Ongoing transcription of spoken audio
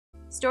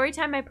Story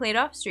time I played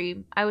off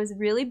stream. I was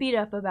really beat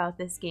up about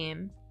this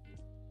game.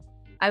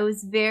 I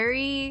was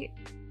very...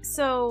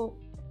 So,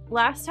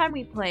 last time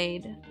we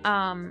played...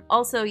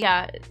 also,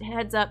 yeah,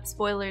 heads up,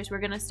 spoilers, we're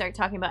gonna start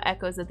talking about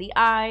Echoes of the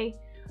Eye.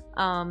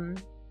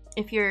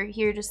 If you're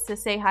here just to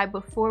say hi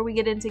before we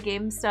get into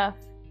game stuff,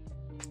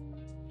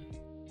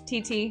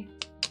 TT,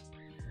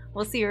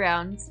 we'll see you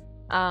around.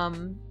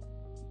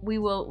 We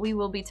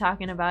will be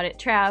talking about it.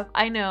 Trav,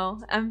 I know.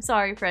 I'm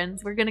sorry,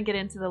 friends. We're gonna get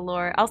into the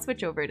lore. I'll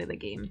switch over to the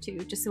game too,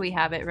 just so we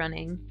have it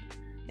running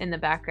in the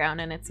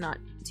background and it's not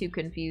too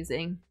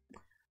confusing.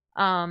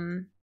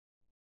 But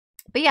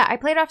yeah, I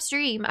played off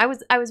stream. I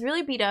was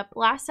really beat up.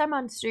 Last time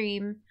on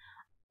stream,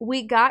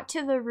 we got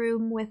to the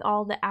room with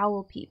all the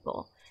owl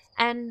people.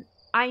 And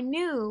I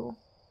knew,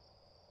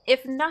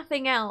 if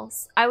nothing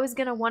else, I was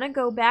gonna want to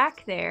go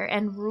back there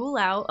and rule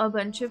out a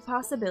bunch of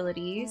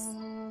possibilities.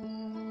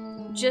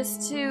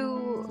 Just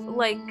to,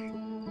 like,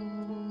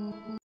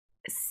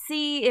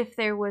 see if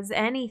there was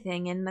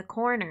anything in the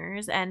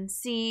corners and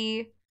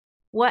see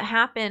what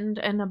happened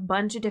in a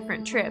bunch of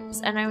different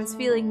trips. And I was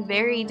feeling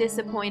very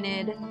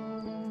disappointed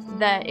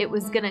that it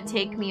was gonna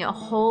take me a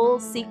whole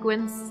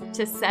sequence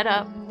to set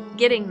up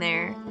getting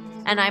there,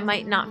 and I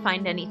might not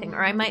find anything.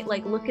 Or I might,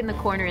 like, look in the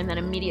corner and then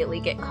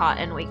immediately get caught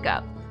and wake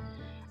up.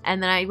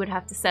 And then I would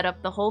have to set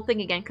up the whole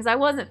thing again, because I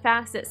wasn't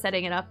fast at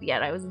setting it up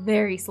yet. I was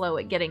very slow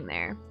at getting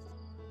there.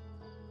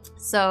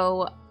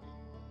 So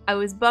I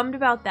was bummed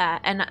about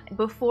that, and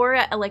before,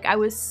 like, I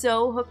was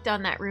so hooked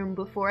on that room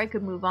before I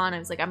could move on. I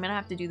was like, I'm gonna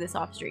have to do this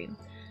off stream.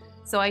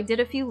 So I did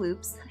a few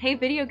loops. Hey,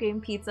 Video Game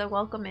Pizza,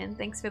 welcome in.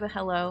 Thanks for the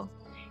hello.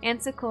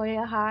 And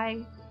Sequoia,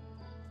 hi.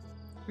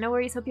 No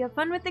worries, hope you have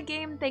fun with the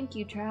game. Thank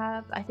you,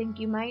 Trav. I think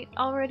you might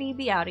already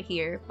be out of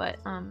here, but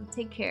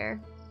take care.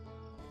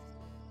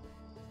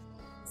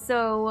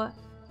 So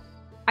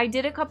I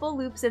did a couple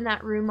loops in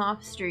that room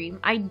off stream.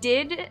 I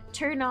did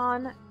turn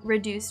on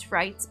reduced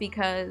frights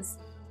because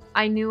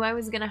I knew I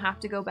was gonna have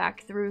to go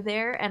back through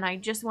there, and I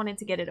just wanted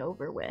to get it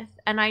over with.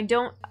 And I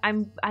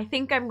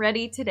think I'm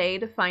ready today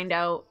to find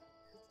out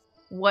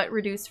what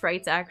reduced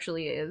frights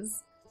actually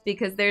is,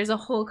 because there's a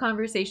whole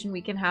conversation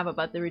we can have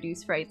about the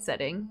reduced fright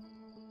setting.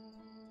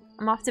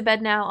 I'm off to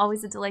bed now.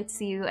 Always a delight to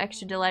see you.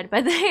 Extra delighted by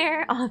the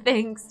hair. Oh,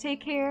 thanks.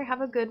 Take care. Have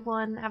a good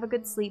one. Have a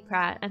good sleep,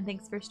 Pratt. And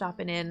thanks for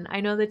stopping in.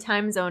 I know the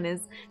time zone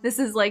is... This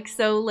is, like,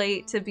 so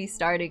late to be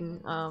starting.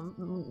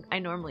 I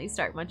normally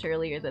start much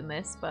earlier than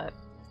this, but...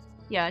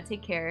 Yeah,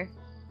 take care.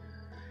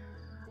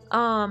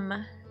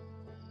 We're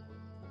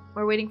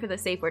waiting for the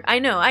safe word. I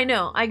know.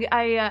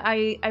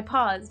 I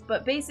paused,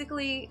 but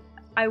basically,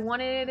 I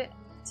wanted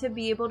to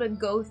be able to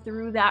go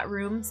through that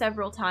room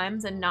several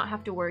times and not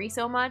have to worry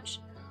so much.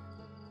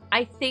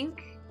 I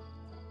think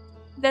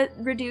that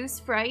reduce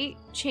fright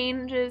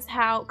changes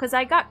how, because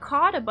I got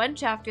caught a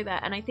bunch after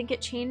that, and I think it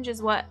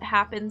changes what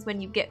happens when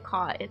you get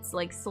caught. It's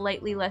like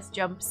slightly less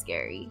jump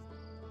scary.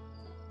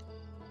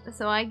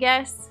 So I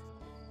guess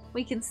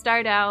we can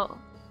start out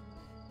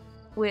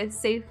with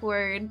safe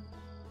word.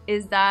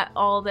 Is that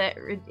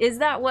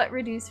what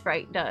reduce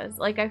fright does?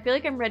 Like, I feel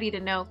like I'm ready to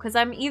know, because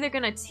I'm either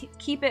gonna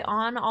keep it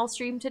on all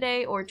stream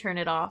today or turn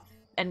it off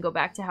and go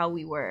back to how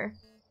we were.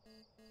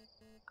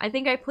 I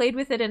think I played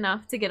with it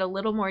enough to get a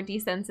little more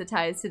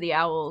desensitized to the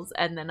owls,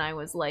 and then I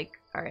was like,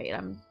 alright,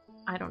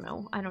 I don't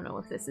know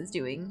if this is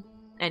doing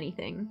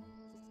anything.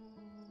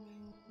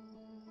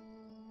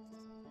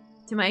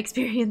 To my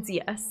experience,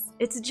 yes.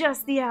 It's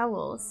just the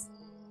owls.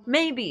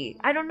 Maybe.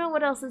 I don't know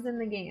what else is in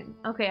the game.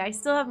 Okay, I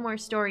still have more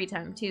story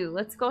time too.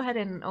 Let's go ahead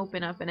and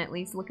open up and at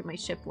least look at my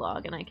ship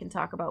log, and I can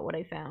talk about what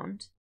I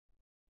found.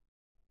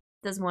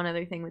 Does one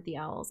other thing with the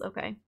owls.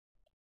 Okay.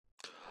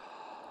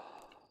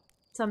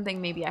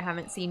 Something maybe I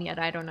haven't seen yet,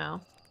 I don't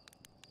know.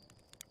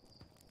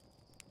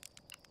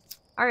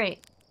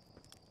 Alright.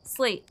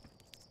 Slate.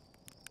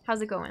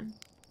 How's it going?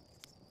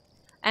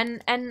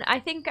 And I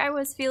think I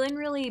was feeling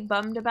really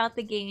bummed about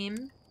the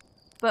game,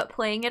 but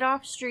playing it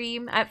off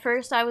stream, at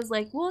first I was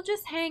like, we'll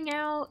just hang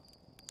out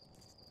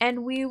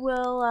and we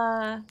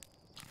will,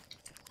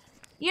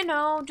 you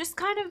know, just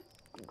kind of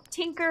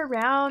tinker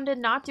around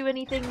and not do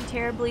anything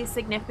terribly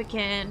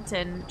significant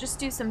and just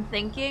do some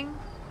thinking.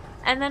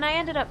 And then I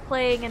ended up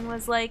playing and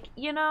was like,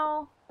 you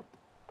know,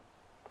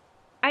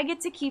 I get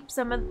to keep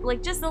some of,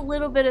 like, just a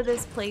little bit of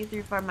this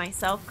playthrough for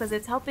myself because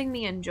it's helping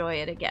me enjoy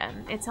it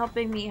again. It's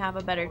helping me have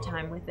a better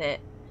time with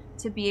it,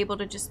 to be able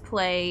to just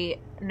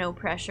play no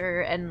pressure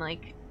and,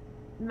 like,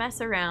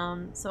 mess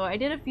around. So I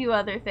did a few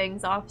other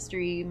things off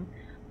stream,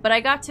 but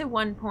I got to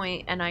one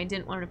point and I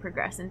didn't want to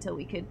progress until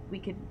we could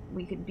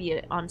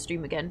be on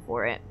stream again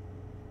for it.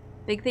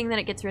 Big thing that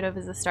it gets rid of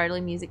is the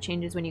startling music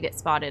changes when you get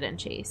spotted and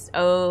chased.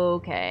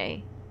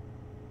 Okay.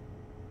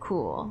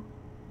 Cool.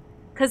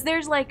 Because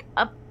there's like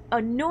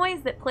a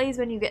noise that plays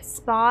when you get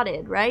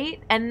spotted, right?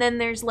 And then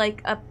there's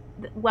like a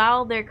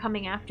while they're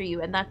coming after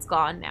you, and that's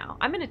gone now.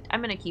 I'm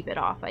gonna keep it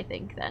off, I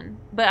think, then.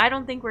 But I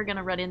don't think we're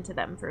gonna run into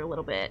them for a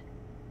little bit.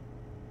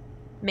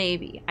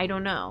 Maybe. I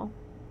don't know.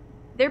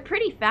 They're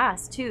pretty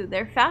fast, too.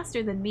 They're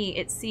faster than me,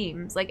 it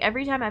seems. Like,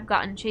 every time I've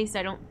gotten chased,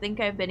 I don't think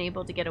I've been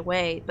able to get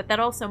away. But that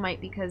also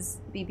might be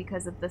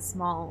because of the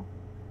small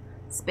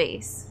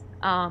space.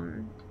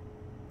 So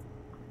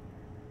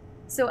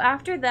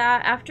after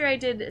that, after I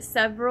did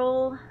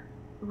several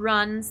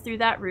runs through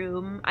that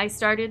room, I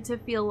started to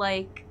feel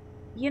like,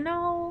 you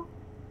know,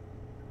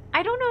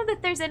 I don't know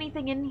that there's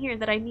anything in here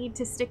that I need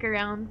to stick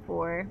around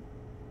for.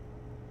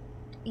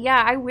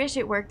 Yeah, I wish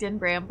it worked in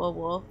Bramble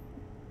Wolf.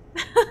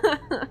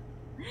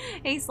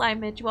 Hey Slime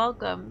Mitch,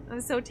 welcome. I'm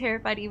so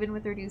terrified even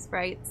with reduced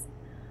frights.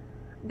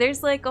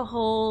 There's like a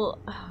whole...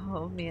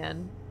 Oh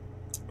man.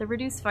 The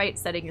reduced fight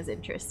setting is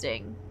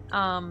interesting.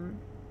 But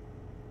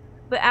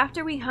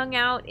after we hung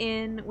out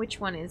in... Which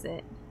one is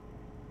it?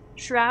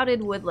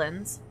 Shrouded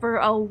Woodlands for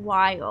a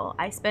while.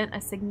 I spent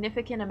a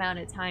significant amount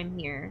of time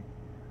here.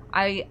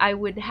 I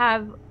would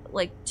have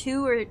like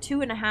 2 or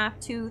 2.5,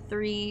 2,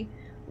 3,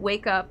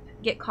 wake up,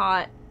 get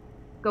caught,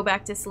 go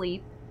back to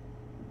sleep,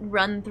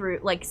 run through,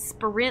 like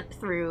sprint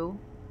through,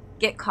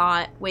 get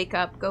caught, wake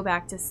up, go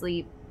back to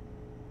sleep.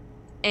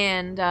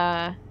 And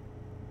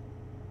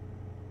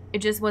it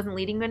just wasn't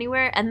leading me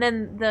anywhere. And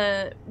then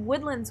the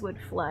woodlands would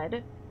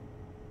flood.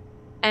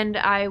 And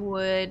I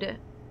would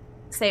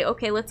say,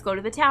 okay, let's go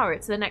to the tower.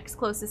 It's the next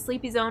closest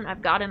sleepy zone.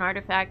 I've got an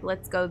artifact.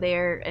 Let's go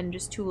there and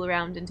just tool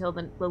around until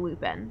the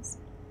loop ends.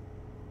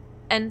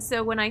 And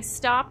so when I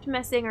stopped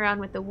messing around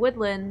with the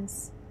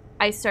woodlands,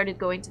 I started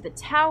going to the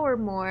tower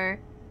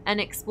more and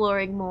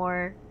exploring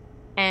more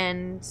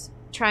and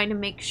trying to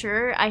make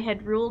sure I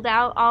had ruled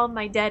out all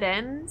my dead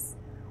ends,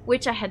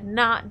 which I had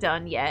not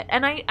done yet.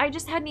 And I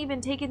just hadn't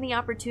even taken the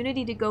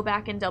opportunity to go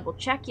back and double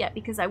check yet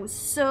because I was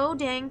so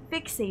dang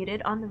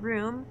fixated on the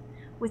room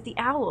with the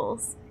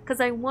owls because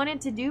I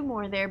wanted to do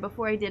more there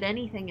before I did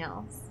anything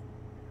else.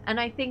 And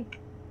I think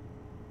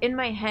in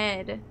my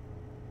head,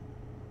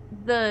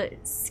 the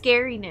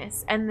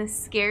scariness and the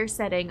scare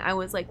setting, I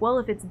was like, well,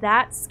 if it's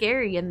that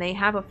scary and they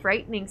have a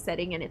frightening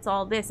setting and it's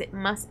all this, it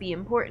must be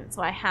important.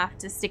 So I have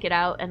to stick it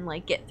out and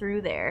like get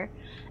through there.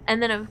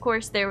 And then of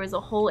course there was a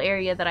whole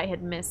area that I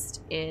had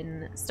missed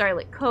in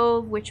Starlit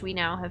Cove, which we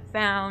now have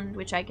found,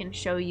 which I can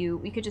show you.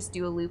 We could just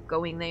do a loop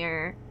going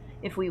there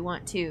if we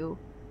want to,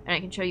 and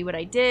I can show you what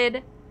I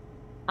did.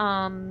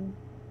 And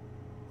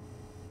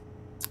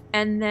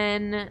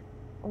then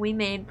we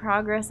made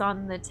progress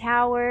on the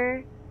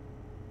tower.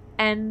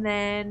 And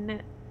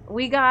then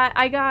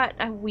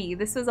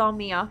this was all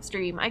me off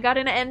stream. I got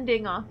an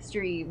ending off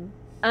stream.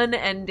 An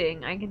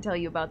ending. I can tell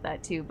you about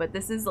that too. But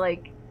this is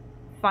like,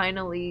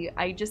 finally,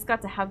 I just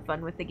got to have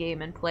fun with the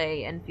game and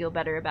play and feel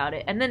better about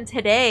it. And then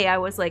today I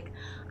was like,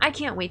 I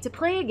can't wait to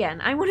play again.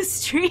 I want to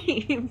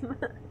stream.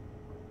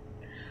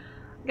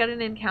 Got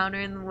an encounter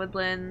in the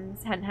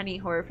woodlands. Hadn't had any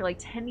horror for like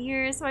 10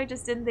 years, so I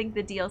just didn't think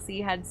the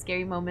DLC had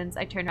scary moments.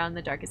 I turned around in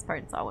the darkest part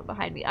and saw one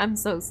behind me. I'm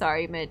so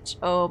sorry, Mitch.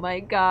 Oh my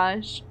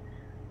gosh.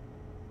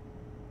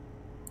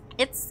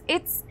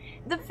 It's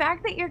the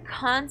fact that you're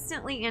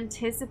constantly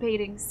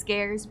anticipating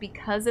scares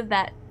because of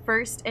that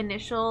first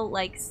initial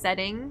like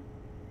setting.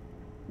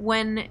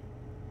 When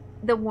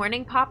the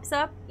warning pops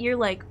up, you're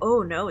like,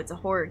 oh no, it's a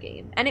horror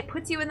game. And it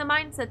puts you in the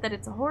mindset that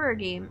it's a horror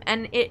game.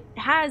 And it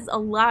has a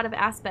lot of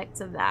aspects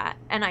of that.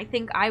 And I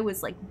think I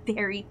was like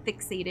very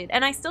fixated.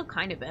 And I still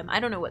kind of am. I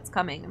don't know what's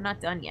coming. I'm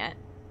not done yet.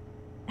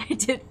 I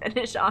did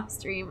finish off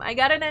stream. I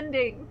got an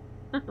ending.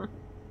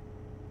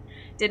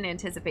 Didn't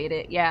anticipate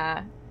it.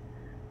 Yeah.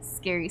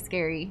 Scary,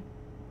 scary.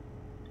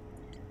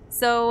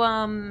 So,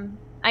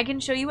 I can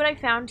show you what I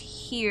found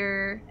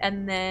here,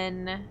 and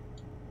then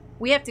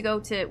we have to go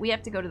to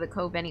the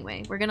cove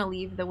anyway. We're gonna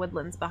leave the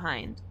woodlands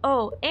behind.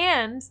 Oh,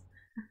 and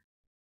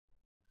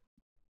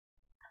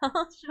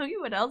I'll show you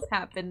what else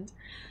happened.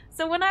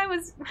 So when I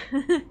was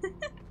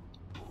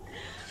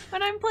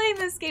when I'm playing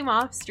this game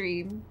off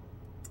stream,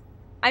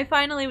 I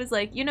finally was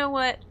like, you know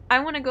what? I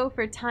want to go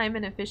for time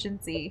and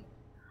efficiency.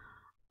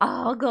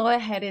 I'll go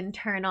ahead and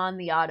turn on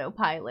the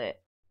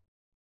autopilot.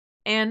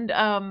 And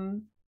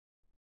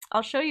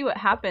I'll show you what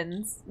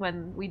happens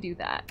when we do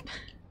that.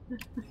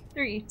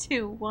 3,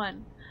 2,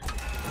 1.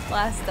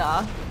 Blast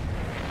off.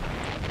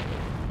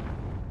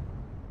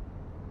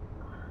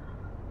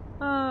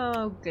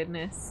 Oh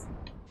goodness.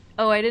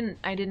 Oh, I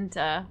didn't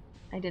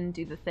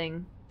do the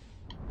thing.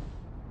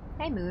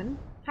 Hi Moon.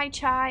 Hi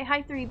Chai.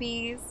 Hi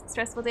 3Bs.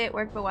 Stressful day at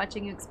work, but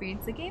watching you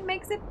experience the game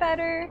makes it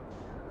better.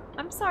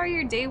 I'm sorry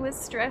your day was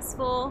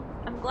stressful.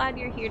 I'm glad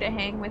you're here to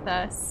hang with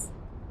us.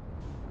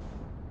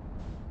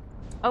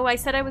 Oh, I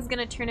said I was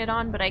gonna turn it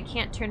on, but I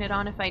can't turn it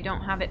on if I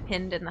don't have it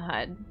pinned in the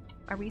HUD.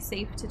 Are we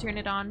safe to turn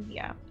it on?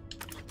 Yeah.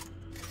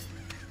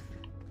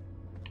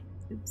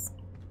 Oops.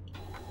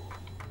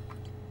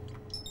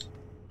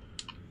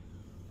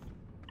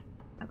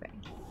 Okay.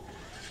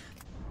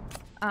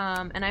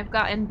 And I've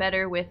gotten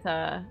better with,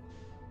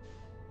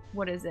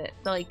 what is it?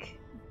 Like,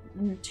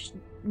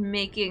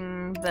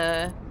 making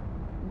the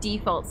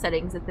default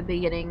settings at the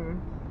beginning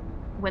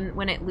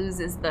when it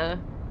loses the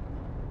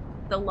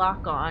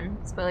lock on.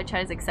 Spoiler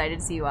Chat is excited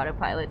to see you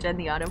autopilot. Jen,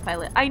 the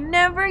autopilot. I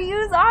never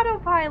use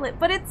autopilot,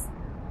 but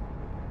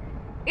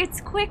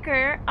it's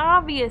quicker,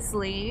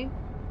 obviously.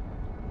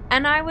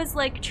 And I was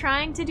like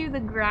trying to do the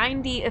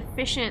grindy,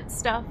 efficient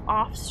stuff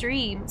off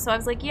stream. So I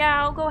was like,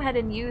 yeah, I'll go ahead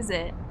and use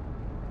it.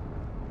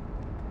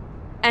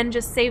 And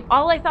just save.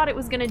 All I thought it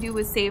was gonna do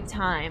was save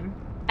time.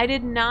 I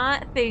did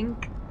not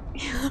think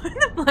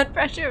the blood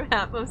pressure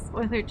map of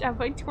spoiler chat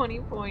by 20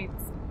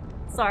 points.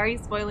 Sorry,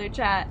 spoiler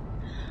chat.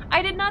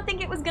 I did not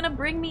think it was gonna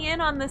bring me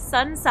in on the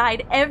sun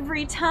side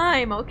every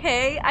time,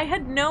 okay? I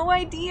had no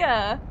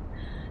idea.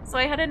 So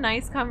I had a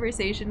nice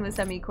conversation with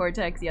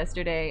Semi-Cortex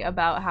yesterday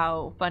about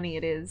how funny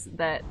it is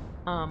that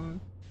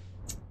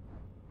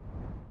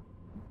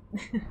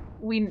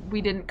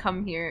we didn't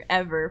come here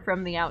ever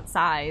from the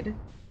outside.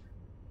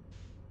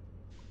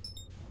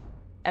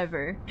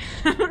 Ever.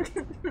 Do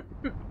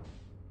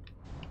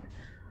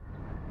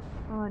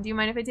you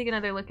mind if I take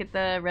another look at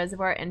the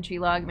reservoir entry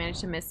log? Managed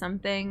to miss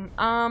something?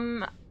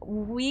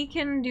 We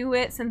can do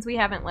it since we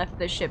haven't left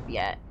the ship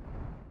yet.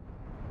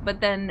 But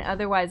then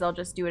otherwise I'll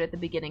just do it at the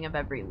beginning of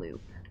every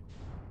loop.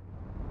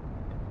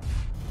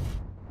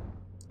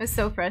 It's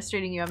so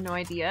frustrating, you have no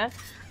idea.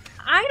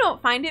 I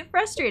don't find it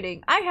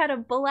frustrating. I had a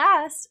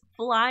blast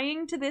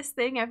flying to this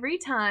thing every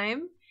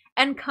time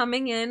and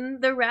coming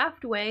in the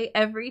raft way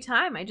every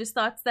time. I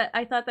thought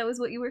that was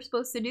what you were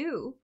supposed to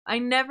do. I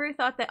never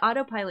thought that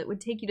autopilot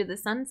would take you to the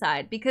sun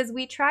side because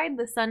we tried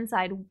the sun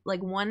side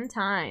like one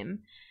time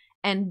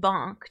and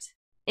bonked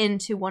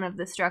into one of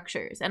the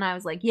structures. And I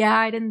was like, yeah,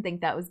 I didn't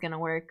think that was gonna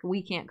work.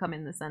 We can't come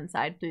in the sun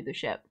side through the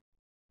ship.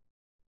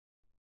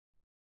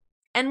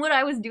 And what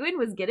I was doing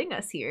was getting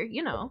us here,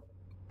 you know.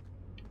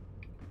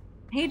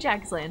 Hey,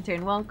 Jack's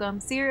Lantern, welcome.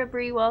 Sierra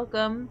Bree,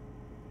 welcome.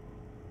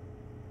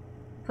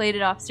 Played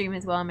it off stream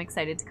as well. I'm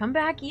excited to come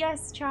back.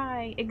 Yes,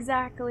 Chai,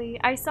 exactly.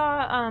 I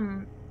saw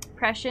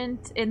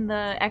Prescient in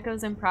the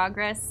Echoes in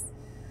Progress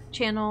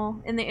channel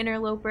in the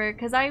Interloper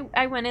because I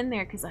went in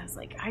there because I was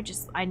like,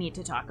 I need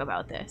to talk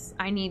about this.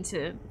 I need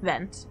to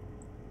vent.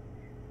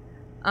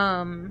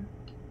 The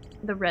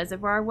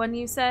reservoir one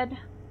you said?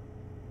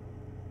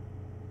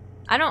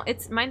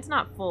 Mine's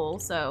not full,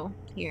 so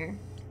here.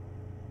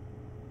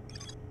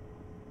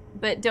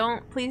 But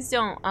please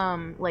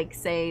don't like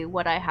say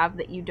what I have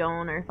that you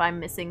don't, or if I'm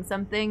missing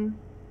something,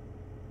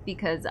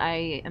 because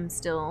I am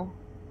still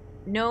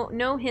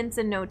no hints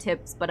and no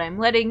tips, but I'm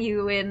letting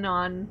you in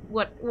on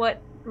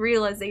what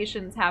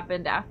realizations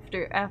happened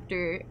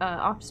after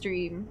off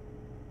stream.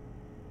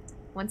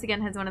 Once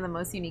again, has one of the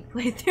most unique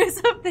playthroughs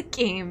of the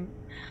game.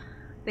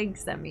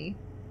 Thanks, Semi.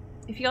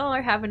 If y'all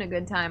are having a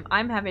good time,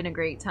 I'm having a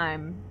great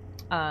time.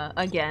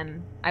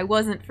 Again, I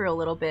wasn't for a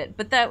little bit,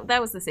 but that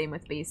was the same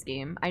with base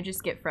game. I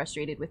just get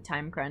frustrated with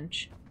time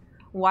crunch.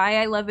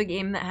 Why I love a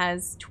game that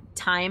has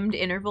timed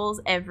intervals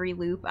every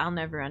loop, I'll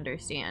never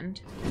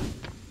understand.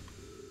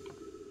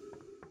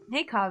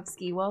 Hey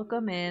Kovsky,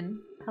 welcome in.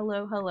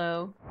 Hello,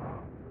 hello.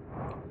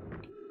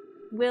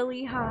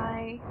 Willie,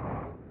 hi.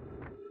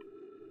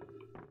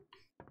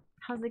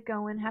 How's it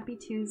going? Happy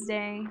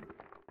Tuesday.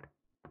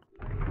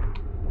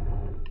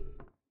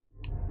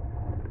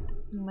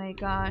 Oh my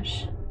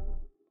gosh.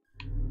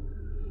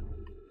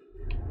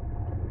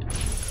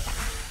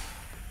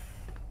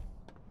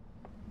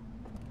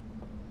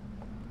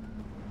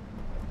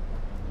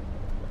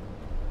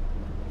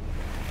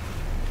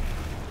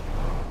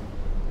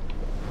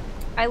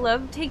 I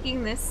love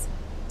taking this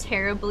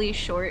terribly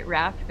short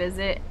raft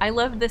visit. I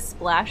love the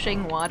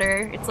splashing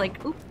water. It's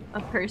like, oop,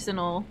 a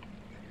personal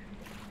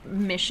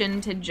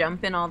mission to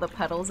jump in all the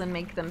puddles and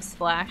make them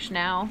splash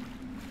now.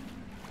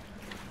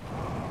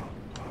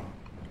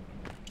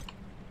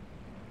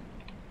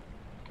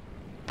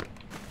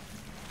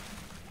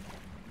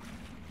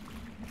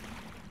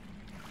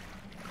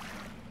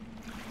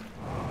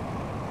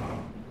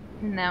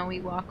 Now we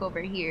walk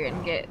over here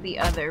and get the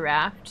other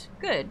raft.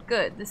 Good,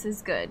 good. This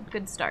is good.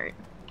 Good start.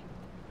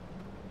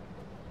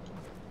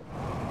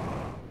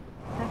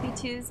 Happy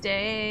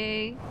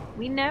Tuesday.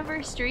 We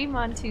never stream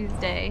on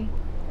Tuesday.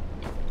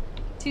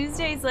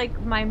 Tuesday's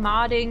like my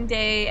modding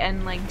day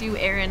and like do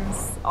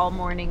errands all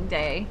morning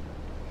day.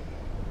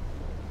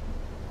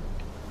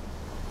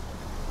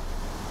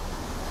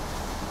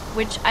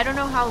 Which I don't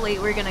know how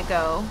late we're gonna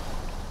go,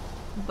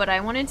 but I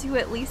wanted to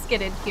at least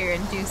get in here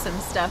and do some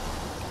stuff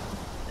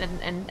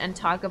and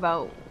talk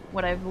about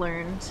what I've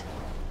learned.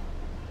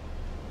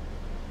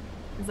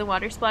 Is the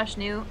water splash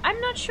new? I'm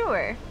not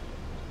sure.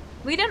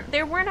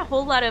 There weren't a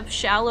whole lot of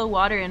shallow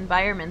water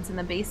environments in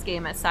the base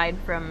game aside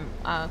from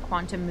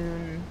Quantum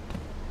Moon,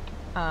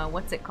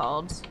 what's it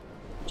called?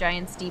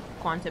 Giant's Deep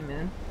Quantum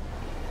Moon.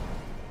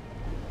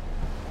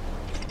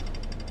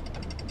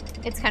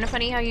 It's kind of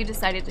funny how you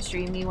decided to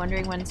stream. Me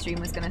wondering when stream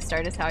was gonna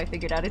start is how I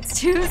figured out it's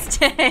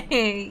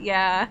Tuesday.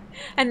 Yeah.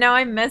 And now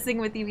I'm messing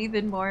with you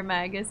even more,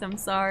 Magus. I'm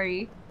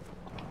sorry.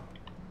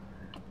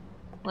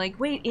 Like,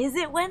 wait, is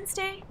it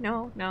Wednesday?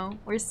 No, no.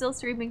 We're still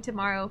streaming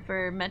tomorrow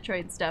for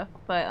Metroid stuff,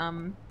 but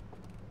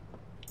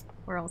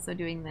we're also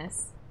doing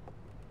this.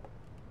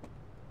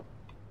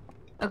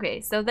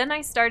 Okay, so then I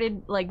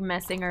started like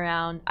messing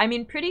around. I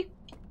mean,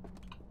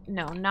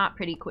 no, not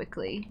pretty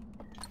quickly.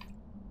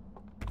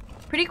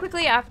 Pretty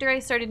quickly after I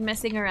started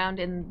messing around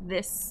in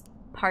this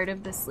part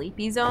of the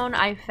sleepy zone,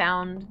 I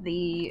found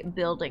the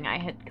building I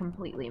had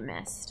completely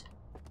missed.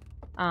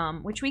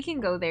 Which we can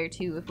go there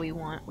too if we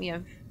want. We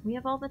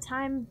have all the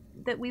time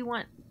that we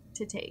want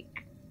to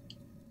take.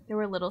 There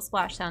were little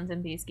splash sounds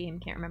in base game,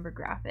 can't remember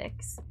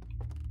graphics.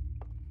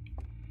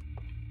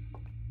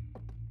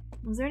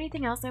 Was there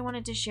anything else I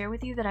wanted to share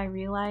with you that I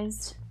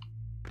realized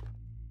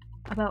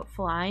about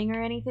flying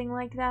or anything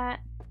like that?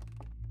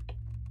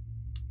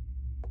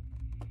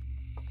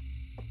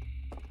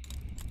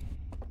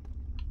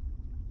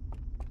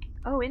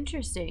 Oh,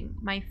 interesting.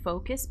 My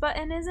focus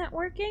button isn't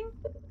working?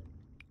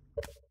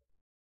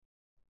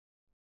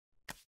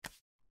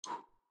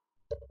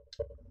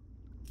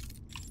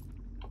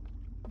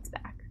 It's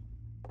back.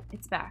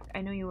 It's back.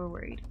 I know you were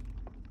worried.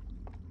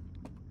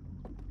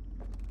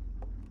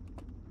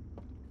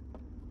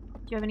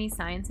 Do you have any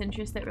science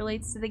interest that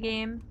relates to the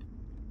game?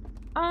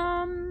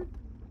 I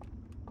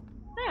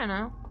don't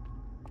know.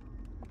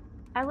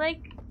 I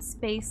like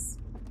space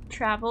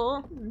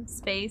travel and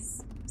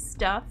space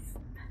stuff.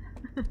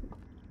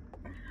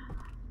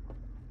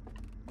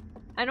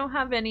 I don't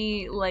have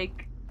any,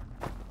 like...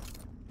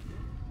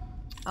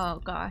 Oh,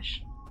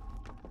 gosh.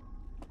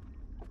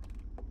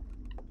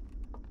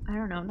 I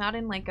don't know, not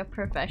in, like, a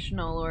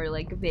professional or,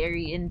 like,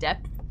 very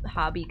in-depth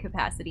hobby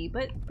capacity,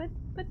 but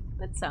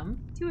some.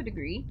 To a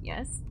degree,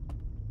 yes.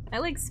 I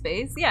like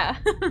space, yeah.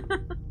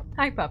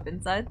 Hi, Pup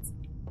and Suds.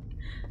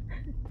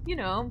 You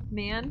know,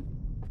 man.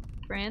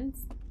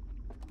 Friends.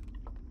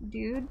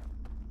 Dude.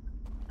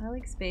 I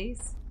like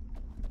space.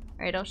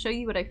 Alright, I'll show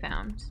you what I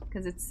found,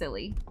 because it's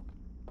silly.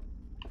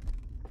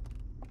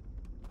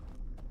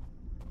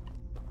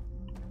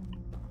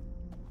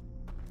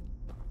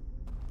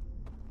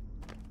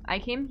 I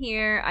came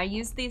here, I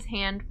used these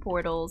hand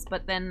portals,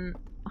 but then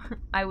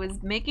I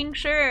was making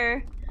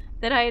sure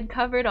that I had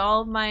covered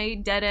all of my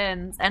dead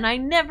ends, and I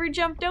never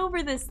jumped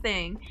over this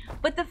thing.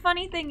 But the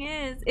funny thing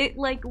is,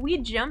 we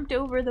jumped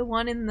over the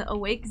one in the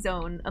awake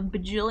zone a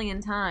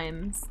bajillion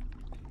times.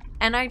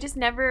 And I just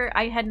never,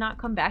 I had not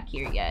come back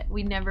here yet.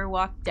 We never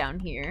walked down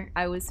here.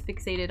 I was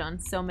fixated on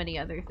so many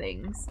other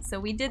things. So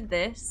we did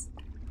this,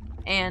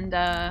 and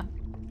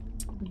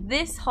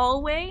this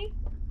hallway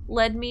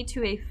led me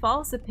to a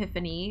false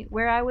epiphany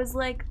where I was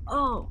like,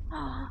 oh,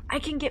 I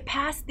can get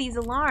past these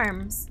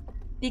alarms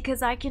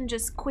because I can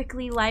just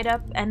quickly light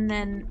up and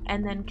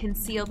then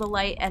conceal the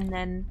light and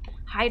then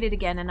hide it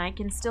again, and I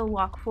can still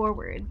walk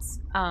forwards.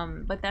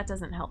 But that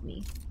doesn't help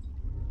me.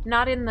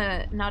 Not in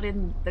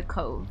the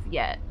cove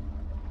yet.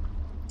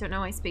 Don't know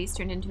why space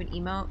turned into an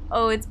emote.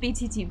 Oh, it's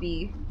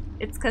BTTB.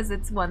 It's because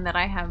it's one that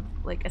I have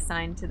like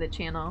assigned to the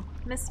channel.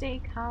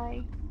 Mistake,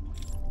 hi.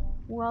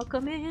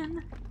 Welcome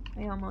in.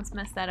 I almost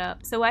messed that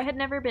up. So I had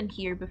never been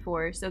here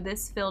before, so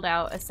this filled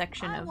out a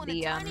section of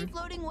the tiny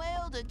floating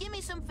whale to give me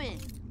some fin.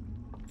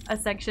 A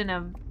section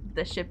of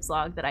the ship's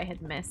log that I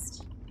had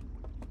missed.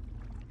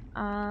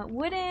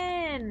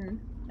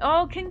 Wooden!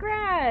 Oh,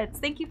 congrats!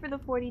 Thank you for the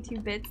 42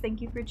 bits. Thank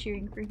you for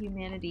cheering for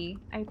humanity.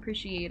 I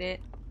appreciate it.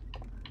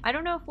 I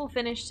don't know if we'll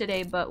finish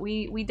today, but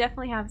we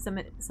definitely have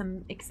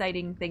some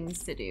exciting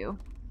things to do.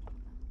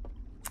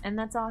 And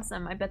that's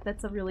awesome. I bet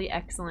that's a really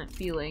excellent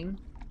feeling.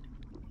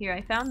 Here,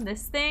 I found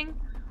this thing.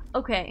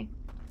 Okay.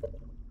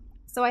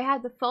 So I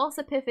had the false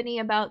epiphany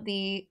about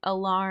the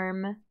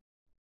alarm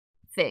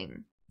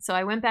thing. So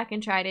I went back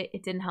and tried it.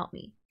 It didn't help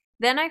me.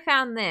 Then I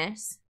found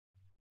this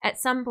at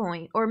some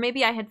point. Or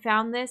maybe I had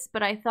found this,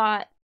 but I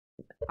thought,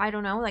 I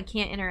don't know, I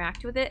can't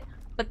interact with it.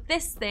 But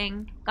this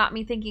thing got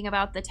me thinking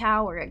about the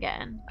tower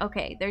again.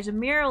 Okay, there's a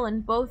mural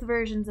in both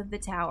versions of the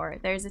tower.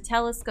 There's a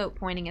telescope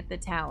pointing at the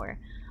tower.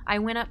 I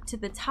went up to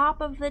the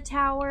top of the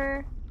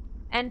tower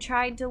and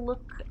tried to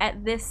look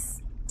at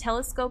this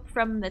telescope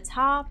from the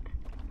top,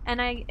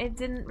 and it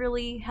didn't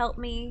really help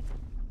me.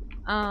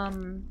 I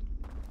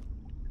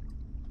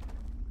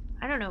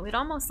don't know, it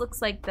almost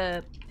looks like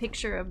the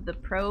picture of the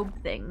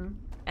probe thing,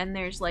 and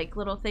there's like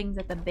little things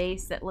at the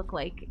base that look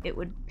like it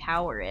would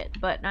power it,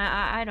 but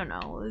I don't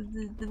know.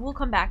 We'll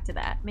come back to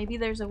that. Maybe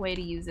there's a way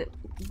to use it,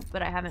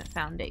 but I haven't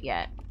found it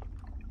yet.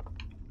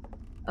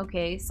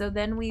 Okay, so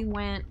then we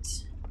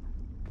went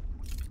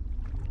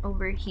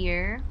over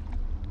here.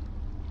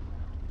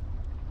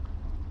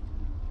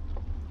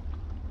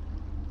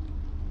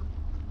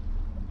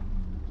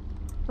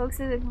 Folks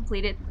didn't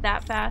complete it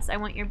that fast. I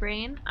want your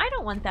brain. I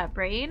don't want that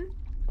brain.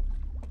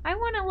 I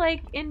want to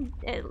like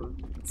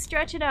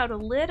stretch it out a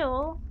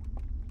little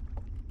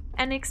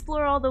and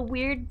explore all the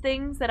weird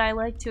things that I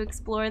like to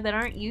explore that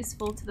aren't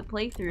useful to the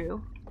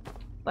playthrough,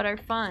 but are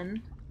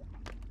fun.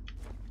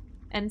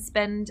 And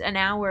spend an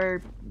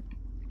hour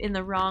in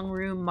the wrong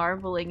room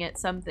marveling at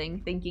something,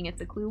 thinking it's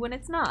a clue when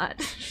it's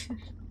not.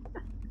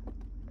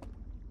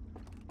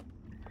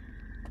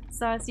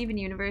 Saw a Steven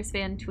Universe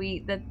fan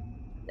tweet that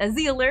as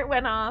the alert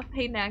went off,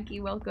 hey Naki,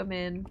 welcome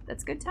in.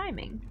 That's good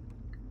timing.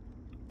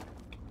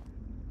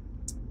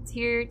 It's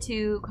here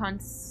to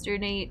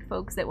consternate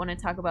folks that want to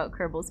talk about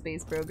Kerbal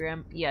Space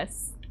Program.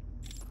 Yes.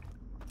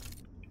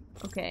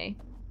 Okay.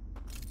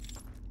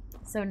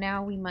 So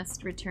now we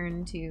must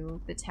return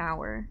to the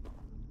tower.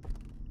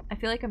 I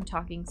feel like I'm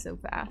talking so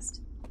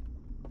fast.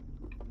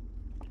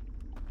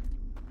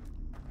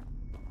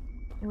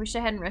 I wish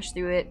I hadn't rushed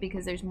through it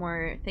because there's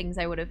more things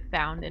I would have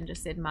found and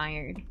just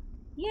admired.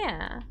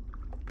 Yeah.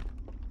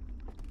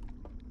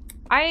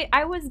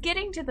 I was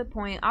getting to the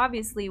point,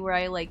 obviously, where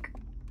I, like,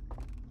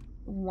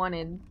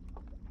 wanted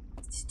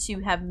to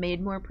have made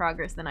more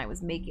progress than I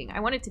was making. I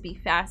wanted to be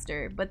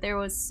faster, but there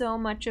was so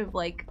much of,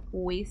 like,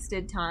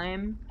 wasted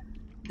time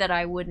that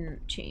I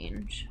wouldn't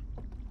change.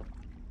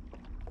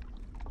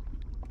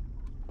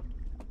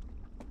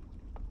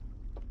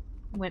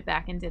 Went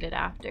back and did it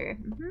after.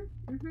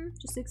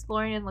 Just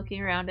exploring and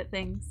looking around at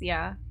things,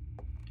 yeah.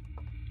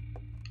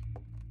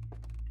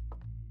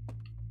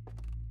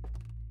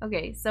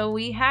 Okay, so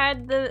we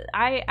had the...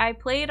 I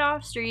played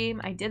off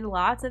stream. I did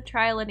lots of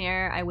trial and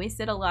error. I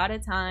wasted a lot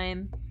of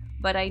time.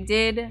 But I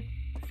did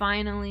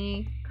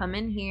finally come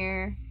in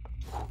here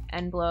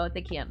and blow out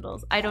the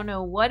candles. I don't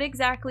know what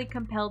exactly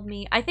compelled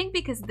me. I think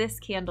because this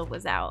candle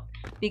was out.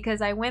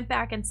 Because I went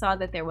back and saw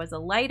that there was a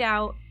light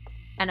out.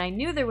 And I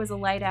knew there was a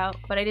light out,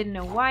 but I didn't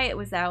know why it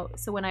was out.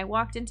 So when I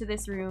walked into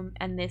this room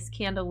and this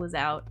candle was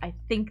out, I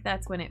think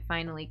that's when it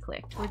finally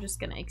clicked. We're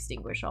just gonna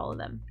extinguish all of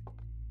them.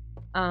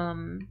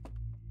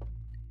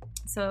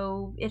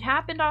 So it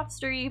happened off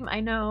stream,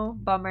 I know,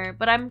 bummer,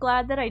 but I'm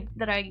glad that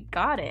I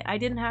got it. I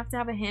didn't have to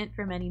have a hint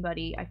from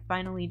anybody. I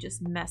finally just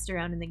messed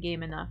around in the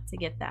game enough to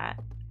get that.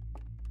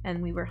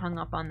 And we were hung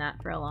up on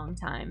that for a long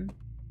time.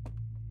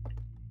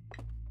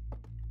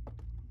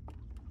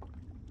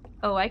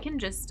 Oh, I can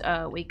just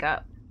wake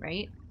up,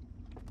 right?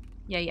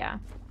 Yeah.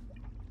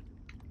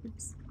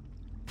 Oops.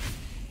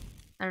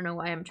 I don't know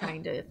why I'm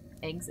trying to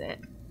exit.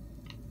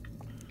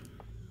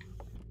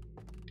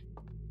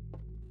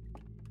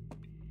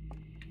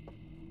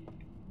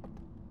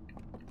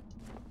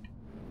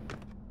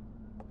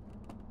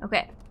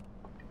 Okay.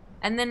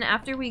 And then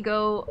after we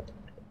go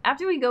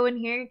in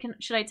here,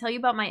 should I tell you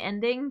about my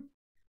ending?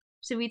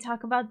 Should we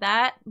talk about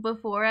that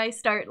before I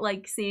start,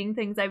 like, seeing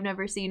things I've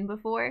never seen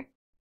before?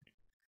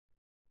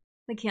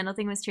 The candle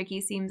thing was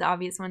tricky, seems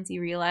obvious once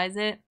you realize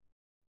it.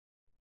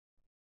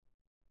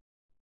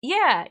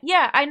 Yeah,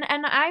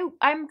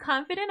 I'm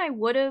confident I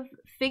would have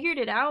figured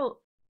it out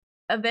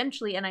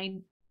eventually, and I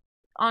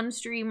on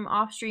stream,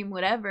 off stream,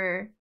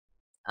 whatever.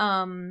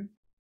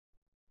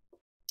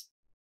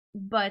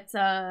 But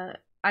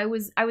I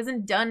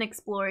wasn't done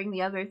exploring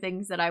the other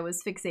things that I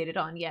was fixated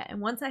on yet.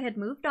 And once I had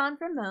moved on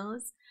from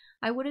those,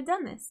 I would have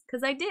done this.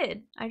 Because I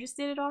did. I just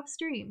did it off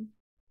stream.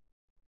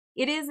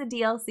 It is a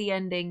DLC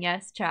ending,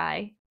 yes,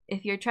 Chai.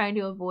 If you're trying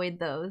to avoid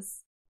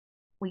those,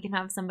 we can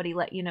have somebody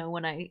let you know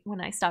when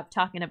I stop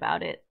talking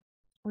about it.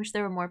 I wish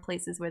there were more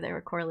places where there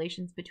were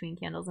correlations between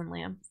candles and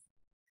lamps.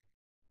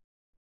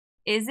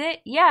 Is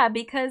it? Yeah,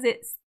 because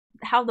it's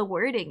how the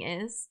wording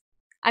is.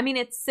 I mean,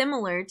 it's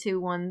similar to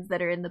ones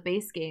that are in the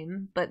base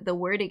game, but the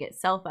wording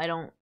itself, I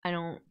don't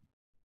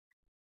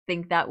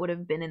think that would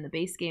have been in the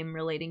base game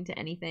relating to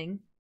anything.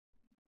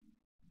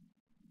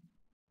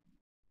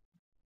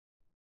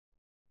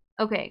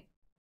 Okay.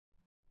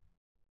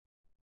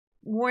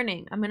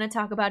 Warning, I'm gonna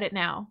talk about it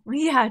now.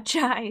 Yeah,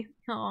 Chai.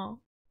 Oh,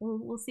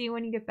 we'll see you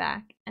when you get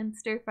back. And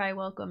Stir Fry,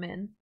 welcome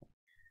in.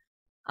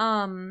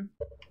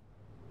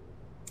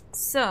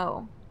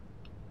 So,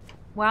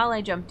 while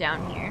I jump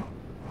down here,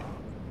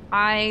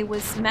 I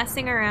was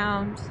messing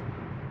around,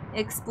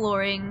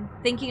 exploring,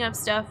 thinking of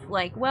stuff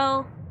like,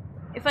 well,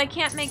 if I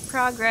can't make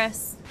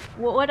progress,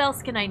 what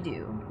else can I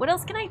do? What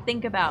else can I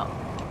think about?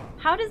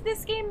 How does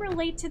this game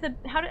relate to the...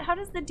 How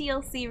does the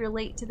DLC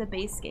relate to the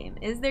base game?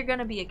 Is there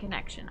gonna be a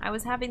connection? I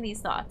was having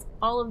these thoughts.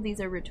 All of these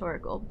are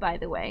rhetorical, by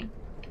the way.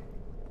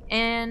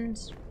 And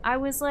I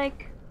was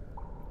like,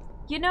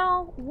 you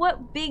know,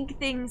 what big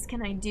things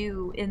can I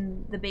do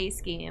in the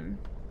base game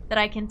that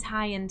I can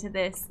tie into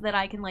this, that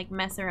I can, like,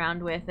 mess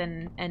around with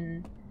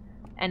and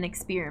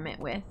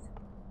experiment with?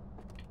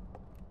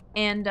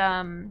 And,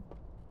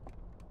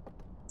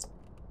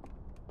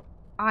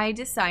 I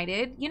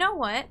decided, you know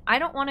what? I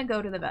don't want to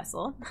go to the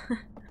vessel.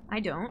 I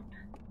don't.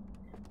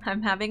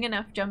 I'm having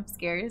enough jump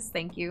scares,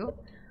 thank you.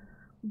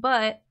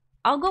 But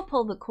I'll go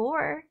pull the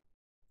core.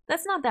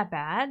 That's not that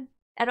bad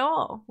at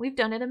all. We've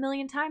done it a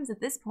million times at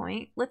this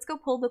point. Let's go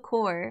pull the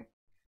core.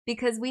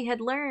 Because we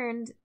had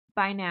learned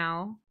by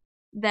now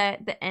that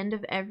at the end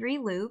of every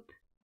loop,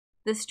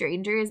 the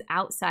stranger is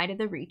outside of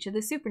the reach of the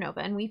supernova.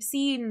 And we've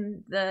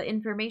seen the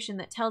information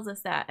that tells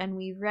us that, and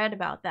we've read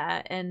about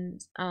that,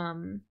 and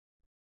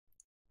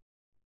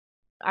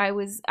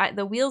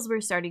the wheels were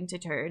starting to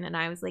turn, and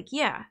I was like,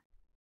 yeah,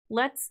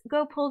 let's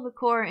go pull the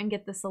core and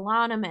get the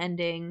Solanum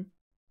ending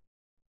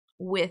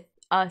with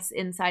us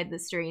inside the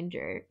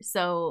stranger.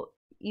 So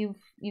you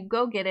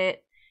go get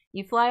it,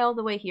 you fly all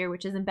the way here,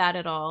 which isn't bad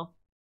at all,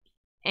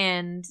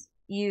 and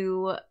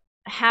you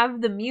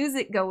have the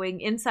music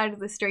going inside of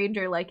the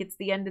stranger like it's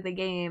the end of the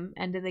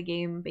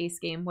game, base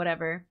game,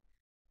 whatever.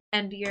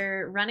 and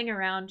you're running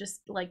around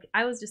just like,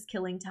 I was just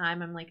killing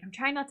time. I'm like, I'm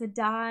trying not to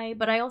die,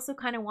 but I also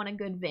kind of want a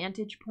good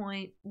vantage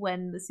point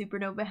when the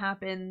supernova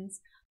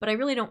happens, but I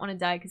really don't want to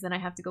die because then I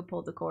have to go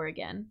pull the core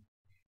again.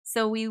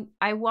 So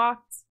I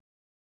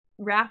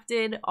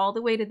rafted all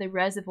the way to the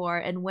reservoir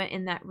and went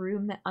in that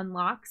room that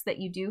unlocks that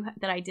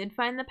I did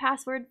find the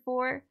password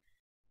for,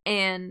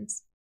 and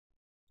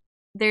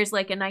there's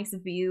like a nice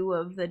view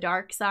of the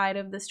dark side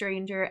of the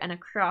stranger, and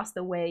across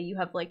the way you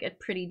have like a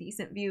pretty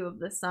decent view of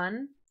the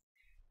sun.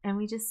 And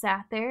we just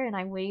sat there and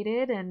I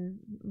waited, and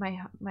my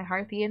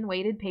Harthian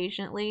waited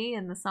patiently,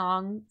 and the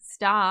song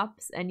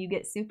stops and you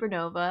get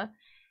supernova,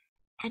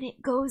 and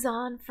it goes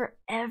on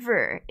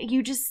forever.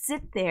 You just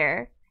sit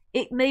there.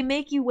 They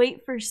make you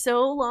wait for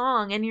so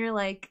long, and you're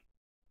like,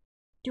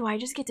 do I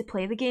just get to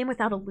play the game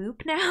without a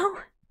loop now?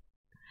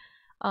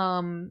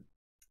 And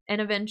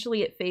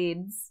eventually it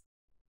fades.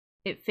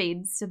 It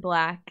fades to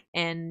black,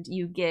 and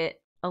you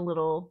get a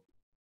little,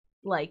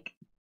 like,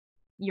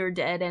 you're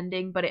dead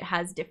ending, but it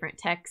has different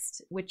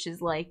text, which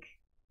is like,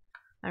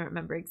 I don't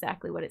remember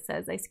exactly what it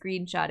says. I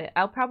screenshot it.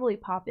 I'll probably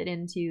pop it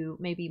into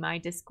maybe my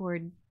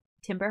Discord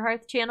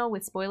Timberhearth channel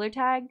with spoiler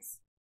tags.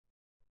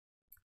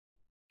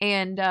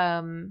 And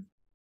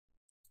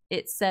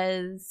it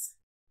says,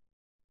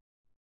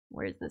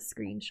 where's the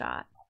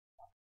screenshot?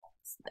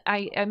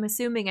 I'm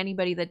assuming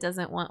anybody that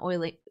doesn't want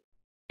oily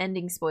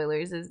ending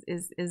spoilers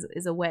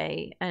is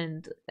away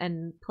and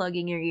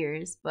plugging your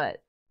ears,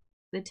 but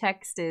the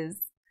text is,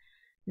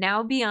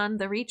 now beyond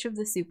the reach of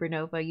the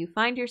supernova, you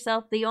find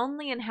yourself the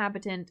only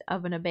inhabitant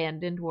of an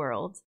abandoned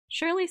world.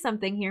 Surely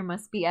something here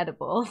must be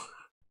edible.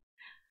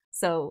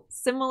 So,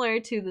 similar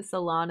to the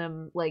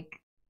Solanum, like,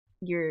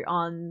 you're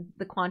on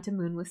the Quantum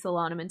Moon with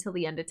Solanum until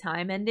the end of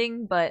time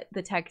ending, but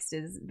the text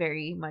is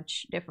very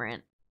much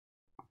different.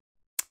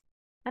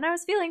 And I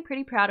was feeling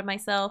pretty proud of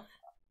myself,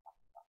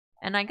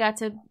 and I got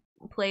to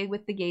play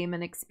with the game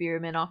and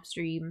experiment off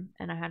stream,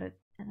 and I had a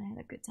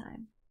good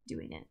time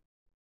doing it.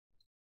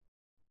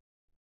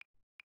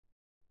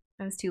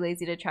 I was too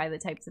lazy to try the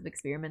types of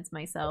experiments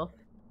myself.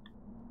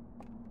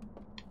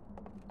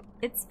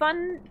 It's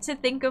fun to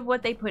think of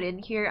what they put in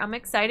here. I'm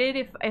excited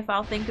if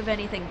I'll think of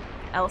anything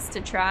else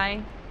to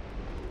try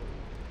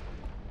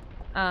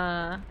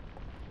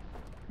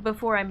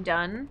before I'm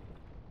done.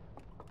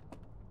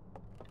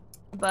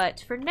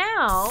 But for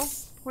now,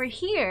 we're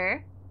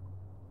here,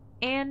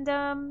 and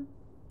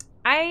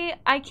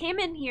I came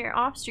in here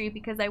off stream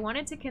because I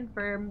wanted to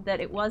confirm that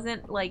it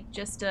wasn't like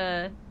just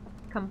a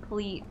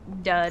complete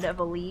dud of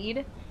a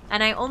lead,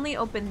 and I only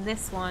opened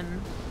this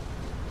one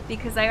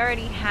because I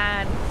already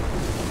had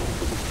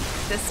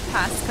this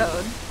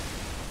passcode.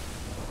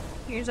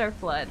 Here's our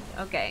flood.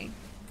 Okay,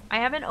 I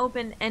haven't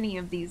opened any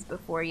of these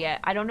before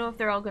yet. I don't know if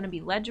they're all going to be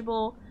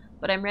legible,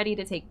 but I'm ready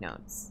to take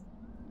notes.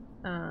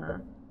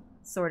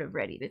 Sort of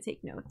ready to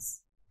take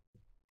notes.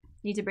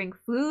 Need to bring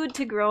food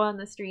to grow on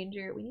the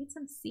stranger. We need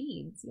some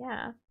seeds,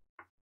 yeah.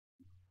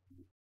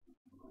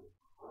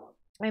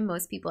 And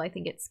most people, I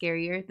think it's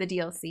scarier, the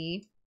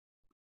DLC.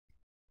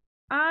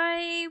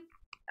 I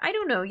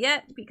don't know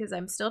yet because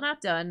I'm still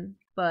not done,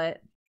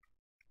 but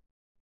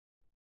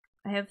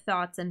I have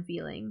thoughts and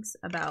feelings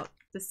about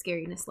the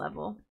scariness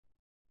level.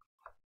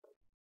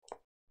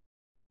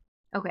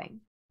 Okay.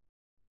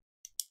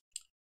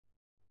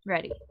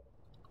 Ready.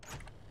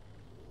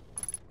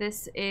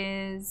 This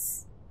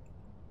is,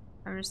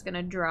 I'm just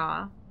gonna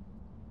draw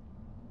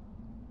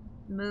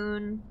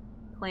moon,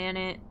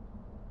 planet,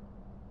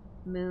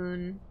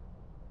 moon,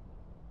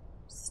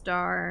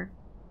 star,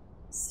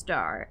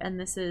 star, and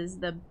this is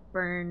the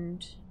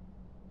burned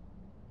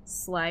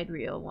slide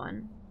reel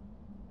one.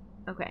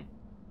 Okay.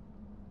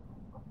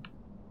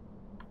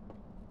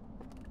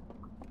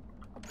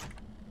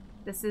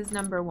 This is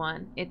number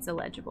 1. It's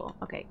illegible.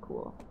 Okay,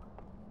 cool.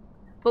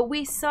 But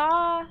we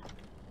saw...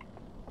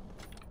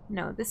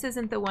 No, this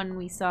isn't the one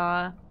we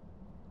saw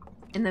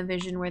in the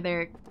vision where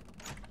they're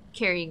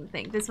carrying the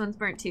thing. This one's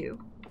burnt too.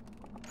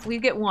 We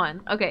get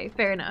 1. Okay,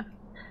 fair enough.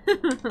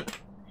 It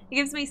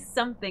gives me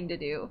something to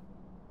do.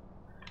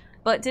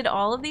 But did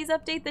all of these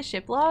update the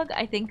ship log?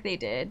 I think they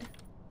did.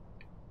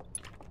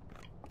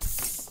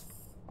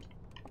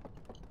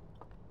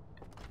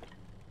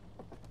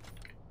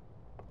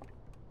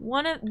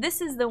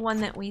 This is the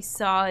one that we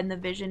saw in the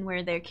vision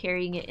where they're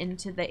carrying it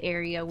into the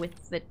area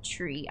with the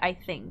tree, I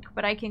think.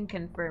 But I can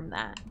confirm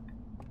that.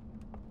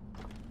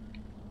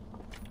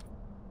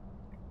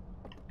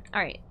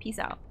 Alright, peace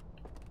out.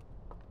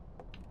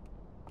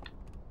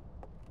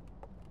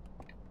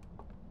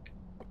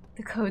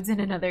 The code's in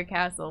another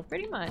castle.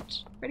 Pretty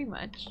much. Pretty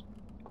much.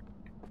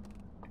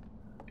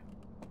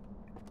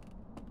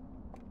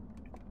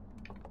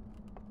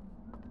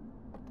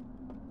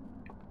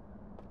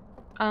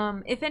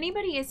 If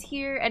anybody is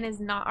here and is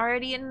not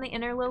already in the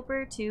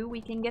interloper too, we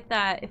can get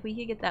that, if we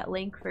could get that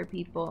link for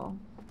people.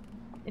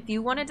 If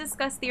you want to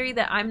discuss theory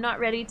that I'm not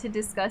ready to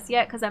discuss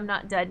yet because I'm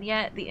not done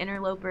yet, the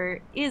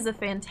interloper is a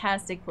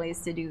fantastic place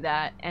to do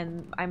that,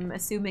 and I'm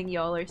assuming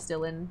y'all are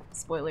still in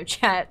spoiler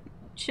chat,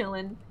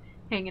 chilling,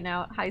 hanging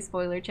out. Hi,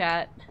 spoiler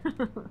chat.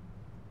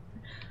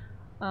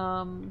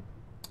 I'm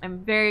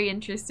very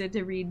interested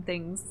to read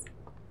things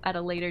at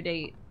a later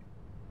date.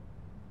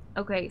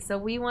 Okay, so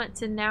we want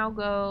to now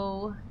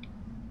go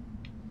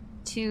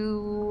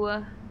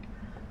to...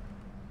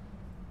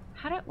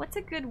 what's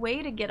a good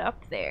way to get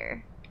up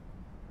there?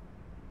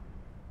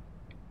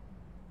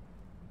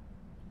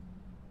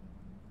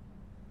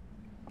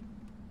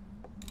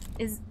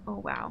 Oh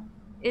wow.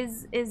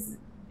 Is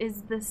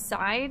the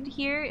side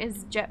here,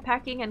 is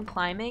jetpacking and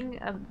climbing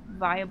a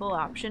viable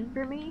option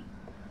for me?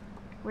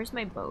 Where's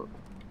my boat?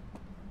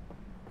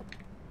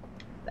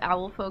 The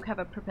owl folk have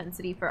a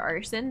propensity for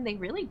arson. They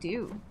really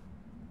do.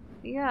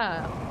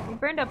 Yeah, we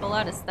burned up a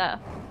lot of stuff.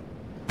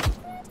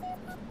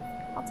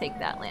 I'll take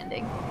that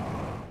landing.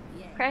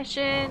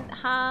 Crescent,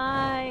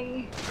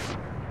 hi!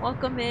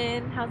 Welcome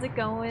in, how's it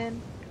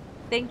going?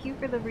 Thank you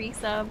for the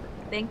resub.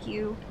 Thank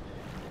you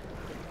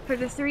for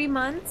the 3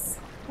 months.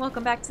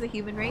 Welcome back to the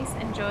human race.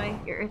 Enjoy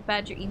your Earth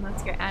Badge, your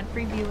emotes, your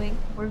ad-free viewing.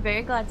 We're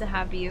very glad to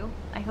have you.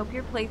 I hope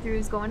your playthrough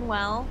is going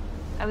well.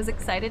 I was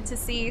excited to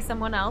see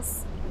someone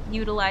else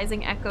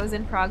utilizing Echoes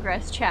in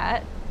Progress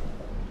chat.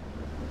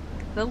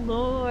 The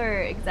lore,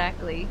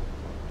 exactly.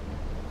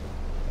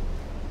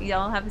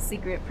 Y'all have a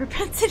secret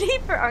propensity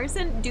for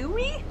arson? Do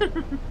we?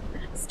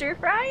 Stir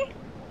fry?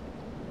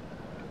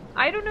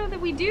 I don't know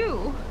that we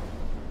do.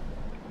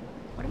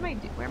 What am I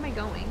doing? Where am I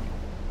going?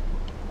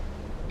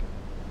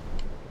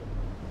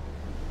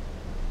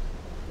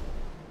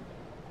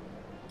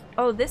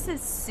 Oh, this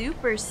is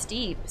super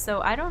steep,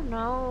 so I don't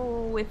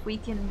know if we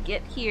can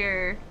get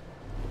here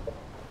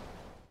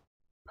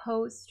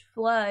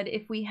post-flood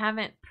if we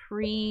haven't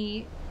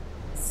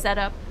set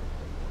up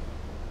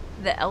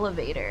the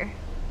elevator.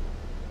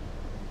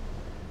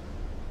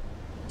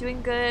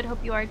 Doing good,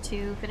 hope you are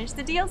too. Finished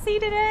the DLC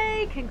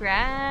today!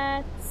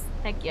 Congrats!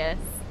 Heck yes.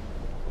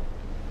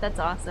 That's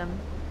awesome.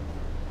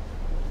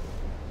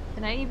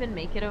 Can I even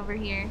make it over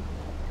here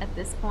at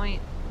this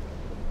point?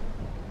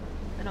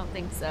 I don't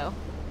think so.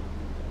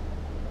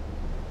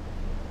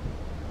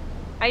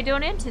 I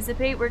don't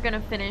anticipate we're gonna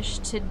finish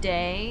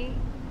today,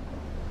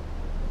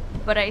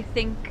 but I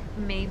think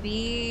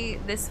maybe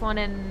this one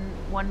and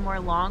one more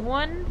long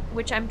one,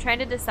 which I'm trying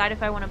to decide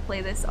if I want to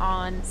play this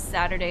on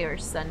Saturday or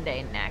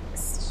Sunday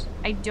next.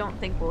 I don't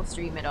think we'll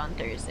stream it on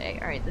Thursday.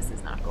 Alright, this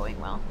is not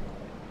going well.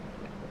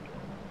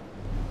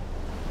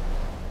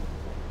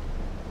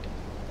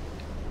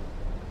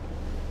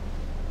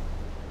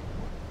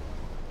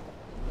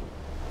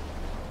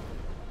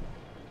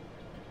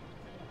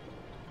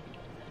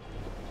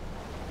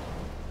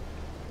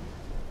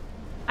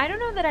 I don't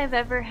know that I've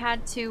ever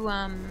had to,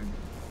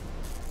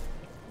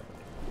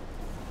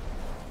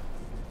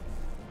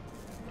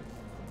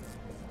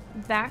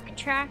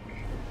 backtrack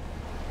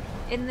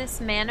in this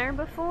manner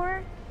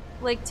before,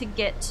 like to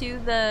get to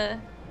the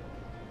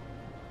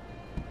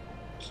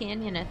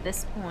canyon at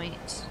this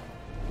point,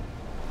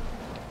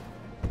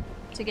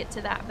 to get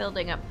to that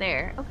building up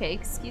there. Okay,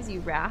 excuse you,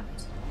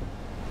 raft.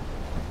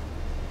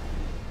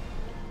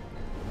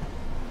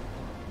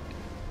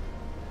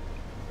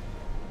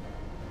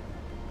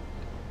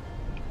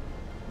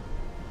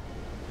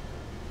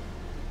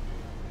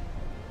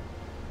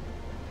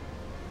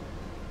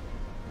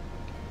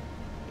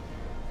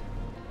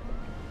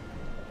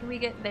 We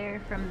get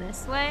there from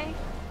this way?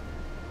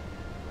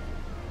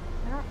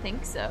 I don't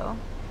think so.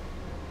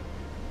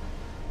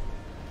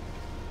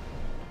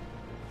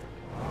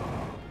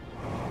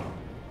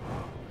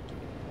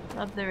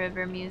 Love the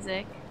river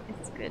music.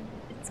 It's good.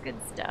 It's good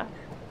stuff.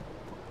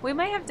 We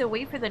might have to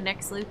wait for the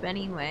next loop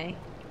anyway.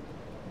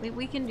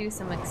 We can do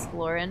some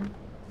exploring.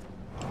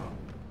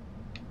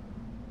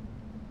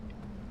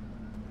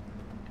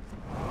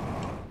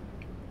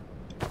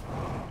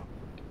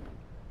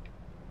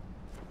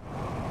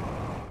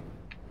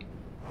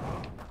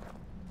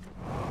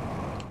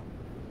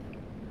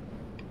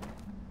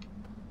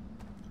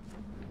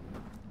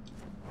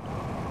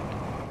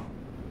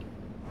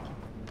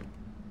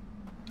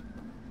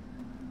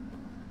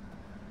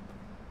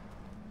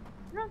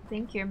 I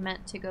think you're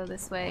meant to go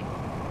this way.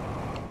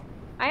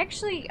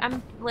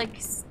 I'm like,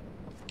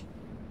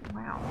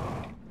 wow.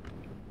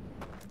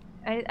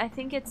 I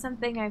think it's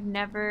something I've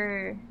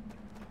never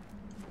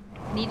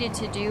needed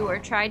to do or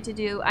tried to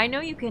do. I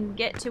know you can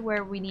get to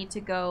where we need to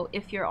go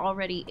if you're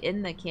already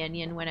in the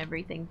canyon when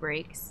everything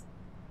breaks.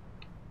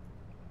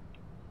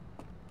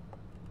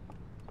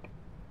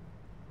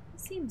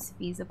 Seems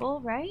feasible,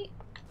 right?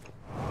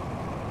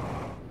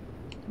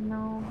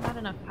 No, not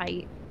enough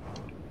height.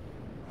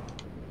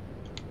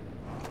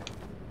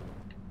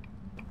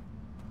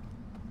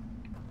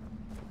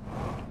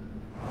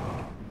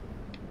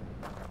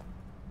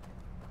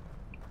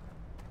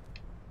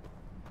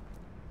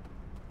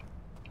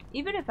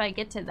 Even if I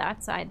get to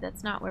that side,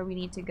 that's not where we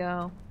need to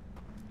go.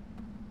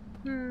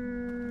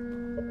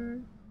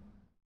 I'm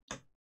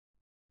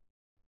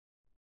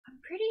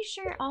pretty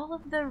sure all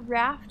of the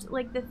raft,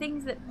 like the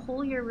things that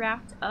pull your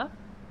raft up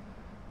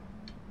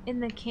in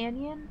the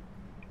canyon,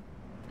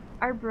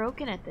 are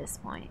broken at this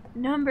point.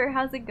 Number,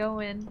 how's it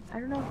going? I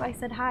don't know if I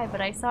said hi, but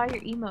I saw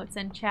your emotes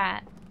in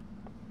chat.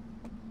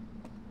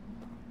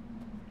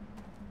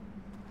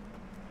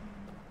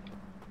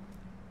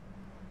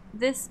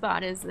 this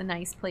spot is a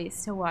nice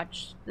place to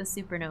watch the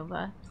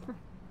supernova.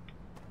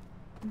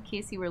 In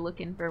case you were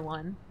looking for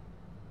one.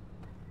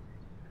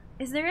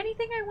 Is there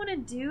anything I want to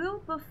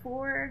do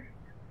before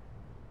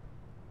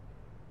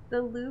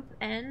the loop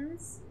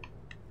ends?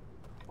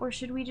 Or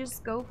should we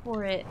just go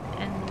for it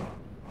and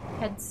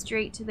head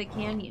straight to the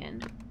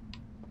canyon?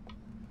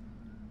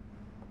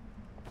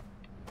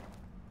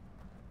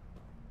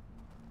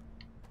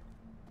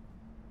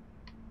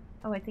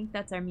 Oh, I think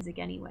that's our music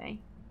anyway.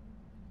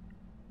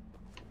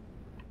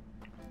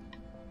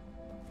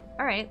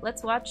 Alright,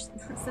 let's watch,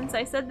 since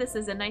I said this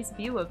is a nice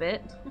view of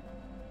it.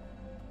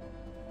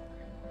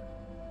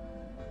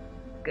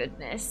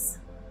 Goodness.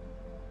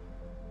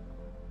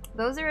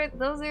 Those are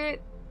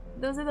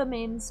the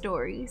main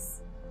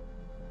stories.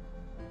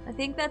 I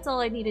think that's all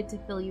I needed to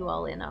fill you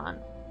all in on.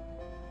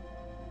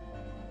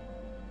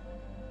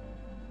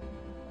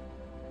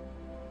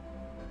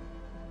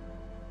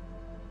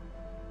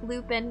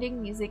 Loop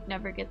ending music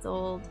never gets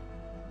old.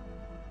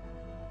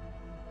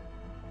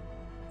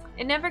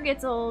 It never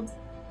gets old.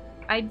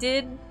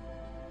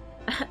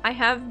 I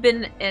have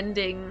been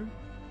ending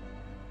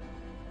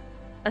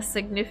a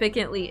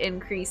significantly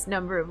increased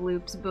number of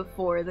loops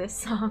before this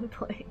song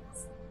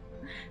plays.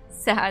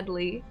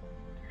 Sadly.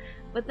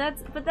 But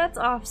that's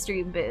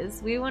off-stream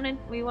biz. We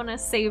wanna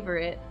savor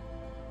it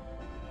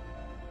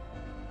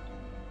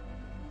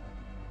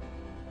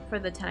for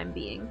the time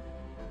being.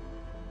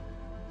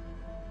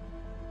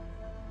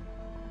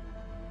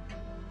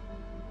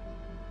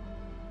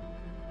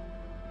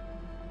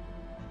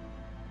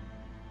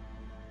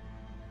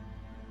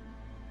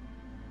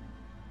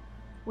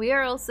 We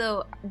are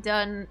also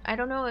done. I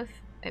don't know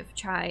if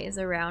Chai is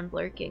around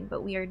lurking,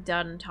 but we are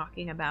done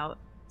talking about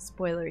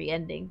spoilery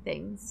ending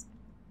things.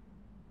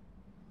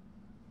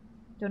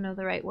 Don't know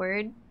the right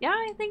word. Yeah,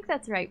 I think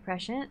that's right,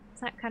 Prescient.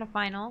 It's not kind of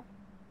final.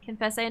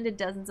 Confess I ended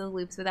dozens of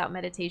loops without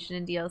meditation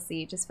and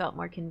DLC. It just felt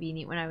more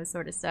convenient when I was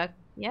sort of stuck.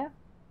 Yeah.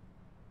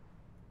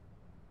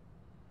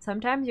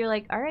 Sometimes you're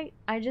like, alright,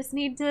 I just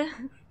need to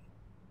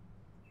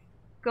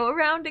go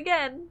around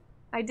again.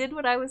 I did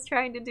what I was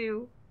trying to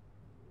do.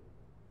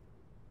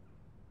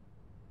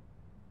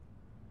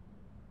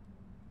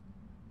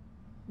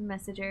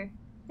 Messenger.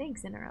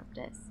 Thanks,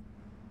 Interruptus.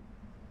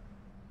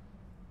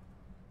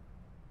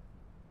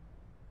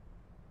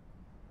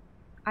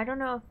 I don't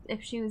know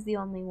if she was the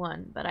only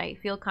one, but I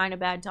feel kind of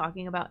bad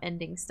talking about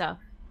ending stuff.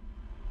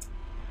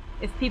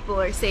 If people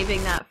are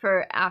saving that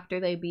for after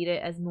they beat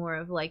it as more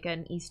of like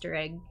an Easter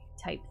egg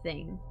type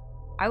thing.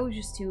 I was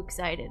just too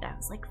excited. I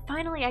was like,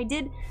 finally I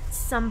did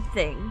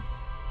something.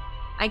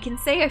 I can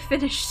say I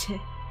finished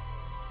it.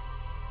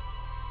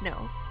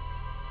 No.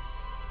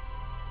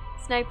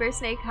 Sniper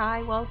Snake,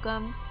 hi,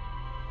 welcome.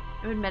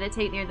 I would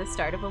meditate near the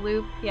start of a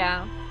loop.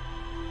 Yeah.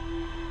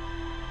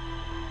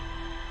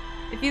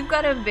 If you've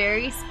got a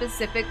very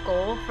specific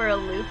goal for a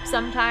loop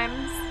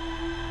sometimes,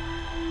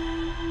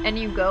 and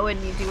you go and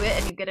you do it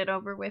and you get it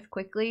over with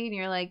quickly, and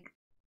you're like,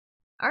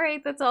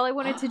 alright, that's all I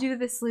wanted to do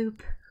this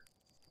loop.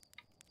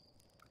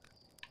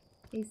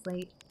 He's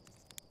late.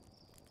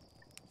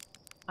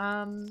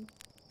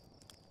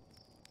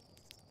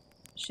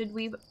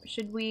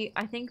 Should we,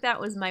 I think that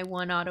was my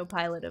one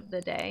autopilot of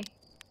the day.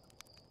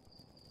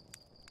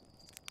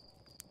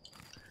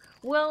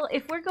 Well,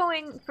 if we're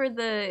going for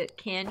the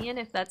canyon,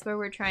 if that's where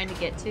we're trying to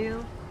get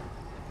to,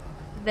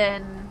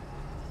 then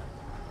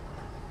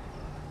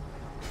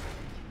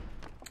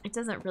it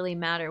doesn't really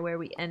matter where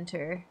we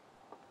enter.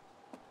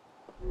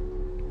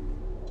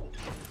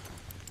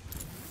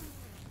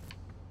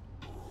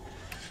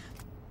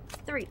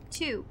 Three,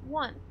 two,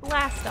 one,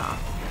 blast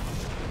off.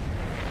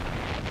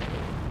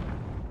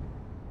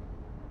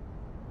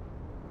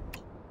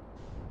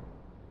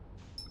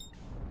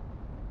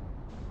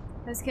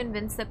 I was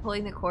convinced that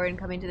pulling the cord and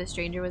coming to the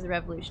stranger was a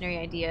revolutionary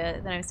idea.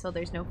 Then I was told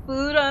there's no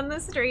food on the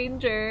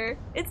stranger.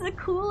 It's a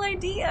cool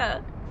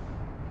idea.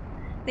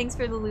 Thanks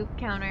for the loop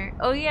counter.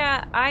 Oh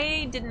yeah,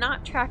 I did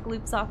not track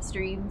loops off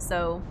stream,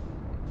 so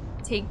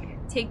take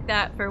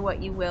that for what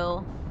you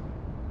will.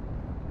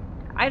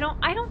 I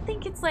don't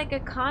think it's like a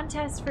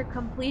contest for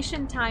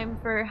completion time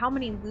for how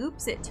many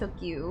loops it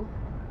took you.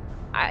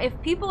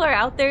 If people are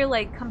out there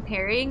like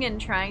comparing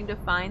and trying to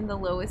find the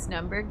lowest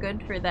number,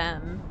 good for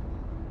them.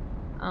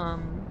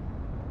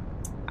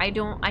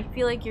 I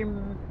feel like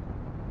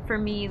for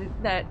me,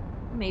 that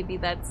maybe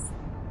that's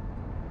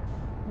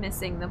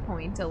missing the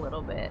point a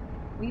little bit.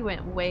 We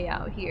went way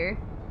out here.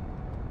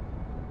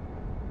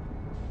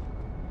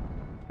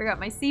 Forgot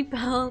my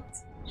seatbelt.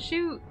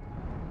 Shoot.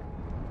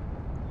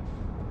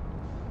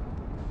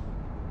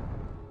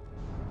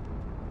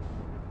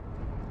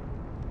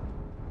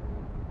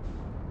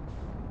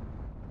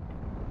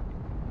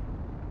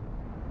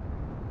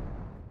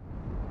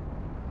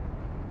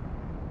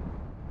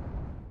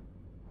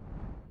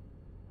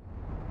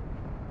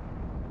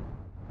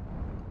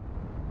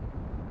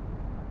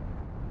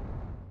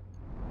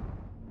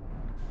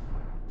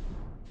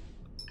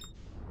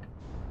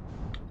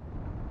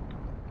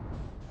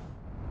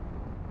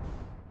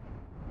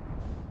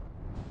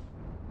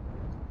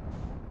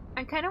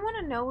 kind of want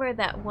to know where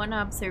that one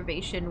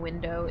observation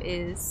window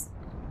is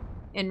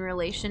in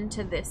relation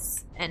to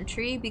this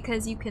entry,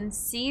 because you can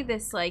see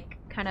this like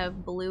kind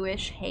of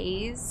bluish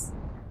haze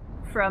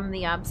from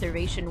the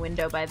observation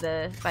window by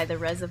the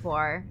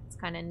reservoir. It's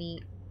kind of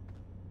neat.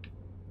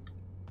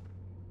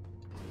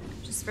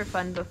 Just for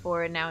fun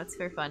before, and now it's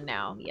for fun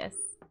now. Yes.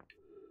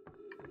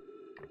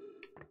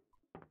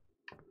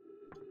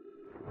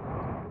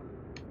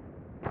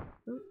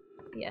 Ooh,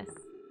 yes.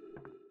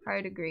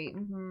 Hard agree.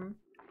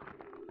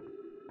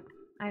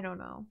 I don't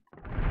know.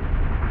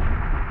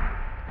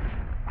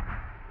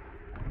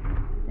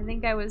 I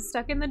think I was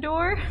stuck in the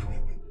door.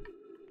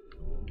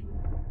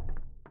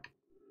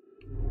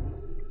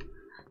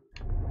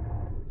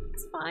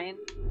 It's fine.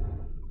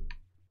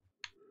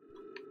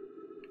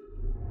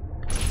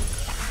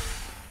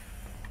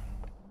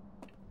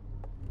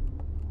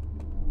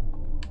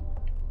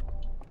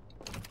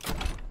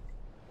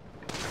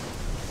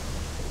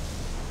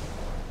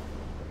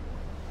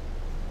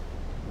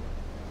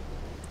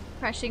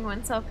 Crushing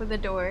oneself with a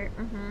door.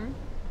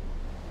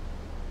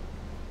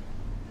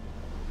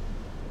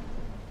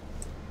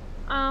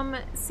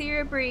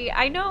 Cerebri,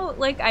 I know,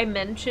 like, I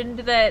mentioned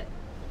that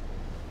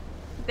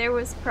there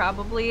was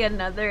probably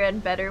another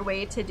and better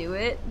way to do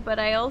it, but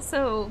I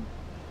also,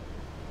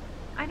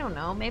 I don't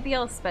know, maybe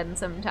I'll spend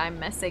some time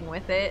messing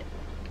with it.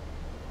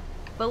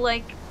 But,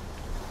 like,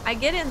 I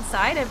get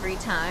inside every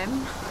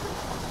time.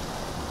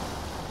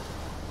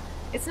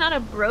 It's not a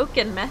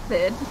broken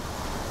method.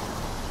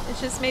 It's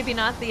just maybe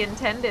not the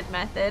intended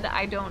method.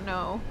 I don't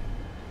know.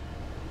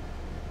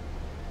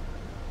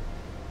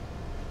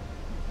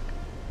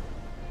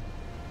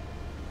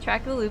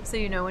 Track the loop so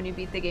you know when you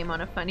beat the game on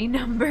a funny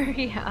number.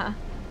 Yeah.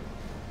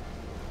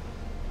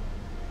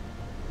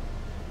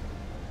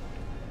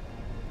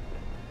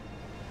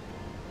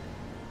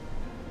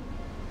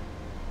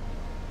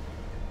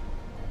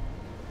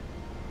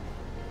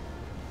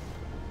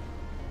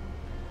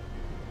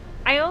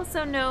 I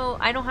also know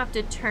I don't have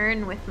to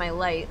turn with my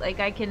light. Like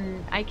I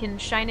can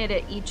shine it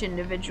at each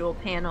individual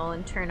panel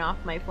and turn off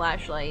my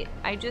flashlight.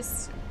 I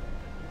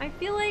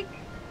feel like,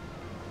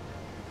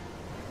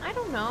 I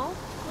don't know.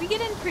 We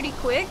get in pretty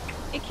quick.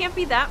 It can't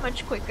be that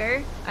much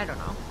quicker. I don't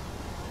know.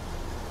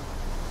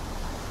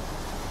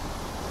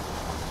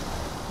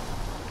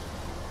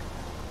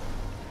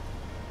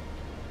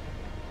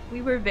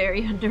 We were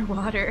very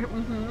underwater.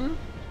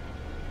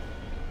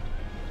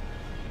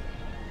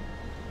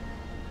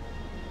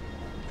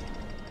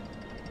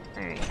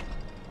 Alright.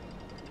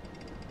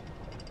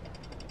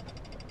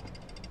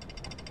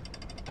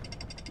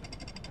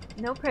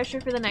 No pressure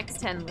for the next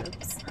 10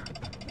 loops.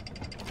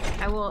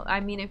 I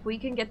mean, if we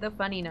can get the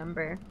funny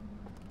number.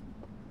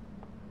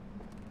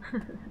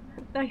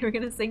 Thought you were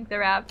gonna sink the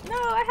raft. No,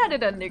 I had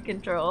it under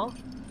control.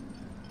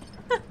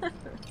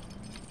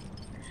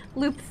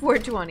 Loop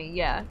 420,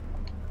 yeah.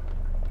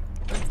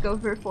 Let's go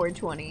for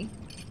 420.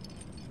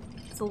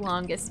 It's the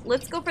longest.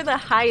 Let's go for the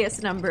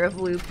highest number of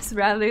loops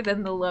rather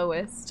than the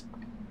lowest.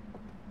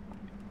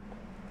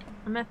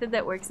 A method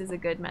that works is a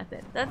good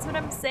method. That's what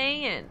I'm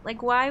saying.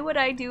 Like, why would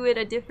I do it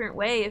a different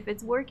way if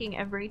it's working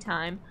every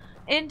time?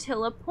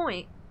 Until a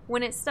point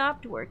when it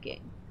stopped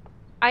working.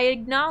 I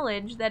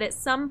acknowledge that at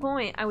some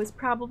point I was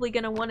probably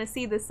going to want to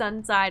see the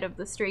sun side of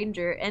the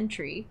stranger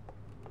entry.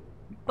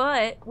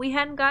 But we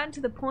hadn't gotten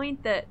to the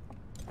point that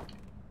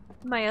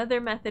my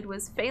other method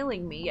was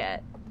failing me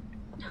yet.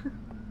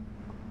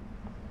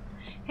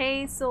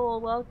 Hey Soul,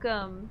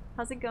 welcome.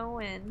 How's it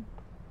going?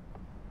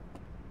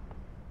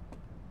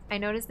 I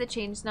noticed the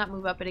change does not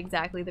move up at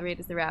exactly the rate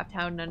as the raft.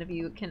 How none of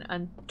you can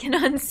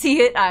unsee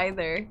it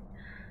either.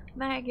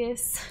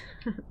 Magus.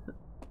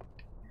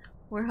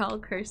 We're all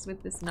cursed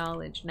with this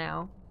knowledge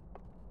now.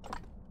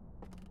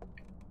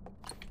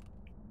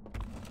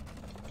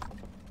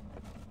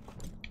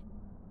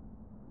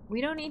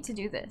 We don't need to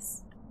do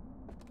this.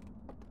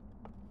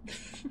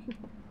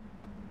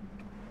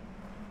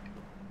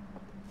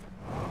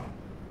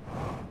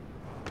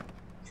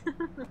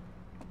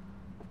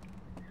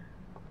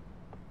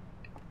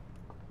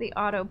 The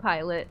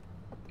autopilot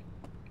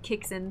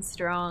kicks in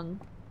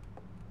strong.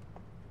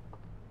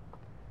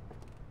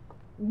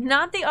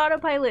 Not the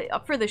autopilot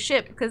for the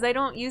ship, because I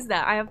don't use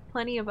that. I have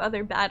plenty of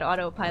other bad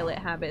autopilot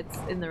habits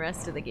in the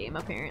rest of the game,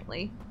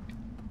 apparently.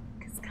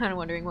 I was kind of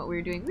wondering what we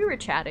were doing. We were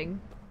chatting.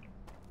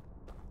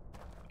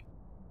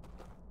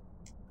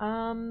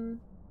 I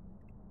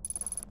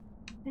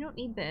don't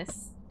need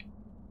this.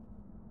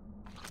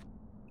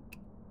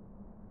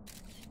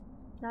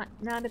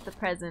 Not at the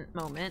present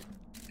moment.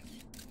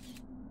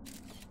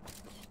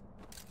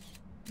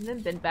 I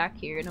haven't been back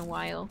here in a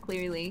while,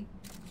 clearly.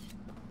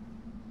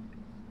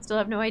 Still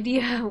have no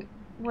idea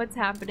what's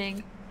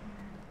happening.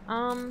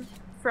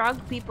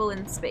 Frog people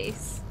in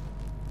space.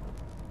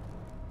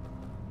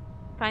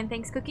 Fine,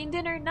 thanks. Cooking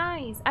dinner?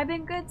 Nice. I've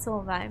been good,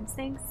 Soul Vibes.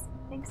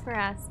 Thanks for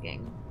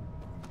asking.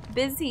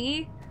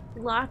 Busy.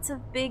 Lots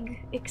of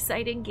big,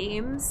 exciting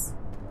games.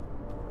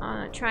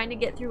 Trying to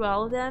get through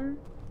all of them.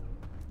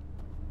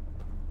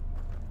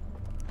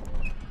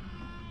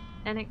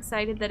 And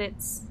excited that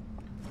it's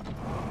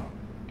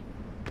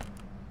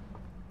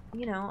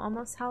you know,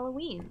 almost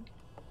Halloween.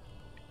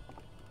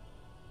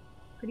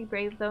 Pretty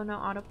brave though, no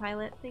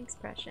autopilot. Thanks,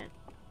 Prescient.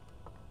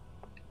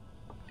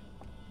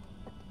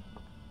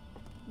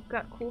 We've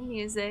got cool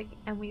music,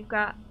 and we've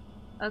got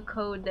a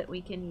code that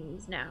we can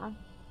use now.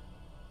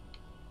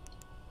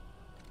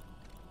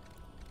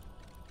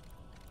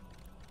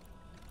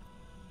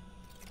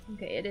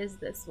 Okay, it is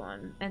this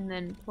one. And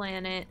then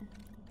planet.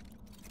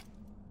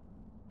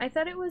 I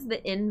thought it was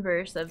the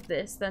inverse of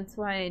this. That's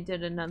why I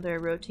did another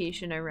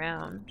rotation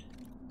around.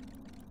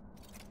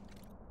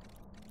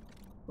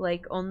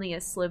 Like, only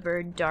a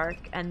sliver dark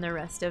and the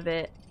rest of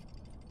it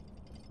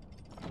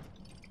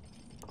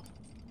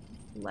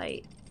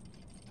light.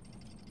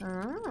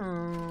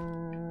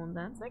 Oh,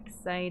 that's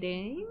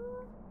exciting.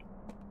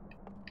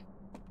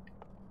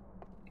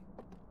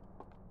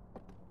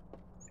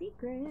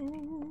 Secrets.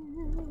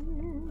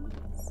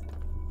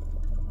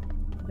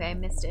 Okay, I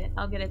missed it.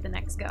 I'll get it the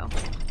next go.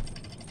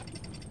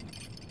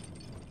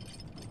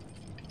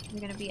 We're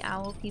gonna be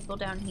owl people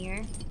down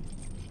here.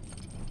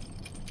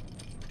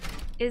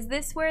 Is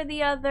this where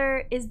the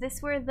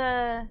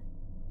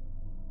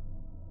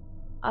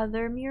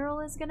other mural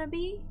is gonna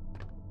be?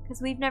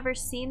 Because we've never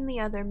seen the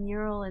other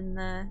mural in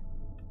the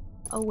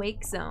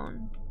awake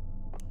zone.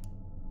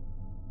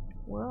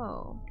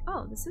 Whoa.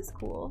 Oh, this is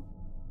cool.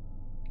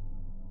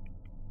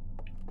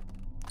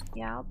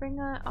 Yeah, I'll bring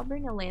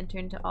a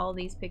lantern to all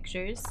these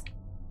pictures.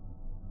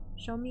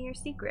 Show me your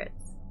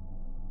secrets.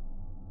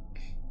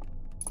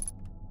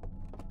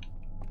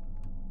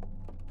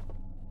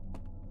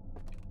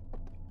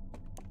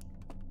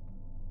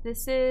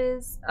 This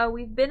is, oh,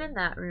 we've been in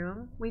that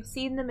room. We've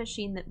seen the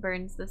machine that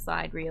burns the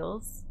slide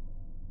reels.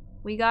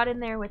 We got in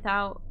there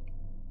without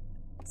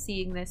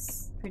seeing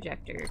this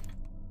projector.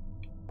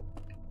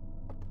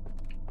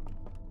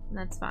 And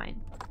that's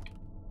fine.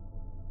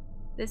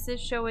 This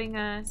is showing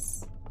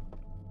us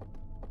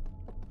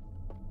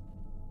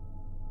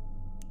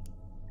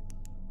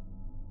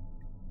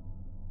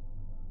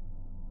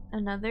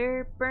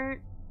another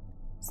burnt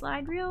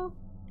slide reel.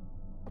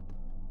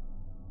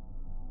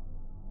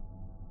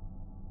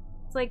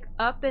 It's like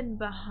up and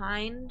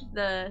behind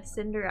the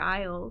Cinder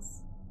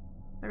Isles.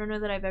 I don't know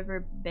that I've ever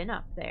been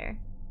up there.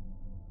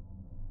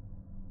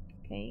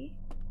 Okay.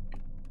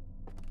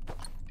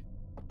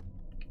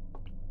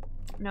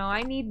 No,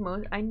 I need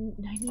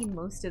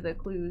most of the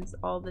clues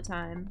all the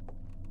time.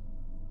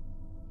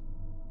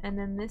 And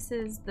then this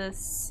is the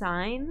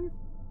sign?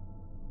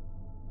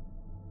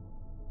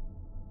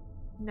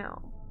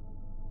 No.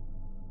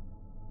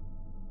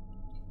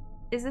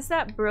 Is this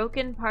that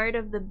broken part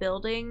of the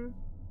building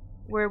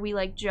where we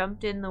like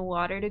jumped in the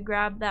water to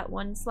grab that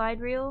one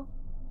slide reel?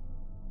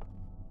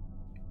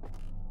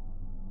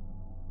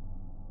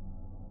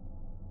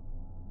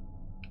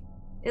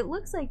 It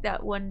looks like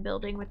that one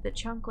building with the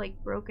chunk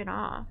like broken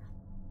off.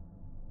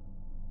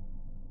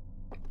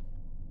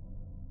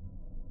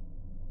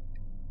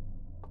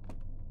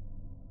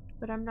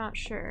 But I'm not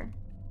sure.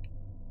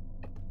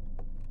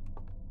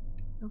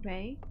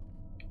 Okay.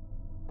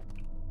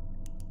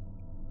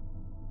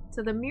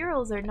 So the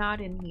murals are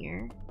not in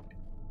here.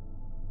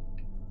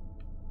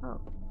 Oh,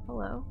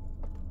 hello.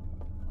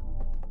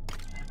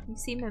 You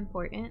seem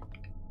important.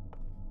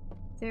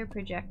 Is there a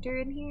projector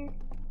in here?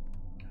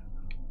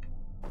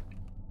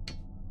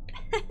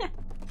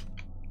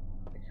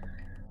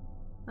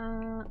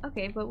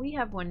 Okay, but we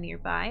have one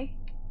nearby.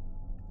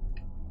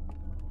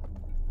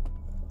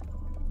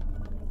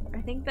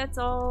 I think that's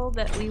all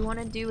that we want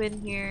to do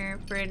in here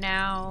for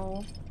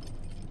now.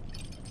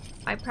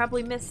 I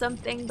probably missed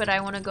something, but I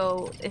want to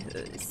go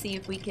see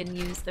if we can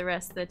use the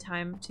rest of the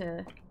time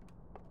to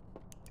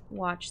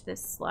watch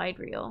this slide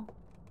reel.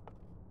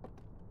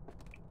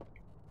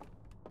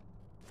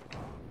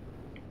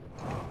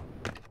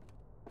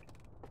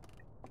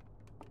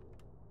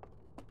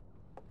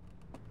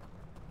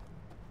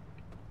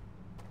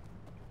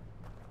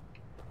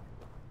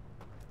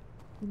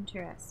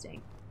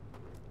 Interesting.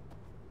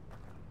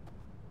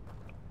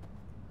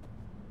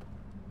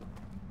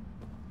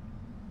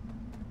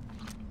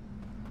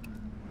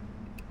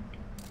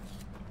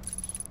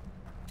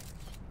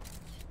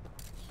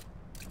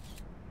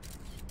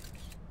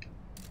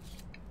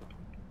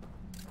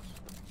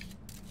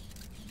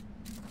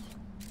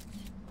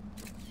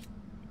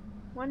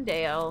 One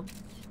day I'll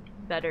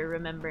better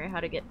remember how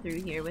to get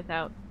through here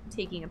without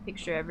taking a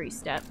picture every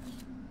step.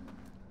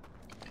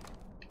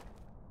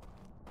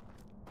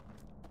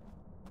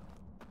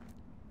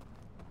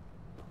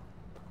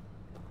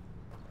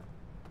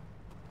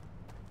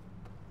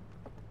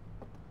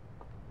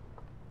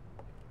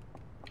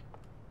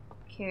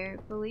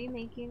 Carefully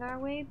making our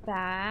way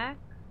back.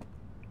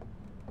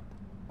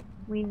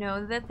 We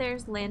know that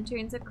there's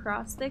lanterns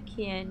across the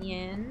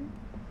canyon.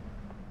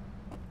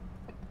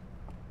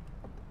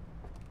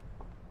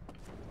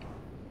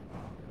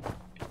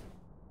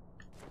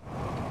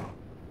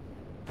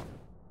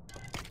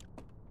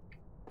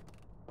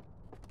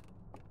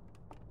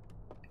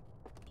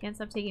 Can't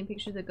stop taking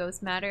pictures of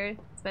ghost matter.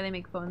 That's why they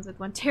make phones with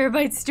 1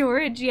 terabyte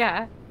storage,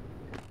 yeah.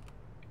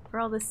 For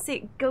all the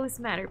sick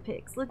ghost matter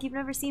pics. Look, you've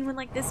never seen one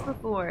like this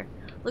before.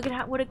 Look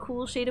at what a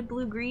cool shade of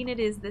blue-green it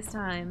is this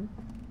time.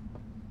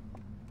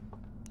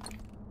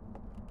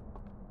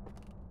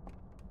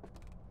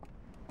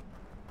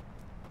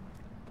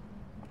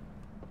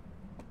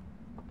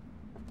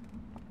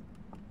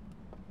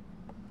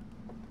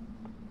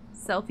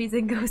 Selfies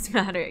and ghost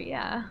matter,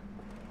 yeah.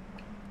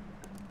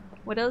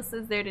 What else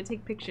is there to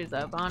take pictures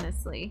of,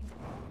 honestly?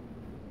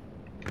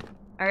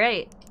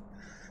 Alright.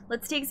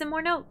 Let's take some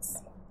more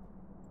notes.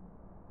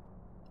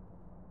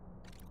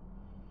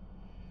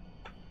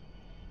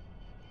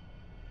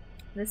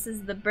 This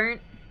is the burnt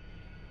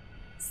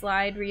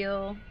slide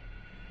reel.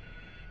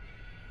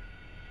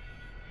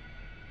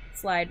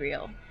 Slide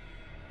reel.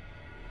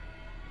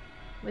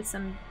 With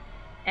some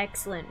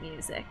excellent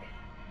music.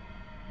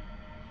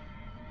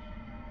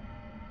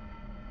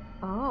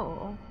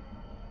 Oh.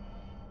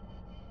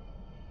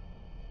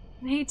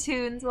 Hey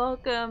Tunes,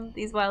 welcome.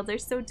 These wilds are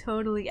so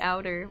totally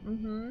outer.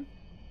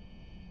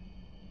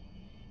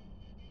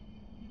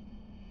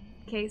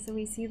 Okay, so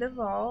we see the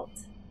vault.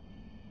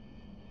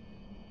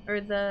 Or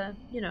the,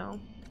 you know,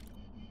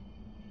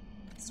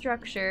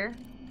 structure.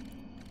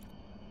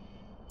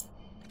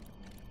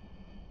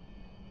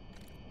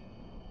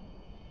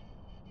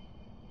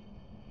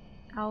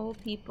 Owl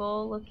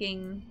people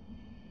looking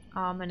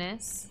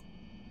ominous.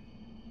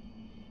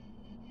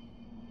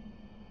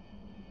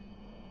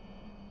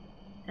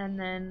 And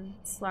then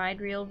slide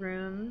reel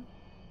room,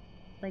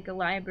 like a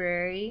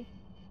library.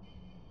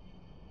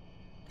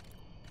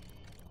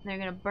 They're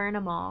gonna burn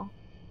them all.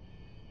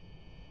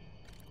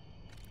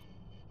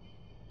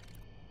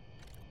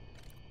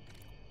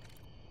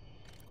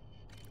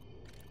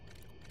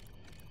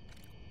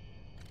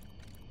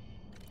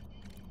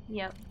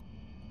 Yep.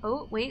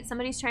 Oh, wait,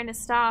 somebody's trying to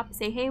stop.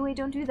 Say, hey, wait,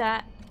 don't do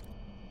that.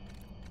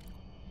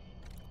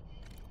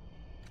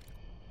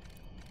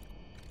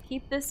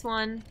 Keep this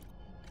one.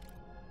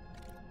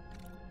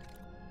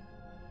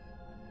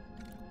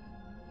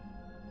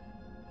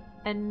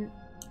 And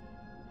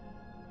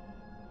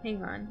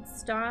hang on.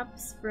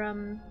 Stops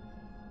from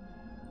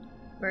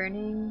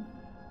burning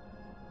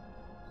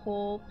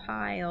whole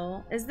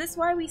pile. Is this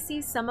why we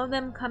see some of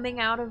them coming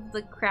out of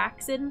the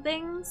cracks in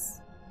things?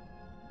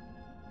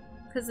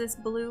 Because this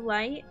blue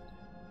light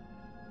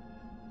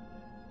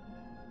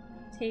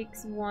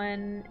takes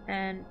one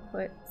and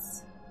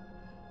puts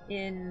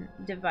in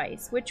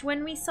device. Which,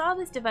 when we saw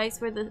this device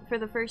for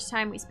the first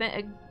time, we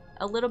spent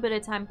a little bit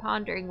of time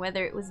pondering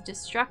whether it was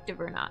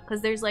destructive or not.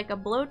 Because there's like a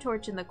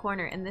blowtorch in the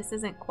corner, and this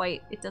isn't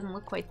quite, it doesn't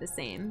look quite the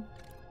same.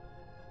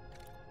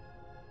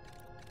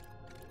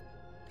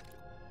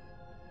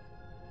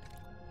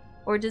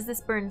 Or does this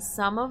burn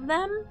some of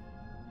them?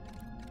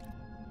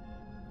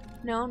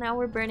 No, now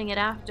we're burning it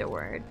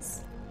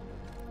afterwards.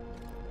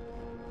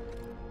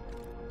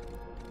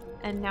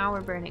 And now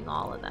we're burning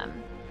all of them.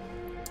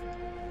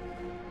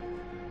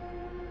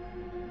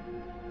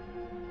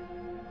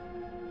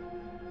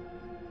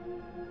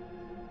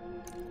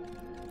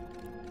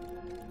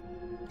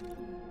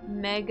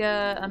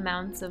 Mega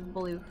amounts of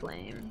blue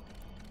flame.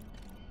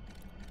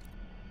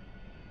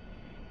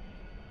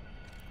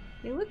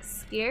 They look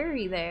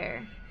scary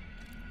there.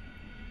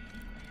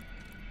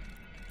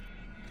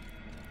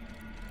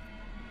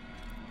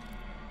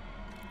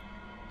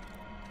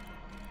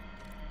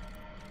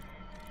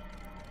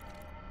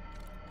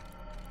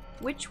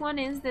 Which one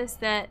is this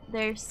that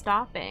they're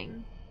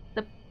stopping?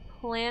 The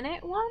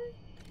planet one?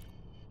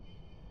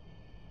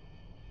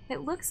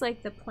 It looks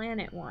like the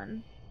planet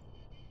one.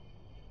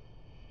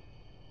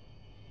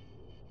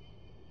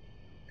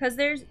 Because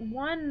there's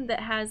one that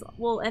has,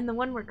 well, and the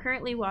one we're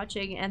currently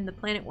watching and the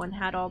planet one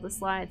had all the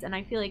slides, and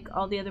I feel like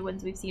all the other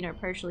ones we've seen are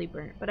partially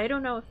burnt, but I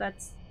don't know if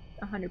that's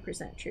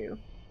 100% true.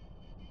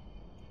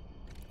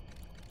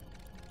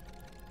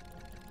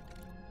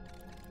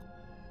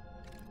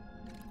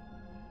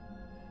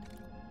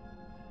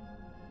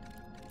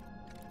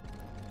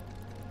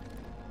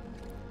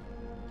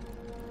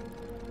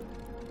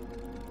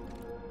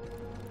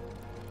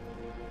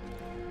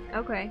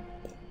 Okay.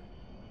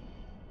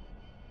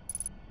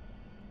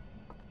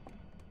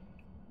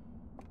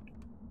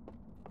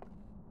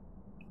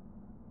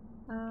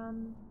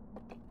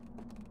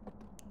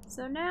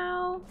 So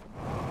now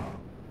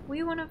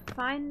we want to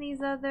find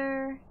these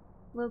other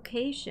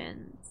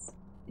locations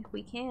if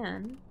we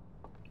can.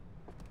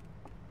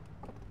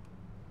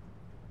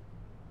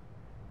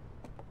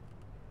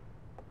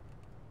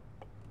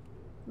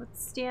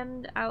 Let's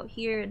stand out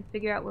here and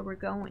figure out where we're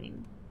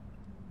going.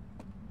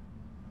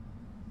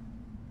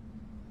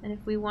 And if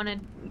we want to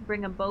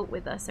bring a boat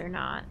with us or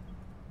not.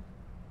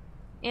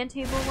 Ant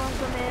table,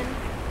 welcome in.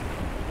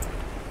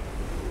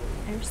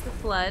 There's the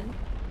flood.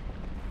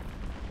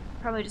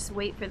 Probably just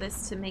wait for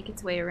this to make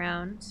its way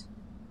around.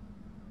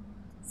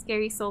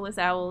 Scary soulless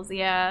owls,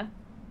 yeah.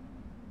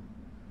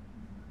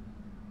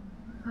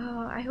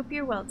 Oh, I hope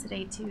you're well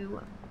today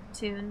too,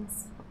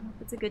 Tunes. I hope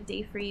it's a good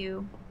day for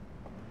you.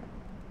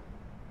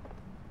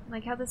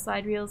 Like how the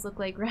slide reels look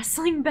like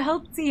wrestling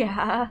belts,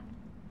 yeah.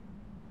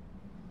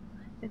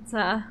 It's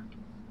a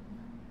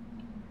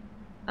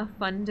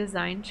fun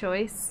design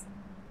choice.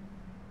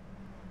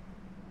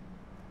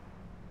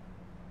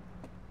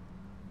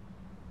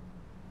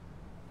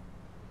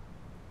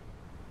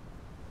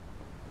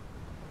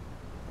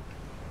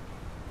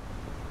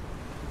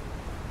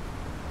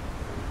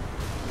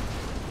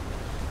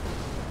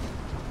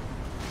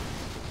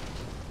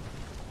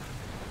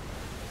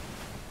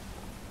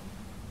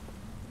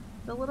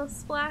 The little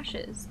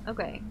splashes.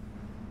 Okay.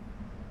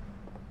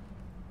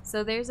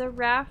 So there's a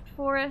raft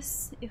for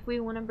us if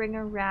we want to bring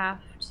a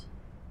raft.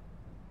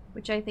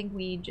 Which I think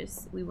we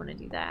want to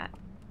do that.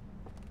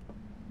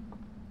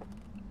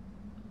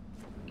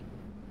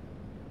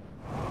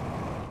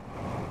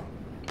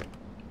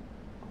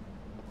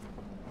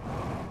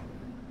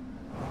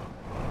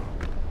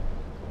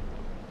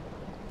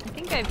 I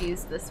think I've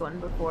used this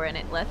one before and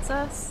it lets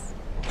us.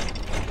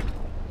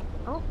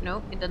 Oh,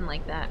 nope, it doesn't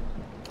like that.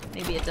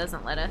 Maybe it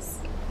doesn't let us.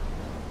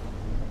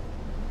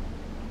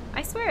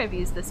 I swear I've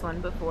used this one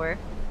before.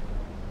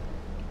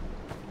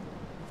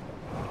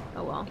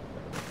 Oh well.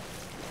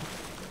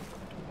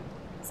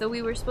 So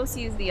we were supposed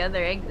to use the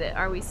other exit.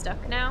 Are we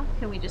stuck now?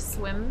 Can we just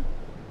swim?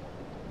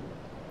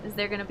 Is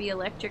there gonna be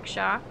electric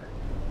shock?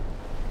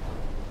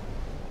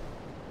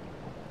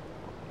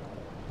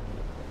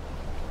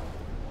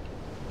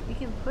 We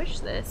can push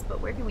this,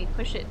 but where can we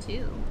push it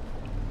to?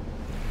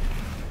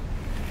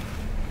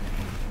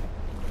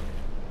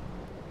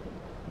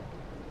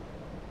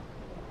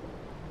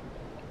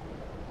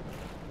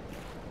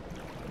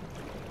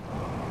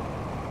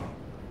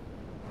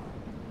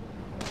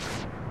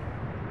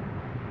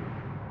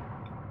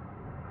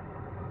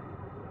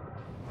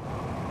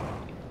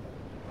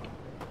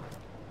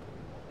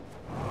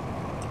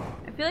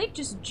 I feel like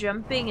just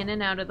jumping in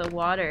and out of the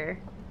water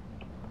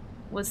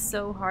was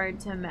so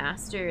hard to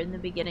master in the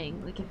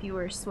beginning. Like if you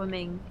were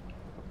swimming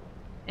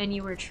and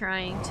you were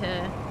trying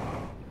to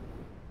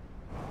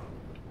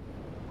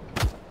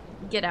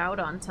get out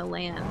onto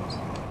land.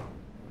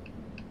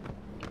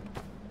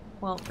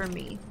 Well, for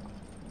me.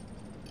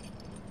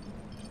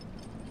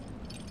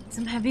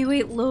 Some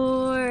heavyweight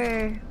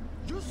lore!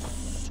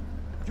 Yes!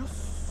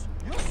 Yes!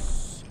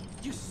 Yes!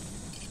 Yes!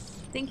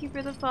 Thank you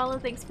for the follow.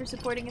 Thanks for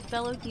supporting a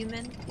fellow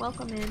human.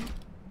 Welcome in.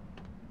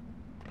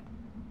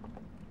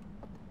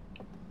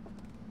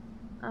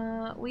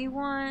 We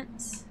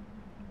want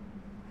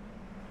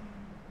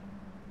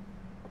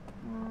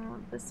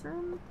this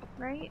room,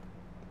 right?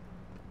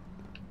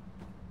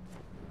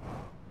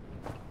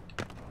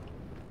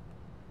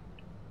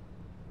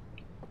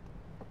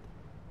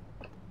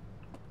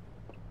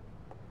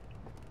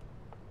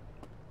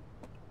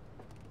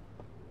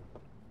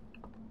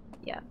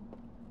 Yeah.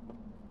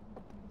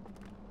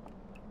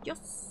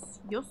 Yes,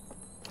 yes.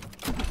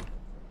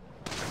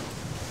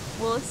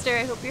 Willister,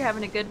 I hope you're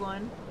having a good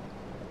one.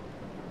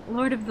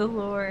 Lord of the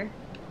Lore.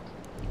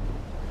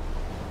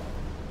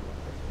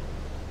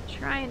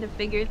 Trying to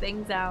figure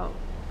things out.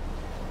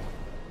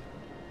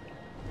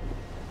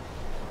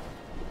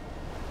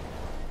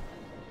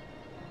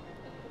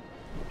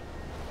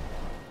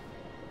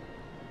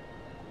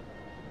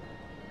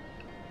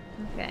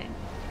 Okay.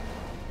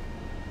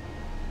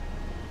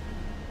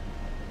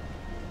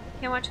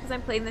 Can't watch because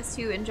I'm playing this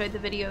too. Enjoyed the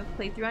video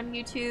playthrough on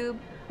YouTube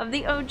of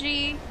the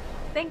OG.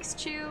 Thanks,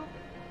 Chew.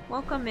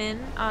 Welcome in.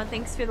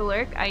 Thanks for the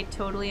lurk. I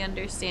totally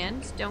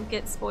understand. Don't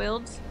get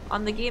spoiled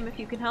on the game if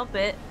you can help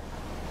it.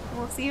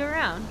 We'll see you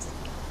around.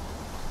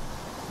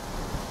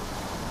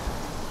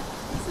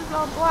 This is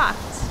all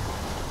blocked.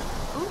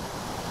 Ooh.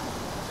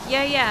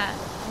 Yeah.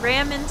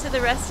 Ram into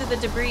the rest of the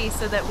debris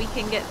so that we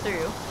can get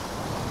through.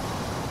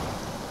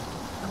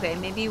 Okay,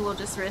 maybe we'll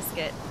just risk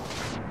it.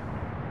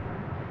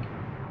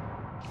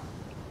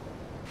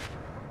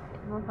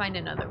 We'll find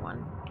another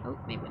one. Oh,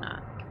 maybe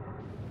not.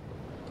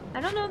 I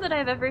don't know that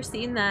I've ever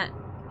seen that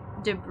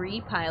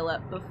debris pile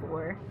up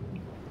before.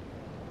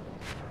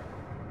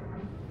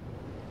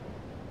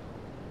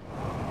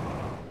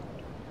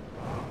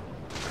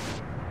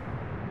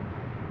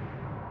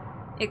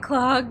 It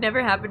clogged,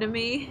 never happened to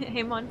me.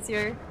 Hey,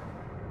 Monsieur.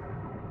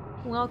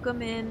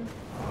 Welcome in.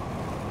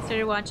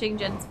 Started watching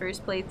Jen's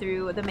first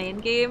playthrough of the main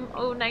game.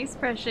 Oh, nice,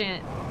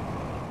 Prescient.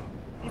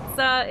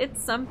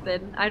 It's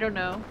something. I don't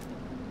know.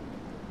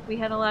 We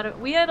had a lot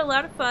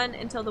of fun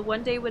until the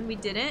one day when we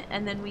didn't,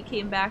 and then we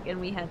came back and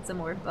we had some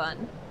more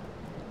fun.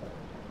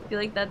 I feel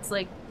like that's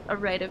like a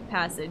rite of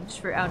passage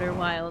for Outer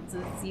Wilds,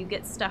 is you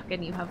get stuck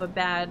and you have a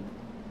bad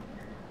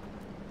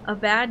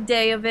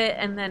day of it,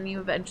 and then you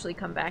eventually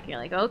come back and you're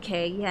like,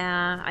 okay,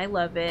 yeah, I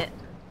love it.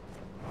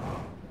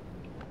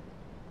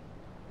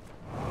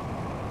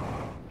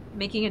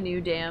 Making a new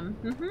dam.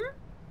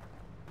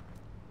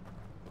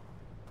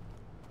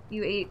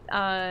 You ate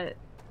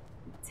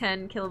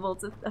 10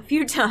 kilovolts a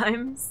few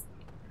times.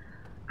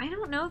 I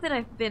don't know that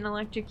I've been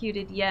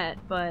electrocuted yet,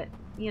 but,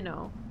 you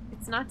know,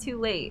 it's not too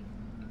late.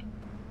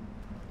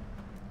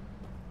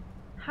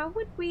 How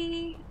would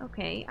we...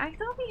 Okay, I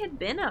thought we had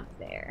been up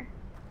there.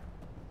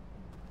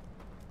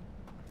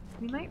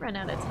 We might run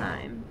out of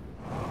time.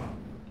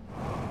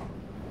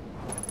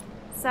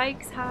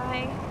 Sykes,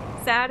 hi.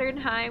 Saturn,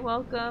 hi,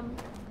 welcome.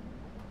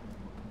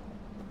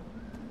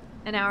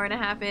 An hour and a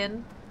half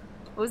in.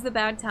 What was the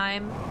bad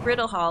time?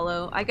 Brittle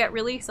Hollow. I got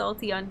really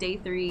salty on day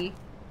 3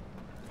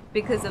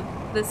 because of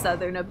the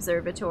Southern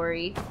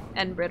Observatory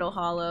and Brittle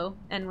Hollow,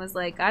 and was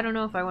like, I don't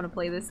know if I want to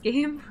play this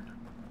game.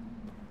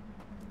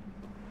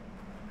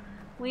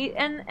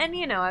 And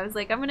you know, I was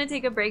like, I'm gonna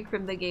take a break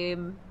from the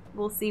game.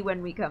 We'll see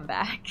when we come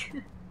back.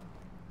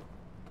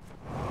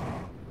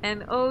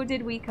 And oh,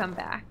 did we come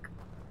back.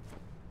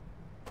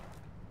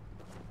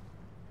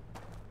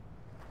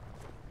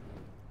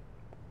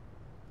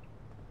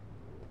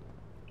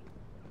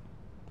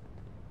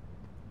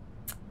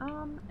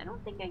 I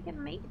don't think I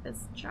can make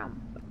this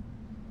jump.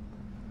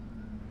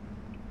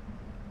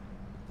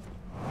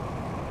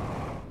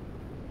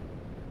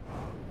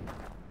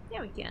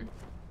 Yeah, we can.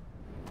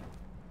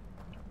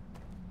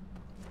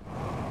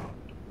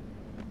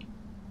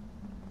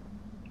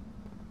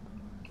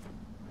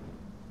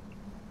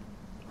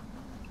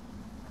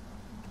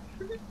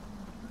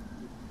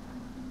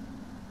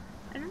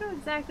 I don't know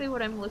exactly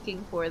what I'm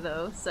looking for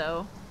though,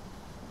 so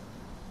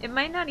it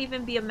might not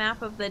even be a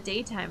map of the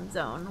daytime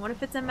zone. What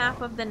if it's a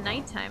map of the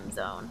nighttime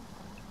zone?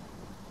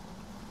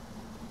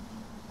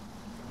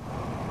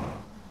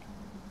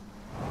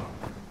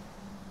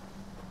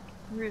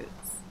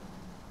 Roots.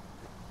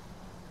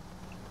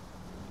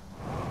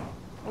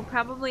 We'll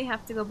probably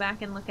have to go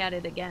back and look at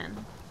it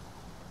again.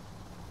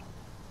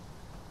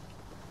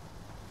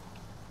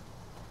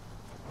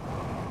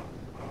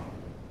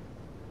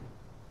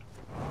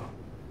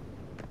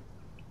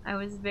 I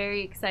was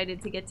very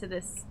excited to get to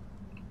this,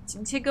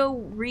 to go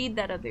read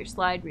that other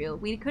slide reel.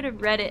 We could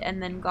have read it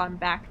and then gone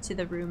back to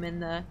the room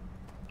in the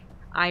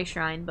eye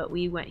shrine, but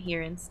we went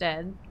here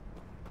instead.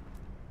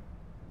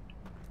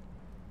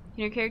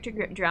 Can your character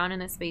drown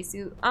in a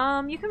spacesuit?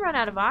 You can run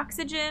out of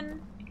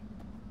oxygen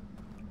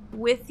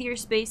with your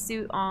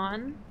spacesuit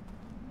on,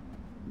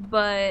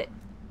 but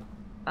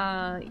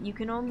you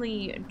can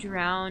only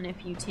drown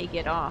if you take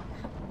it off,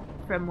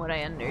 from what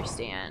I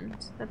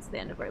understand. That's the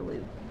end of our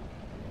loop.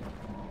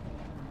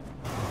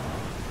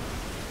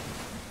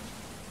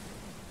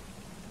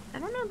 I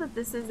don't know that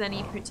this is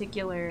any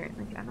particular,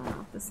 like, I don't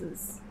know if this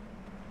is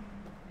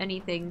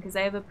anything, because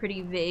I have a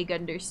pretty vague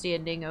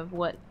understanding of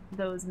what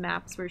those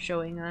maps were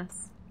showing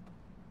us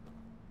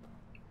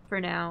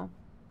for now.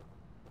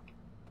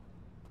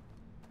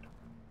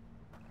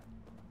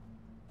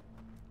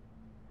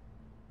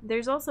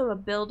 There's also a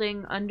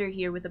building under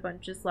here with a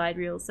bunch of slide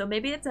reels, so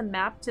maybe it's a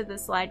map to the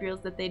slide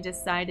reels that they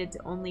decided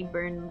to only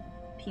burn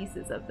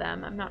pieces of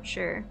them. I'm not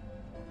sure.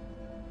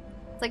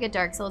 It's like a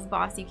Dark Souls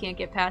boss you can't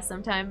get past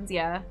sometimes,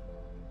 yeah.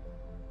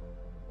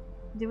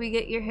 Did we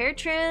get your hair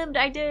trimmed?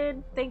 I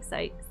did. Thanks,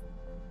 Sykes.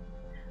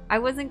 I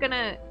wasn't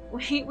gonna...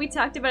 We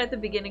talked about it at the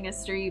beginning of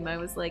stream. I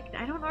was like,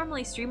 I don't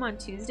normally stream on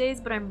Tuesdays,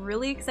 but I'm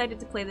really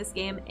excited to play this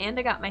game, and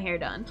I got my hair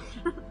done.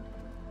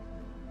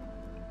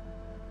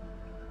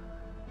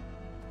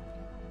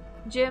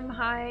 Jim,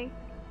 hi.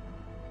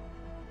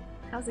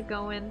 How's it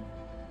going?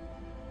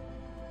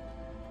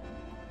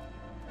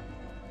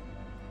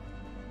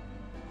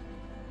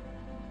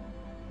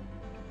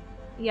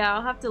 Yeah,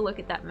 I'll have to look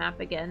at that map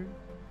again.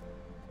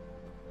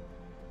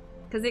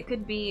 Because it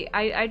could be...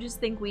 I just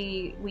think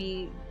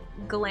we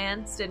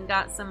glanced and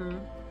got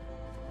some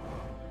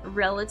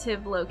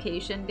relative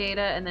location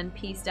data and then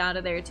pieced out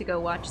of there to go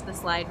watch the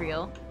slide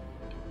reel.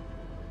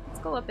 Let's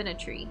go up in a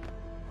tree.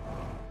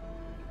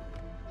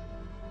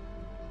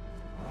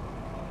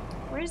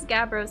 Where's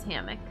Gabbro's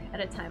hammock at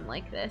a time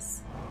like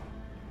this?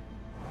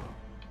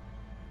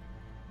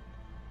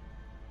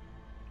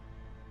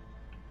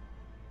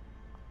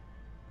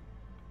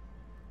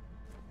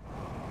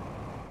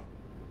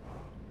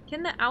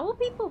 Can the owl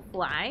people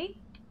fly?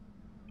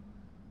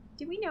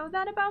 Do we know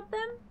that about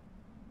them?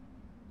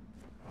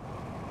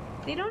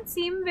 They don't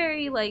seem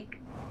very, like,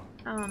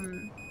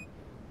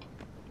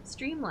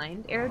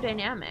 streamlined,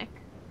 aerodynamic.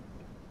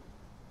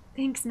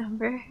 Thanks,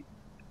 number.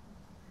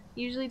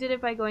 Usually did it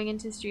by going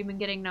into stream and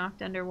getting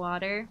knocked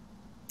underwater.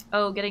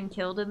 Oh, getting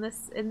killed in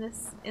this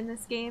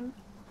game?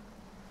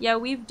 Yeah,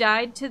 we've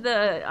died to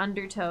the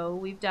undertow.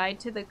 We've died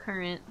to the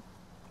current.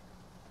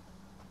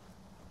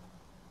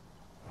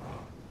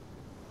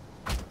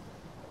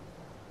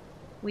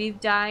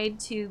 We've died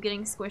to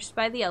getting squished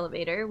by the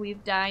elevator.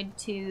 We've died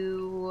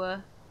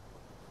to...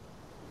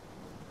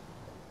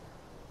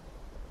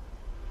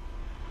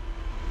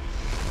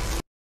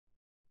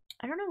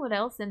 I don't know what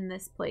else in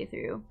this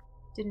playthrough.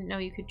 Didn't know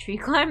you could tree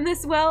climb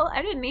this well.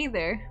 I didn't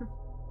either.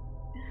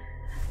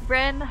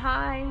 Bren,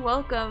 hi,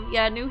 welcome.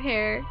 Yeah, new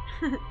hair.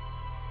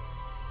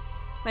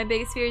 My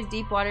biggest fear is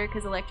deep water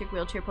because electric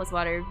wheelchair plus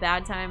water.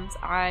 Bad times.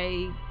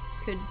 I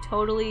could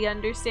totally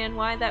understand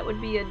why that would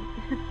be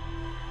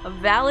a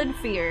valid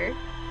fear.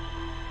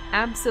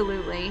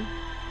 Absolutely.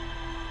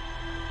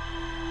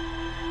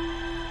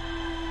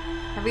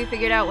 Have we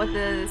figured out what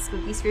the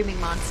spooky screaming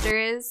monster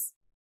is?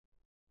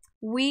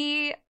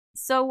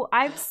 So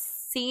I've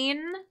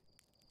seen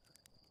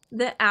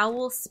the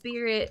owl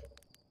spirit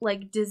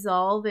like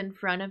dissolve in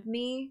front of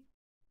me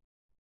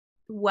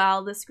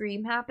while the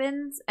scream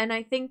happens, and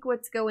I think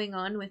what's going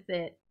on with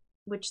it,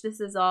 which this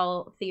is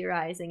all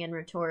theorizing and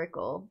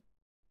rhetorical.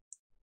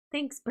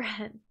 Thanks,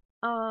 Brett.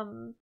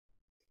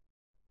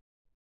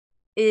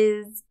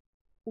 Is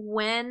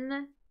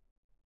when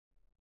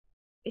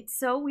it's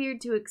so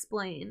weird to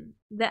explain.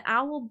 The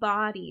owl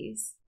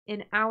bodies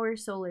in our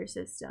solar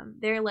system,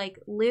 they're like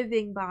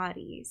living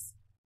bodies,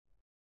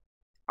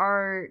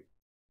 are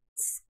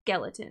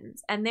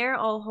skeletons, and they're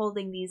all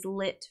holding these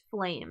lit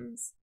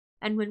flames.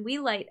 And when we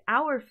light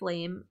our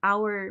flame,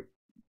 our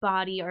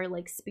body, our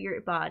like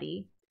spirit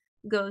body,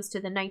 goes to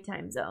the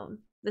nighttime zone,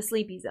 the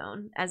sleepy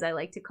zone, as I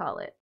like to call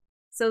it.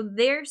 So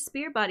their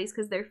spirit bodies,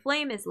 because their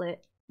flame is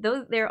lit,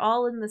 they're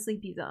all in the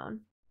sleepy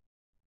zone.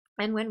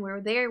 And when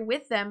we're there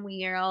with them,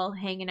 we are all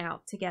hanging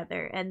out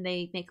together, and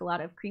they make a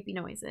lot of creepy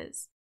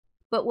noises.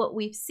 But what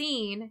we've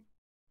seen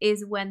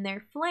is when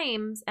their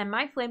flames, and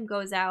my flame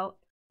goes out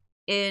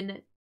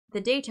in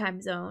the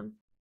daytime zone,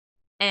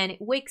 and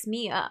it wakes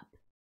me up,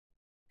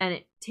 and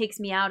it takes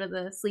me out of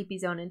the sleepy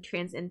zone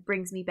and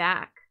brings me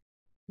back.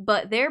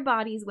 But their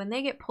bodies, when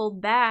they get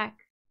pulled back,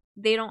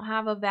 they don't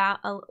have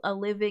a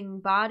living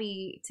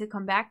body to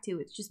come back to.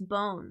 It's just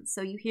bones.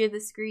 So you hear the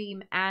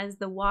scream as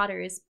the water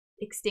is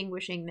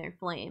extinguishing their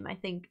flame, I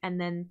think, and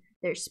then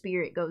their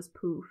spirit goes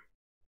poof.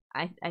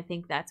 I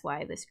think that's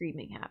why the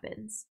screaming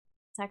happens.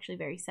 It's actually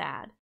very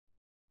sad.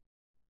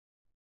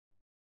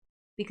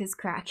 Because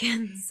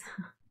Krakens.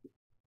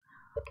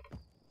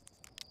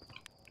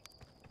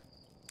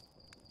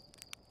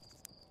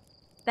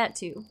 That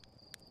too.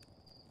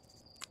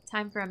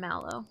 Time for a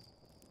mallow.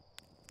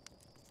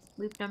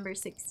 Loop number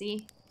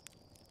 60.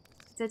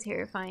 It's a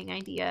terrifying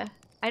idea.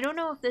 I don't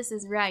know if this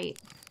is right,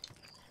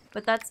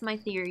 but that's my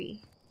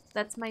theory.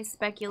 That's my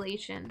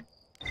speculation.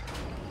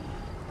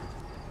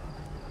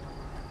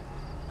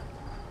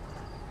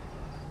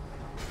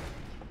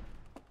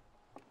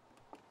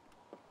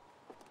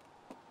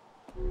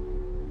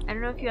 I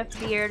don't know if you have to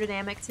be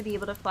aerodynamic to be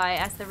able to fly.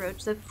 Ask the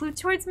roach that flew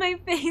towards my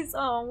face.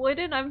 Oh,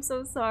 Wooden, I'm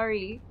so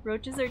sorry.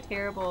 Roaches are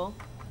terrible.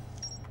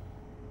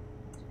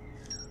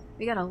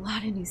 We got a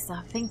lot of new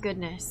stuff, thank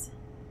goodness.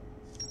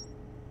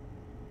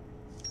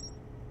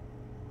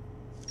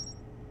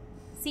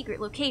 Secret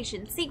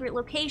location, secret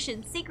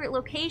location, secret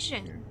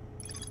location.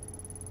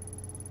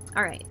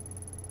 Alright.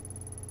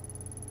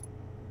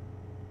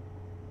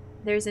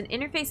 There's an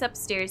interface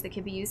upstairs that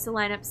can be used to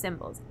line up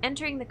symbols.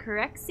 Entering the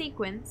correct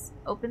sequence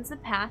opens the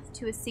path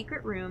to a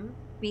secret room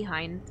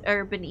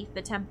beneath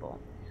the temple.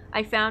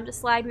 I found a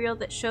slide reel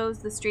that shows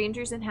the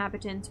stranger's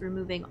inhabitants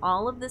removing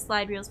all of the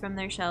slide reels from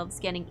their shelves,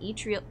 scanning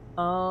each reel.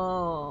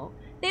 Oh,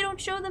 they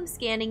don't show them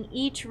scanning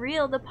each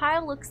reel. The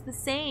pile looks the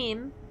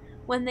same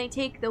when they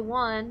take the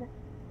one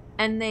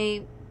and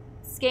they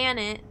scan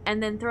it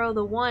and then throw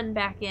the one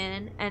back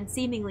in and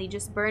seemingly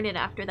just burn it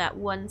after that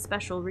one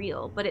special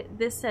reel. But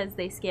this says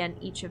they scan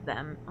each of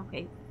them.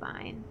 Okay,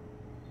 fine.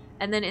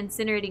 And then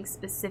incinerating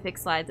specific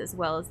slides as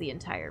well as the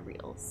entire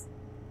reels.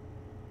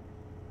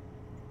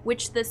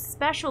 Which the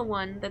special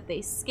one that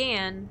they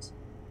scanned,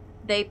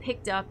 they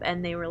picked up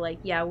and they were like,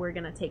 yeah, we're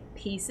gonna take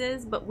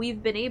pieces, but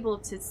we've been able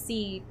to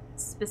see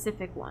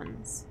specific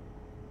ones.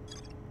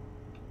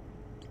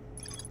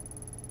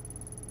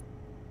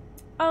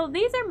 Oh,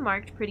 these are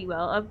marked pretty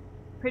well. A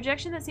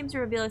projection that seems to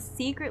reveal a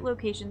secret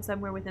location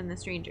somewhere within the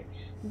stranger.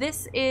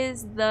 This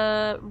is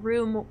the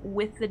room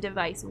with the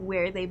device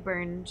where they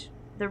burned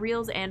the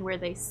reels and where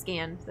they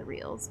scanned the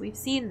reels. We've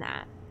seen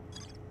that.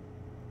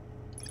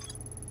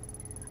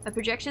 A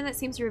projection that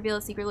seems to reveal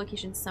a secret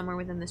location somewhere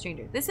within the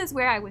stranger. This is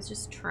where I was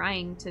just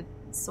trying to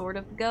sort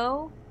of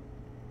go.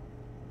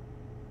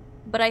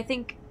 But I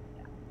think...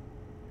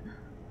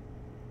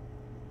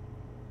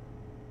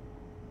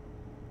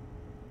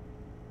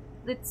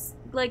 it's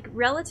like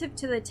relative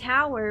to the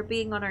tower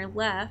being on our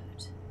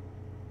left.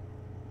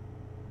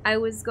 I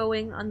was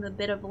going on the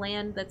bit of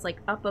land that's like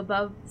up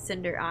above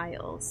Cinder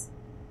Isles.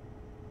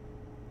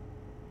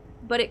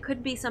 But it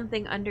could be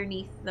something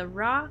underneath the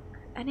rock.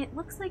 And it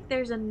looks like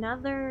there's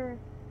another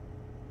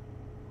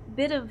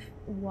bit of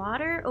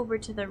water over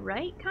to the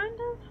right, kind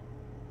of.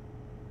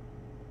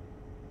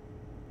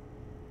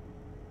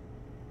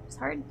 It's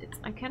hard.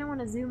 I kind of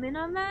want to zoom in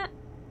on that.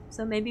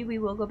 So maybe we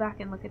will go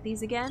back and look at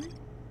these again.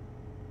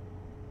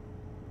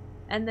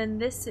 And then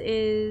this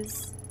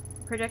is...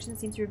 projection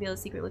seems to reveal a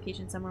secret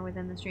location somewhere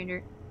within the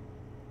stranger.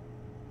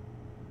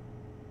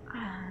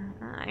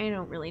 I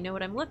don't really know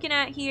what I'm looking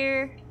at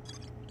here.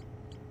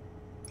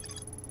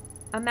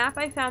 A map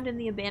I found in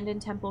the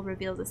abandoned temple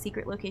reveals a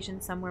secret location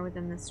somewhere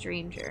within the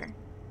stranger,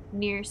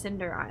 near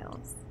Cinder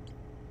Isles.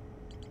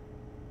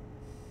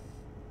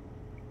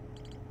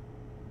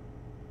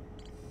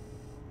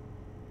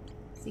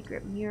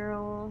 Secret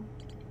mural.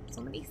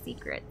 So many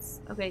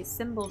secrets. Okay,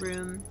 symbol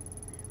room.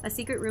 A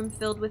secret room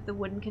filled with the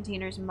wooden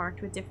containers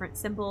marked with different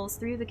symbols.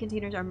 3 of the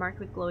containers are marked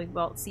with glowing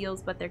vault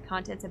seals, but their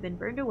contents have been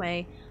burned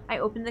away. I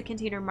opened the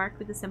container marked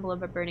with the symbol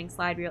of a burning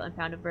slide reel and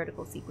found a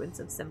vertical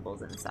sequence of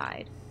symbols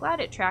inside. Glad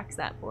it tracks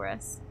that for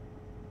us.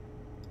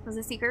 Was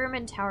the secret room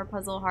and tower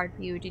puzzle hard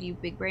for you? Did you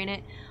big brain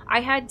it? I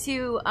had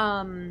to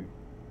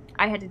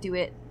do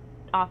it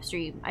off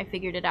stream. I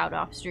figured it out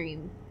off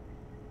stream.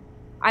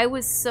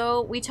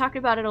 We talked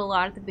about it a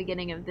lot at the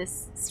beginning of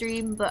this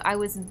stream, but I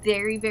was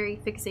very,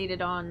 very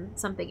fixated on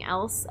something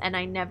else, and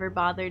I never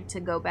bothered to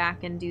go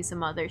back and do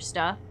some other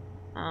stuff.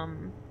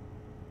 And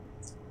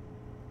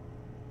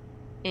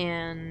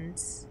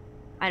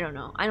I don't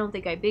know. I don't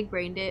think I big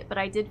brained it, but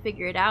I did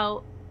figure it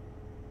out.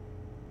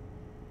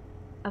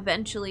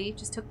 Eventually. It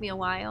just took me a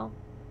while.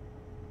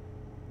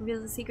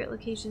 Reveals a secret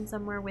location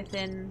somewhere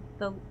within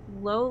the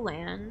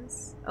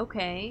lowlands.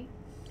 Okay.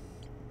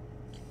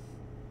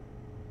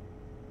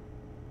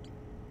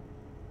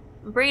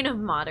 Brain of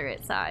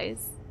moderate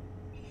size.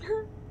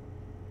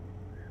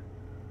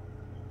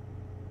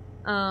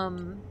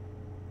 And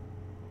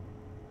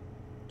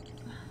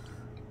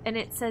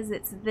it says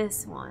it's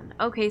this one.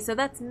 Okay, so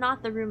that's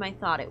not the room I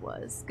thought it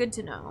was. Good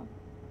to know.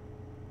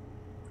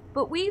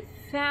 But we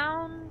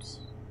found...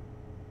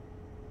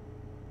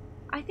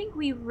 I think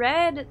we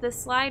read the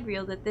slide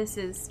reel that this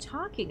is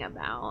talking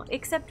about.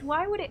 Except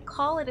why would it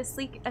call it a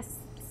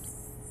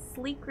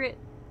secret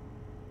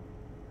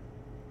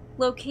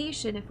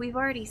location if we've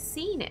already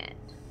seen it?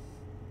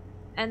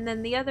 And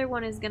then the other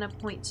one is going to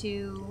point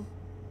to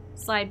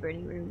slide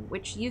burning room,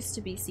 which used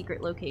to be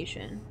secret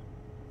location.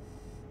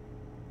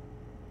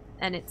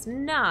 And it's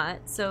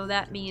not, so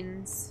that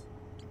means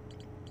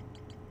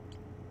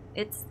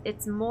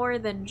it's more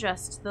than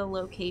just the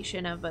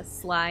location of a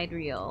slide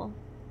reel,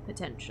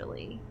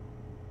 potentially.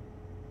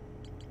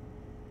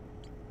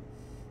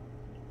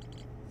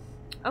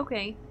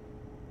 Okay.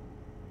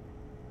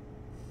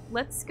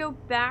 Let's go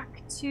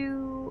back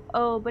to...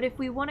 Oh, but if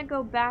we want to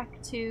go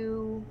back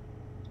to...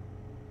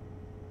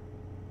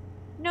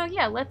 No,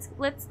 yeah, let's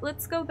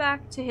go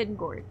back to Hidden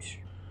Gorge.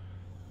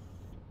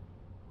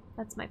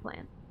 That's my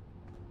plan.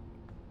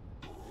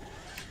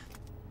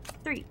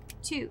 3,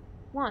 2,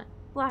 1,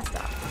 blast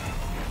off.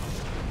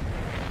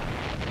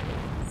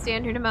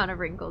 Standard amount of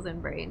wrinkles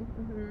in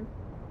brain.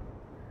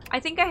 I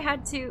think I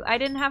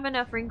didn't have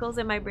enough wrinkles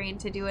in my brain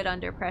to do it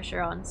under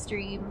pressure on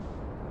stream.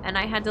 And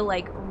I had to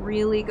like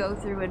really go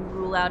through and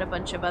rule out a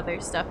bunch of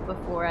other stuff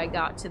before I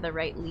got to the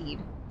right lead.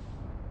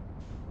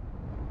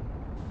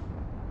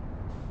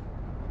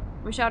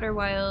 Wish Outer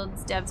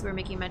Wilds devs were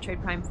making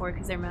Metroid Prime 4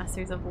 because they're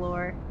masters of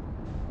lore.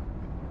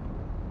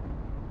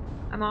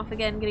 I'm off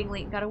again, getting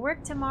late. Gotta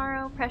work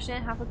tomorrow.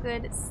 Prescient, have a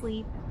good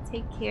sleep.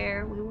 Take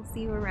care. We will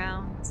see you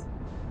around.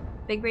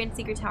 Big Brain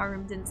Secret Tower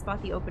Room didn't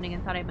spot the opening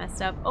and thought I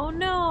messed up. Oh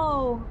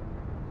no!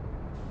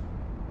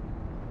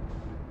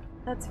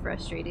 That's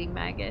frustrating,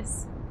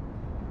 Magus.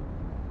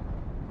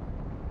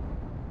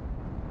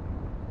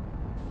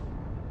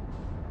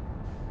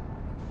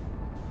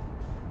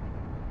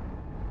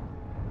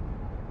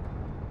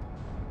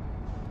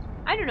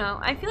 I don't know.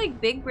 I feel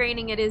like big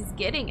braining it is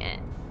getting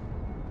it.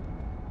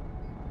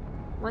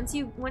 Once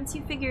you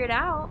figure it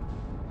out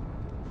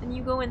and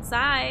you go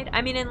inside,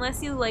 I mean,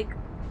 unless you like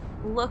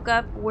look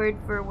up word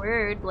for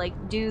word,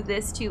 like do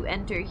this to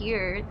enter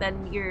here,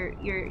 then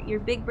you're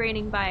big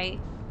braining by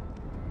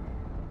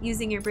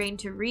using your brain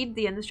to read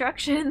the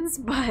instructions,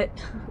 but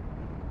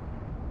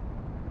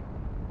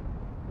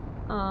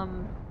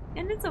and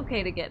it's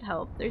okay to get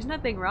help. There's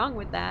nothing wrong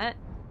with that.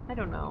 I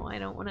don't know. I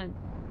don't want to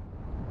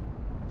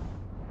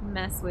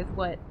mess with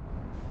what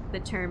the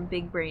term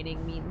big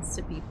braining means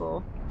to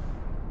people.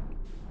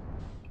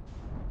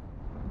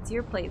 It's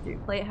your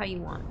playthrough. Play it how you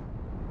want.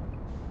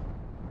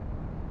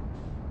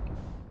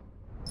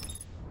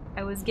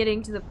 I was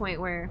getting to the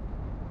point where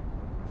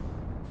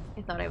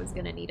I thought I was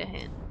gonna need a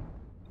hint.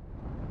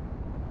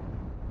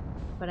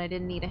 But I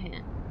didn't need a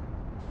hint.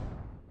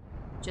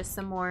 Just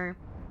some more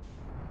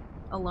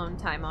alone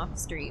time off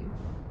stream.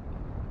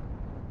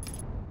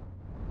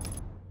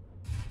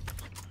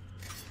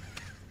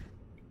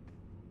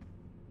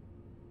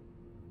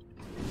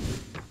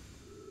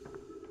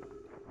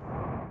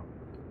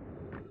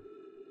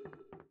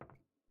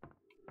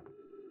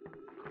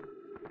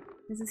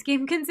 Is this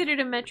game considered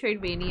a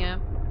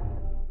Metroidvania?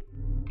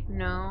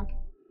 No.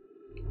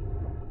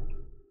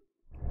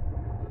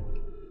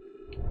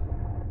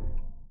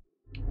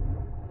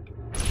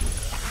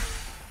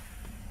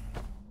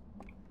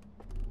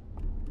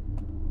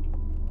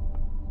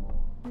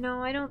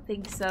 No, I don't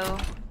think so.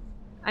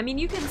 I mean,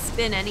 you can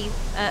spin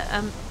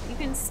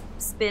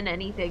spin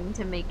anything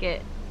to make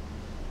it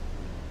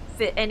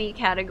fit any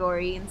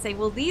category and say,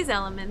 well, these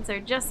elements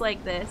are just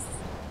like this.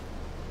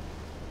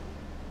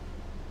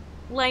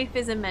 Life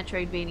is a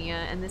Metroidvania,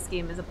 and this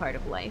game is a part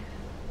of life.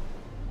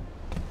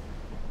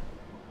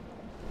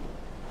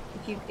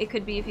 It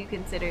could be if you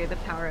consider the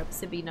power-ups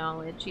to be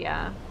knowledge,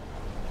 yeah.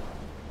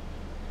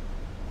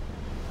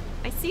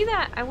 I see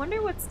that. I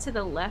wonder what's to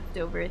the left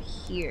over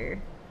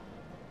here.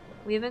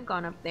 We haven't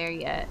gone up there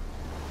yet.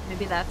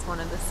 Maybe that's one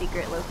of the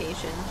secret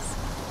locations.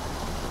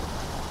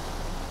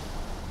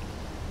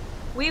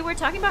 We were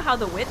talking about how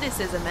The Witness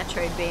is a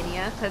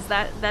Metroidvania, because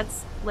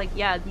that's like,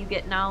 yeah, you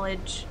get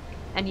knowledge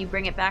and you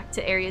bring it back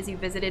to areas you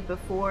visited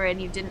before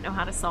and you didn't know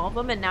how to solve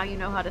them, and now you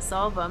know how to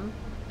solve them.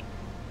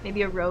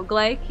 Maybe a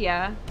roguelike,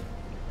 yeah.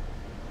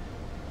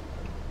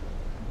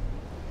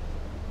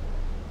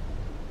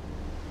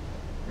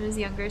 When I was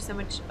younger, so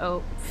much...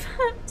 Oh,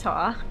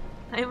 Taw.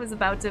 I was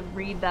about to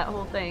read that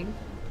whole thing.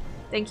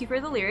 Thank you for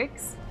the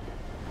lyrics.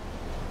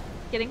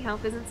 Getting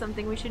help isn't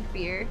something we should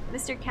fear.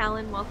 Mr.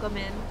 Callan, welcome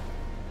in.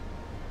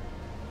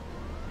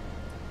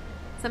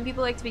 Some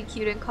people like to be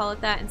cute and call it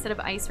that. Instead of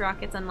ice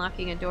rockets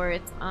unlocking a door,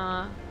 it's,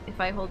 if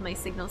I hold my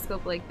signal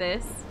scope like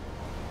this.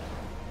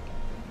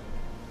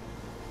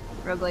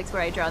 Roguelike's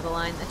where I draw the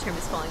line. The term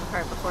is falling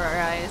apart before our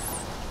eyes.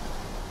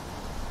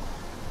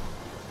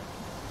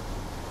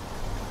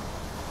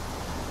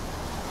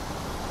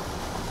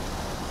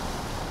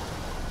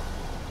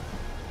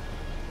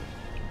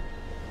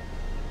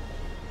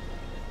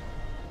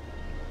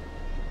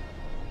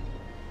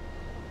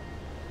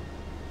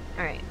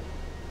 Alright.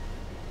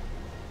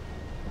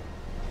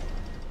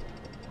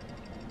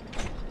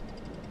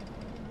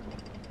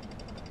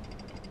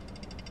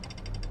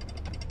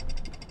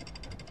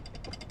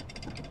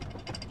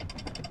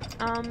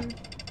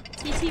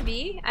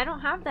 TTV? I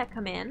don't have that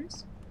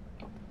command.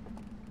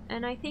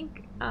 And I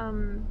think,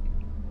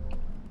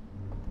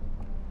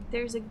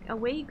 there's a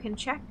way you can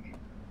check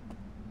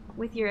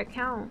with your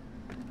account.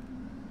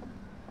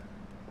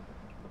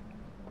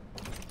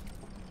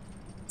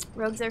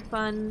 Rogues are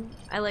fun.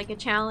 I like a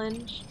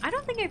challenge. I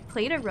don't think I've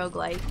played a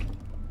roguelike.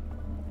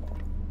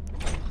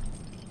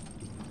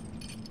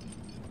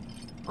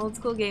 Old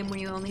school game where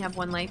you only have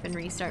one life and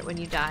restart when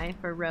you die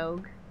for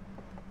rogue.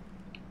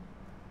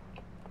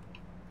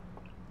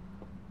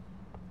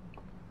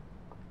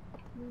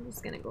 I'm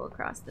just gonna go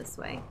across this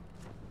way.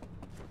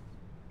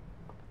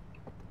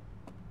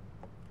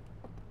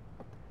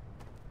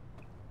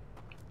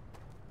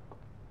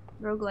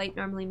 Roguelite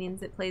normally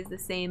means it plays the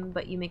same,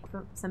 but you make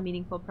some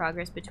meaningful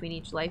progress between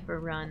each life or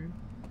run.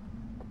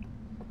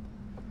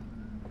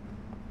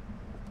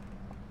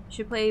 You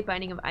should play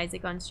Binding of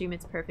Isaac on stream,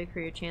 it's perfect for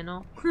your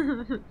channel.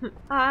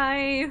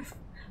 I've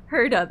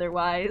heard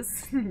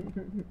otherwise.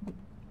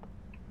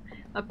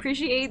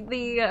 Appreciate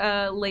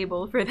the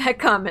label for that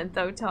comment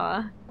though,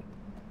 Ta.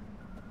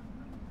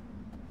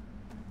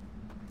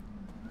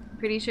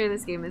 Pretty sure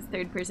this game is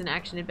third-person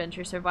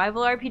action-adventure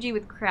survival RPG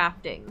with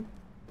crafting.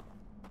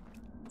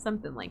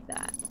 Something like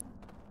that.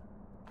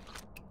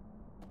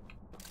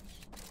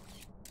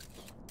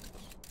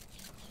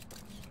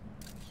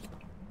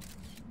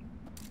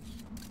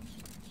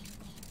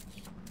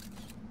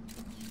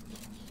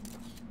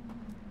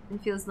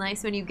 It feels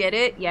nice when you get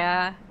it.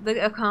 Yeah,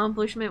 the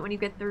accomplishment when you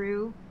get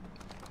through.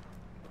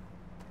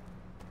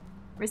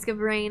 Risk of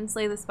Rain,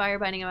 Slay the Spire,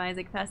 Binding of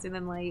Isaac, Faster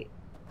Than Light.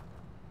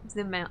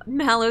 The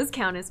mallows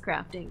count as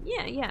crafting.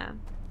 Yeah, yeah.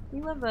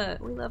 We love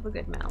a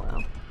good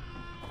mallow.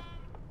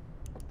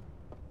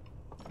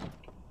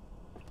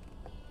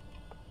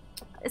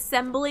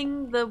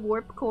 Assembling the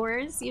warp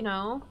cores, you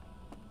know.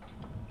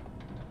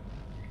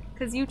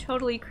 Because you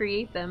totally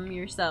create them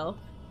yourself.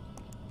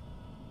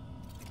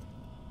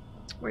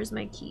 Where's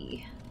my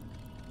key?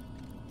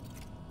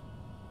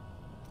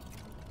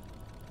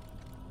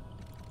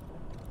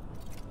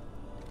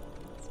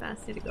 It's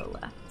faster to go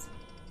left.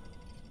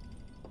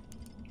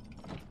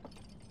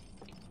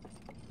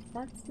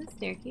 That's the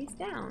staircase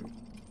down.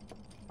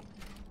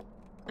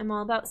 I'm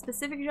all about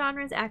specific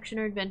genres, action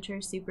or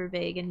adventure, super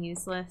vague and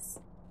useless.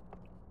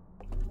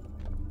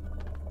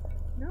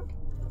 Nope.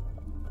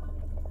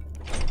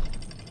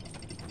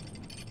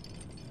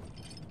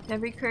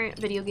 Every current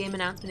video game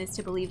announcement is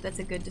to believe that's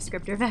a good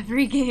descriptor of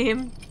every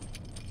game.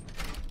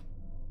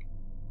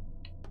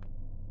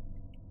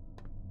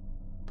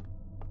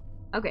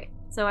 Okay,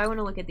 so I want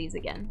to look at these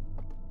again.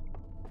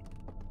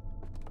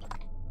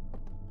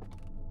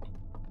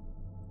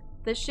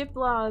 The ship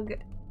log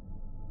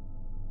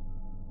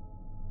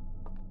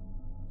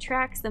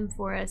tracks them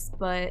for us,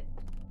 but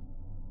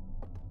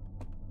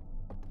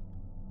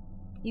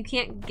you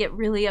can't get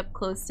really up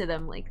close to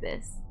them like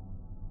this.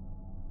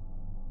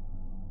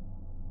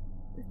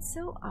 It's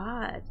so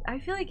odd. I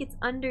feel like it's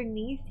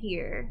underneath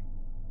here.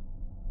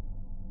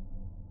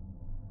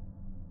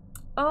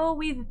 Oh,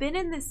 we've been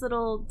in this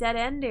little dead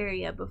end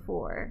area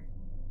before.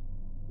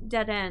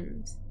 Dead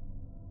end.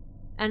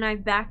 And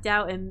I've backed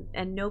out and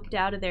noped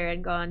out of there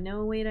and gone,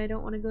 no, wait, I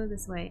don't want to go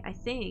this way. I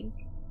think.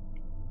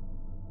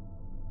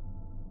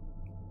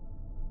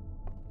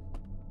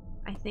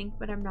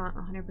 But I'm not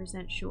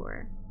 100%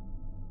 sure.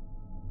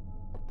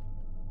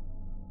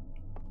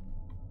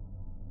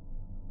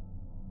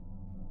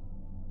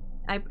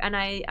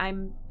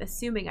 I'm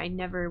assuming I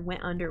never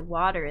went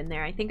underwater in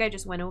there. I think I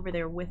just went over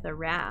there with a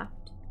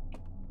raft.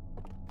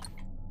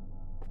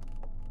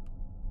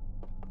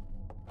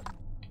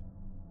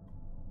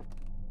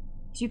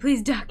 Could you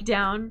please duck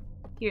down?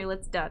 Here,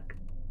 let's duck.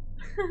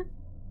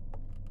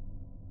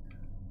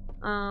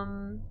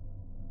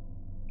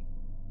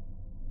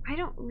 I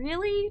don't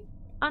really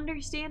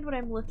understand what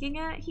I'm looking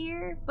at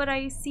here, but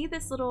I see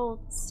this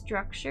little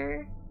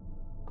structure.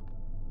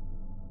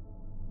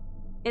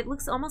 It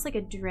looks almost like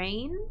a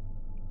drain.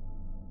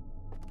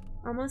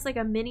 Almost like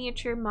a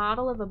miniature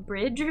model of a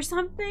bridge or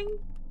something.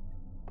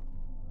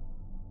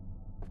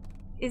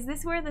 Is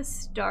this where the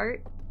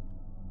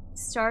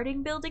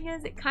starting building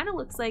is? It kind of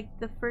looks like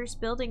the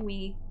first building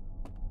we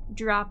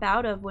drop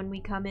out of when we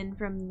come in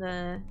from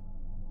the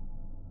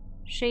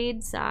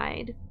shade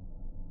side.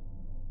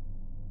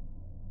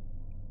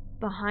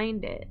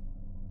 Behind it.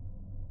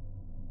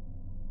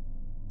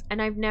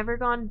 And I've never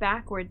gone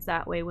backwards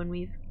that way when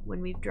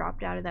we've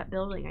dropped out of that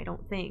building, I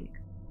don't think.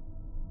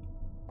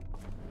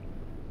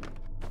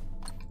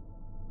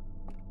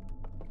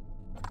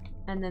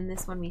 And then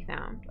this one we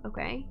found.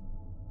 Okay.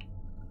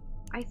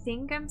 I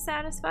think I'm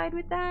satisfied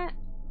with that.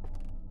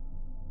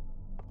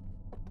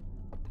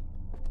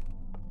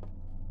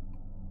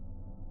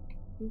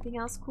 Anything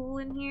else cool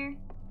in here?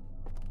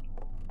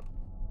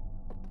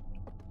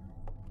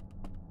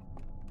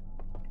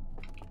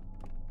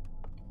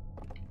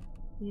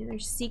 Yeah,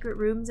 there's secret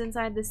rooms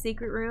inside the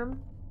secret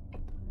room.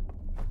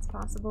 It's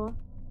possible.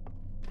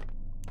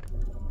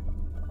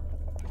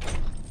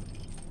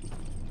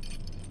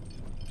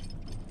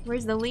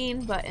 Where's the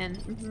lean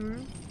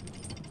button?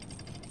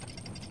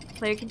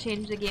 Player can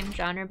change the game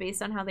genre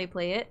based on how they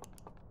play it.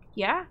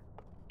 Yeah.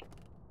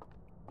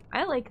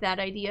 I like that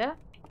idea.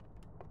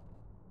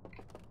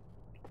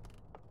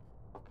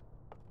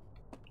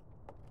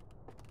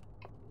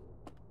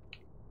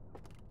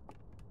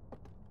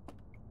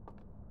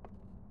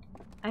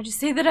 I just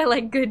say that I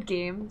like good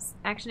games.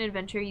 Action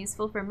adventure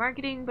useful for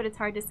marketing, but it's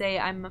hard to say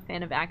I'm a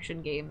fan of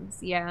action games.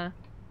 Yeah.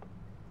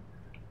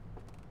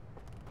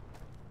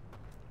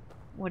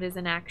 What is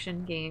an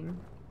action game?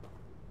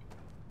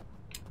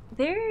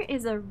 There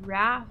is a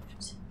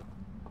raft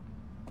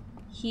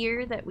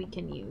here that we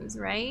can use,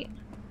 right?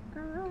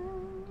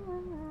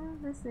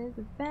 This is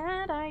a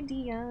bad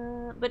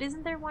idea. But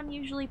isn't there one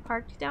usually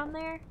parked down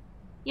there?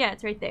 Yeah,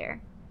 it's right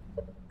there.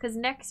 Because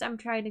next I'm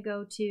trying to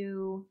go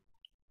to...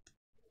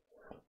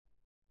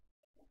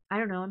 I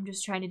don't know, I'm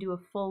just trying to do a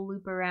full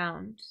loop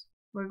around.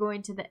 We're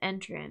going to the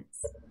entrance.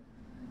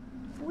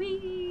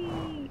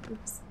 Whee!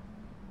 Oops.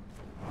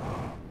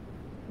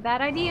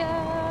 Bad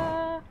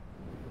idea!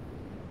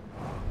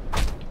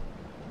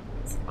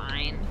 It's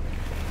fine.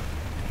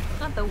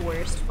 Not the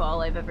worst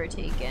fall I've ever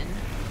taken.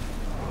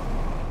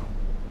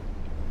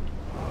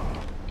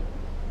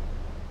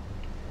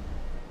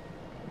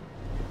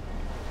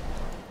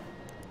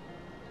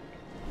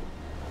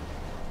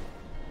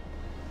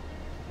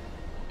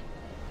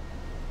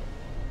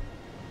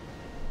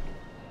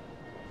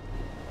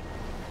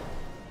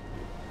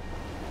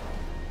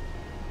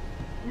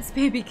 This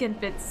baby can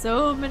fit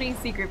so many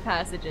secret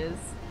passages.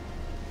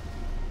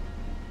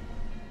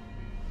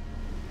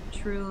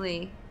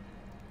 Truly.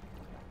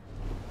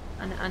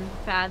 An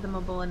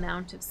unfathomable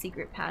amount of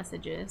secret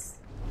passages.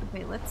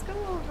 Okay, let's go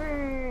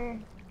over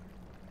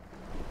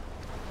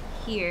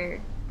here.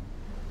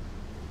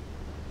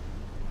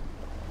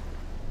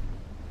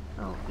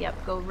 Oh, yep,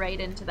 go right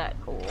into that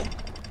hole.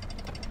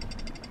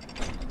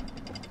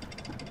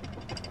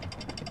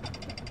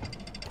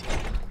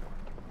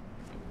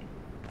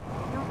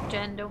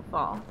 Jen, don't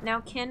fall.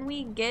 Now, can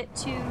we get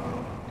to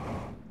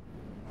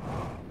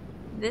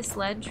this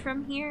ledge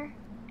from here?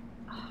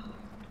 Oh,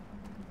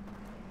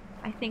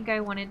 I think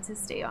I wanted to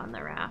stay on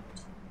the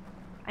raft.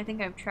 I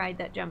think I've tried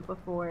that jump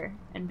before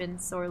and been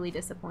sorely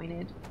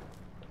disappointed.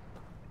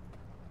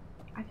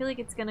 I feel like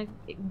it's gonna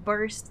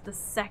burst the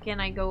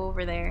second I go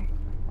over there.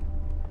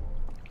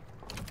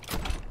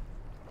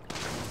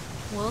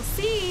 We'll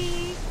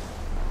see!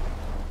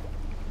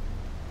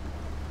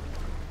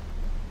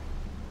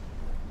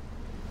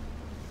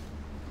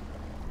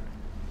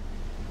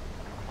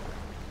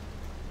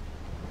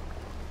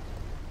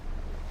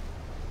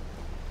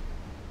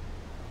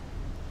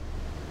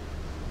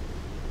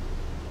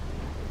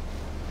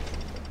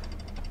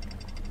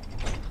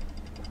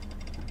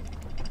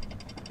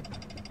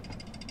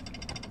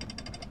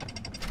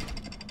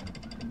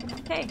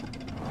 Okay.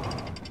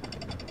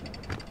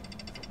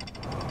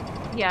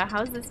 Yeah,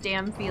 how's this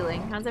dam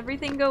feeling? How's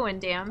everything going,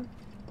 dam?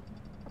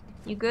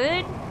 You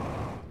good?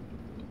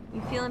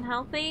 You feeling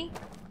healthy?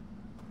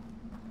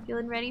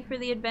 Feeling ready for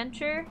the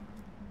adventure?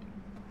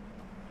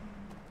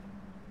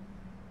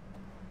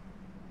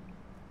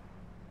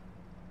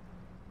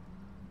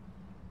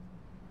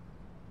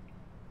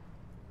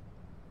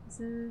 This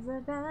is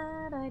a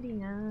bad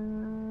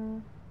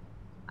idea.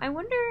 I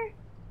wonder...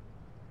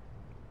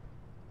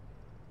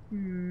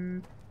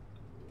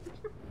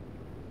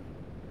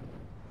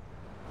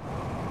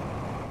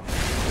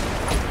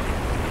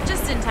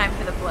 Just in time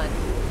for the flood.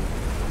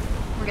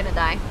 We're gonna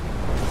die.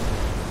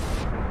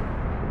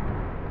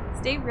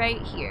 Stay right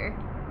here.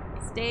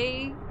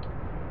 Stay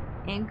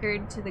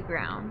anchored to the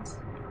ground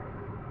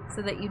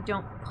so that you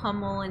don't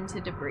pummel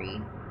into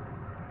debris.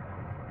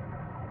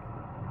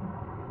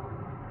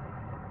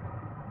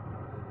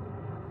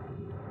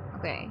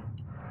 Okay.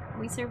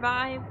 We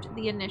survived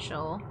the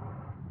initial.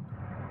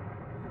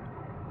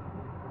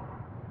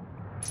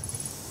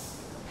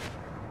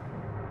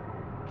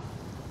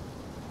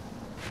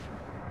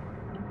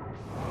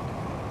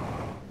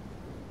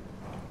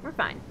 We're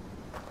fine.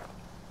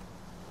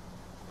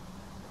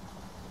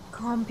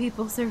 Calm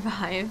people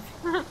survive.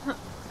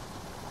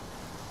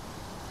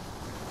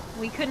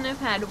 We couldn't have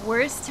had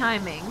worse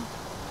timing.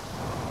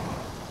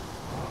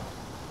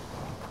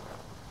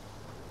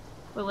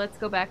 But let's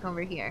go back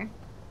over here.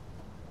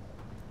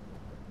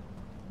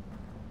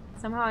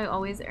 Somehow I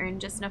always earn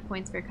just enough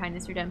points for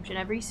kindness redemption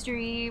every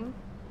stream.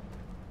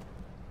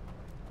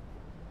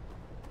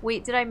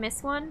 Wait, did I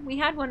miss one? We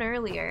had one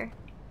earlier.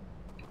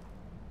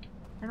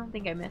 I don't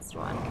think I missed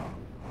one.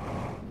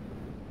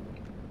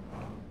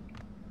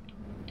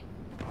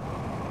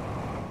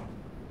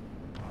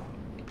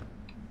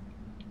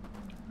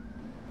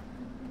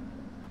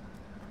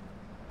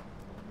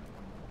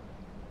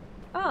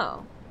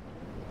 Oh.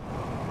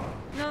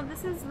 No,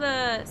 this is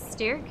the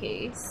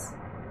staircase.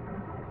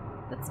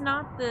 That's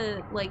not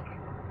the, like,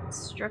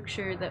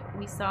 structure that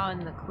we saw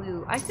in the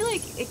clue. I feel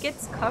like it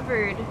gets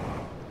covered,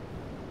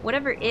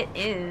 whatever it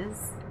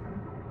is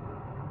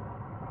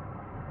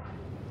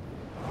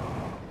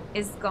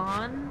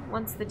gone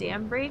once the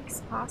dam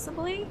breaks,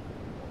 possibly?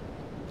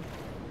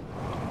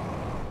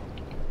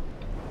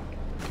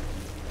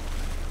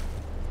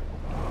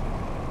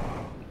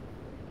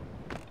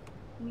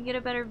 Can we get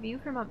a better view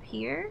from up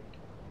here?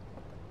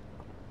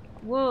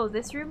 Whoa,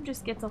 this room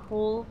just gets a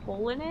whole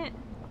hole in it?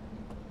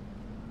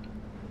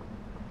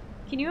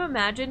 Can you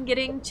imagine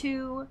getting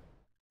to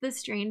the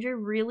stranger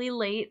really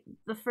late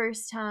the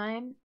first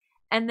time,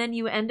 and then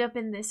you end up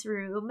in this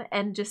room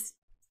and just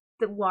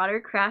the water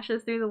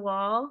crashes through the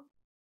wall?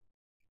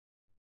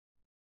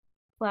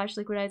 Flash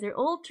liquidizer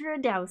ultra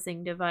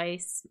dowsing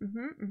device.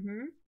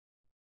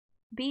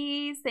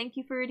 Bees, thank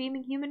you for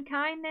redeeming human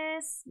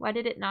kindness. Why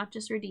did it not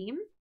just redeem?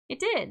 It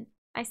did.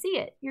 I see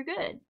it. You're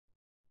good.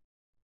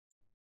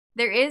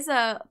 There is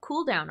a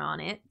cooldown on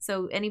it,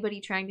 so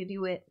anybody trying to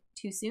do it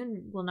too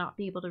soon will not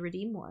be able to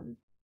redeem one.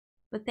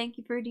 But thank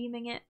you for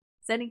redeeming it.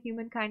 Sending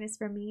human kindness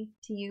from me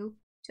to you,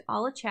 to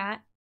all a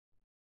chat.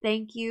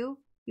 Thank you.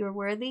 You're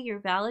worthy, you're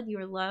valid,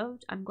 you're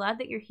loved. I'm glad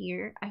that you're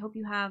here. I hope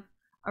you have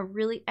a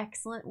really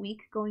excellent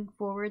week going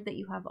forward, that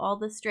you have all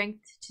the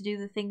strength to do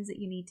the things that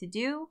you need to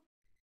do.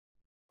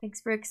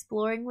 Thanks for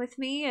exploring with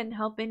me and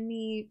helping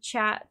me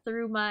chat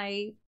through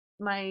my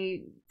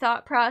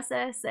thought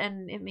process,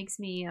 and it makes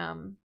me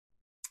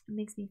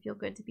feel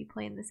good to be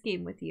playing this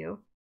game with you.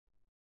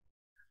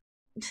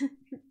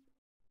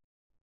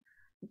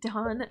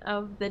 Dawn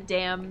of the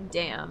Dam.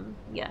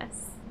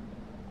 Yes.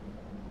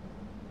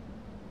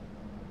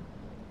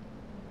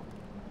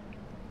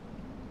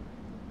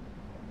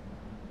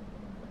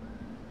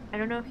 I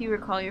don't know if you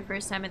recall your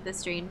first time at the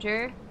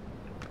stranger.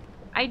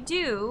 I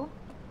do.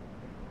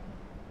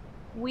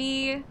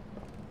 We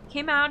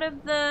came out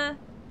of the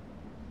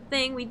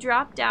thing, we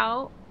dropped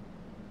out,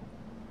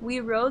 we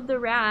rode the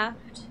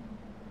raft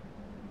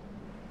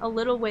a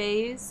little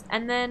ways,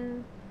 and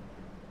then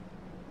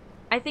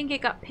I think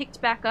it got picked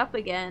back up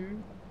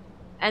again,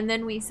 and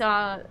then we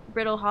saw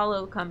Brittle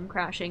Hollow come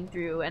crashing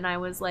through, and I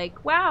was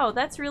like, wow,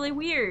 that's really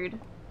weird.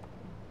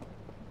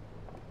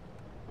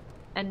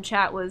 And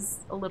chat was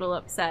a little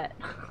upset.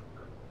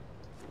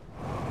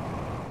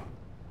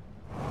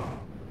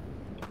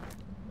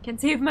 Can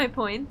save my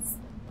points.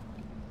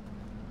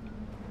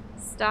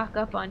 Stock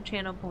up on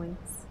channel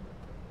points.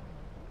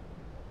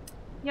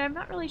 Yeah, I'm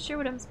not really sure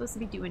what I'm supposed to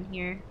be doing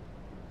here.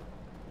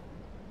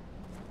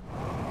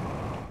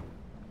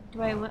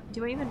 Do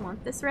I even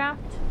want this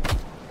raft?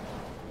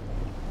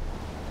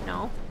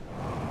 No.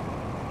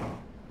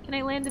 Can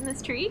I land in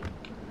this tree?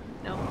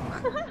 No.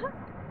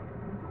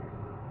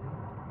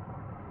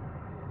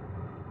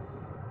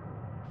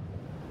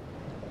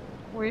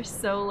 We're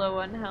so low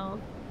on health.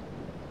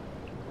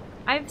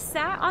 I've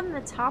sat on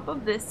the top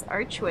of this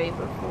archway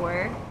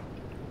before.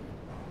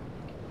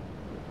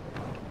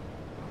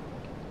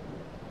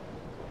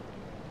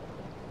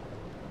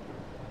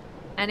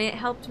 And it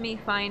helped me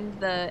find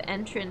the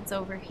entrance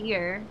over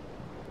here.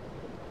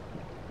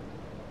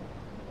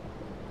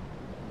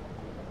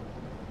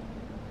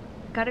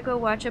 Gotta go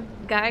watch a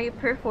guy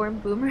perform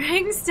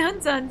boomerang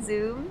stunts on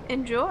Zoom.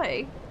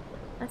 Enjoy.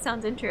 That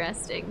sounds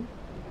interesting.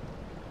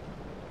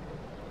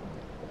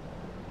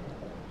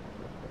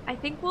 I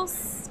think we'll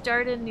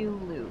start a new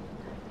loop.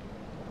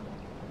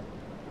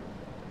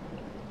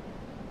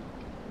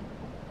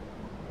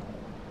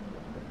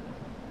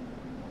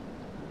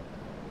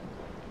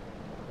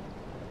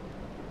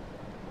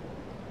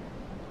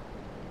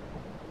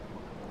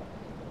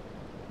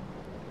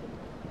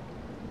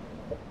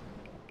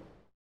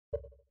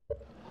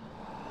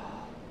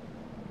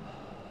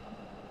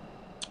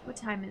 What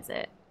time is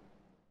it?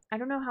 I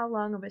don't know how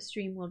long of a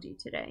stream we'll do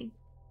today.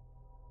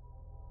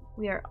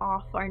 We are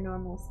off our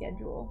normal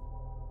schedule.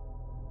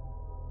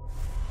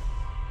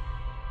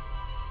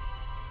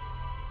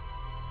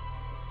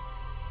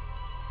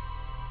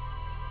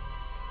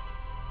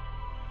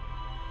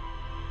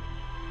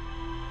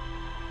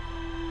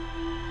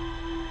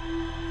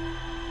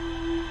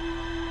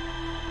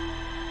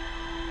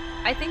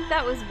 I think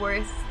that was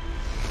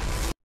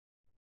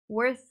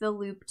worth the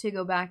loop to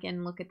go back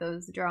and look at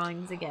those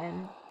drawings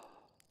again.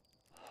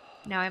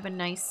 Now I have a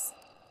nice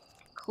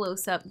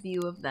close-up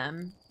view of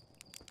them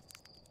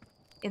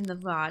in the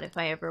VOD if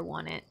I ever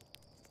want it.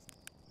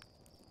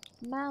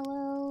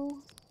 Mallow.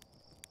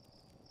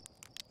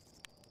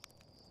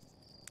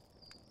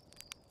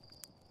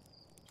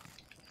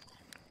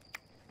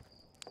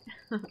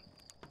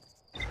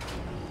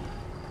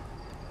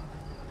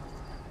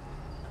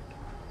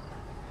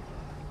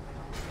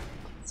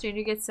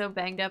 Stranger gets so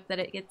banged up that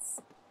it gets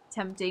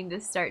tempting to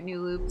start new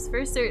loops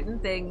for certain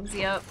things,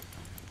 yep.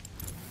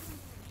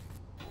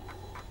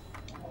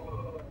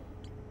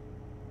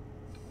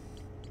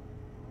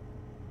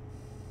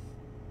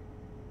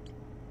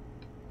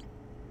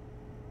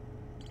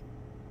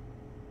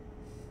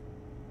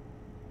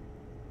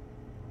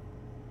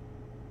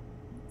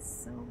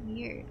 So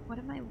weird. What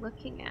am I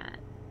looking at?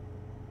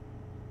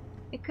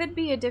 It could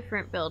be a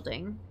different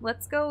building.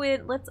 Let's go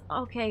in.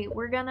 Okay,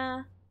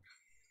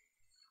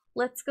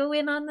 let's go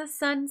in on the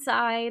sun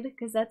side,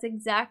 because that's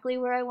exactly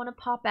where I want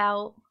to pop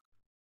out.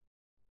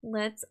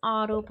 Let's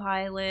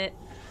autopilot.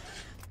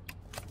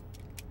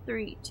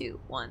 3, 2,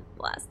 1,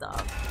 blast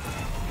off.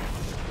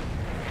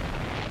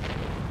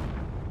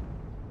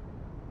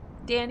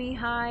 Danny,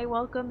 hi,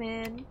 welcome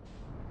in.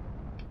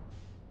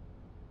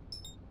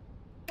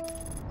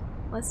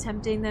 Less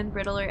tempting than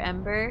Brittle or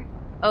Ember.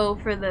 Oh,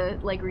 for the,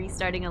 like,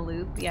 restarting a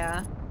loop,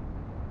 yeah.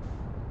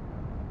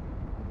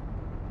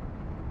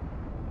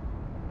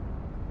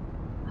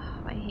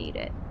 Oh, I hate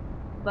it.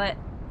 But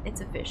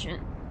it's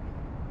efficient.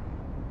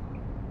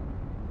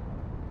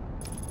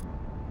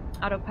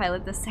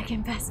 Autopilot, the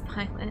second best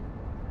pilot.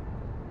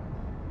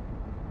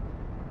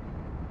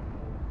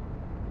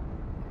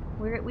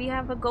 We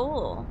have a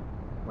goal.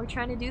 We're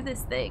trying to do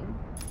this thing.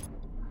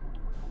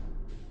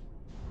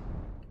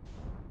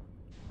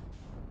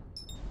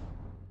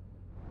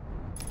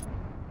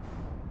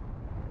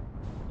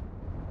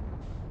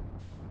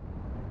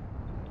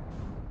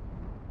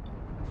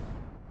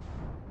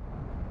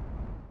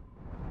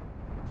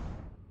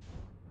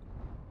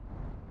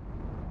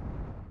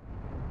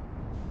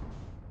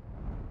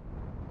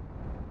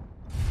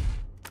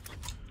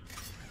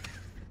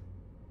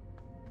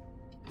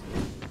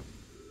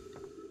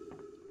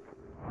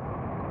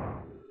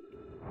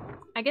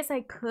 I guess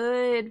I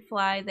could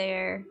fly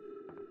there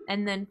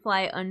and then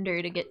fly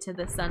under to get to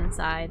the sun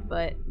side,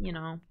 but, you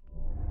know.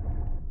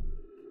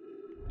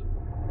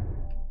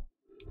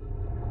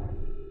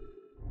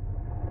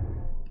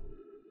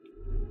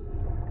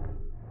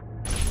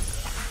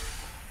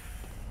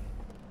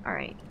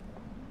 Alright.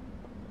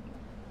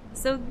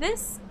 So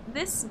this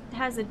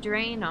has a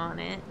drain on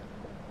it.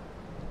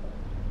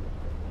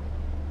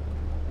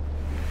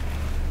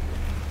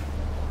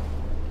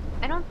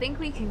 I don't think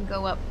we can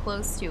go up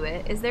close to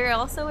it. Is there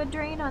also a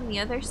drain on the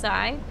other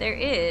side? There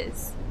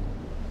is.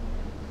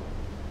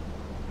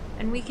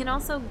 And we can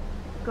also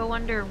go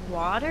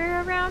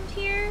underwater around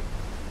here.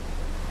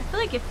 I feel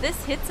like if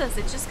this hits us,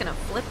 it's just gonna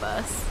flip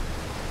us.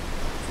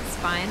 This is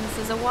fine. This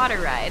is a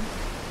water ride.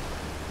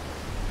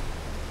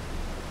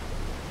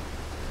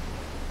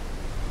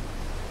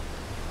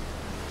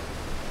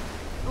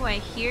 Oh, I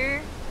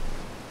hear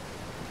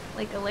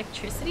like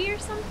electricity or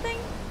something?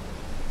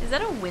 Is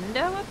that a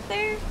window up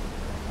there?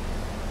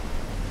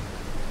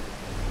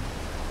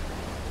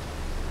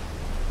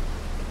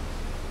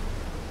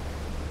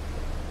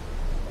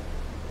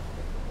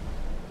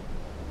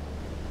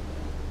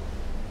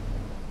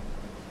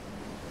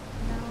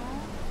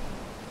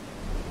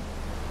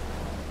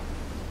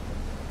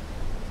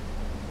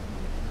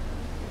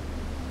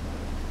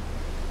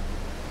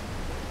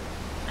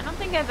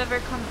 I've ever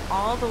come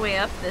all the way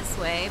up this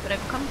way, but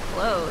I've come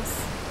close.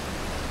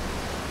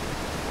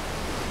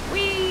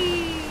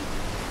 Whee!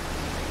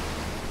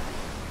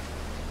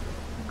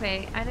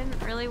 Okay, I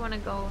didn't really want to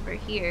go over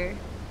here.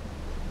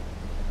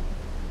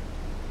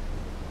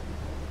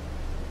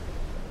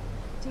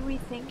 Do we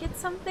think it's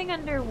something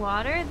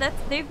underwater?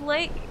 They've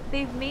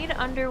made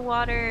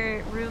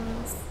underwater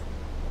rooms.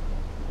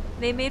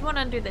 They made one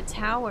under the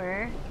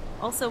tower.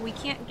 Also, we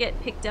can't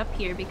get picked up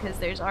here because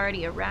there's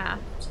already a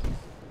raft.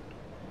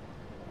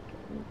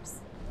 Oops.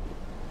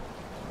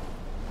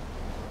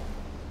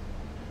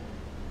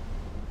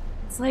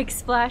 It's like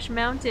Splash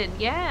Mountain.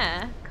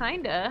 Yeah,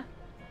 kinda.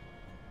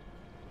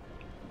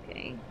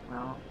 Okay,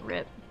 well,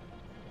 rip.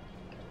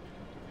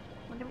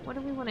 What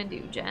do we want to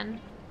do,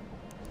 Jen?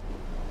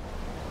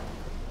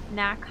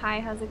 Knack, hi,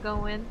 how's it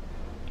going?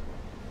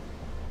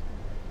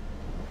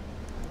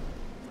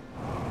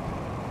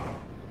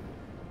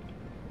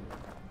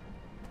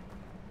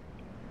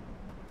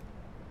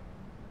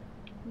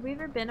 Have we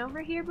ever been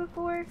over here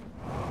before?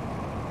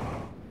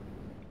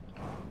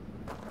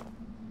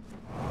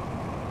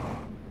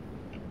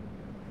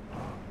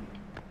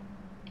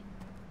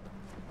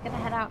 Gonna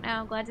head out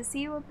now. Glad to see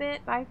you a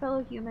bit. Bye,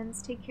 fellow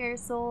humans. Take care,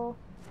 soul.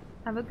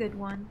 Have a good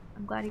one.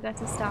 I'm glad you got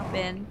to stop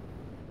in.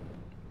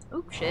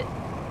 Oop, shit.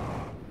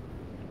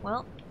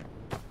 Well,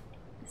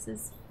 this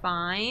is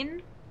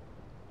fine.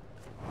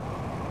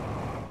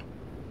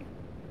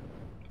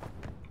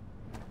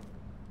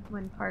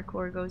 When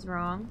parkour goes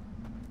wrong.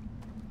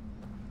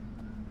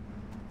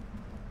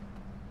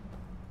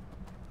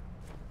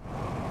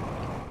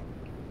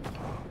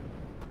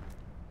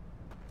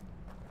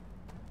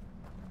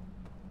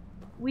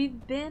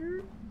 We've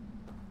been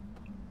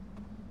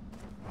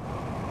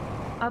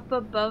up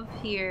above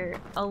here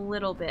a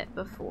little bit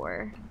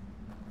before.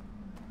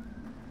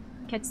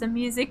 Catch some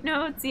music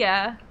notes?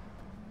 Yeah.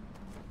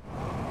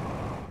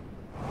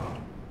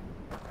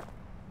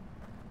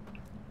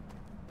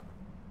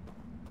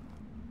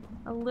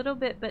 A little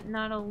bit, but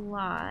not a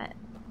lot.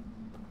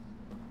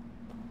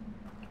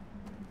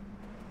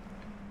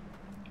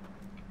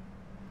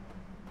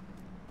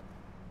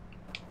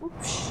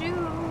 Oop,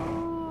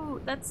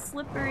 shoot! That's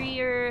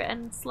slipperier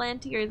and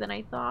slantier than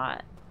I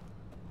thought.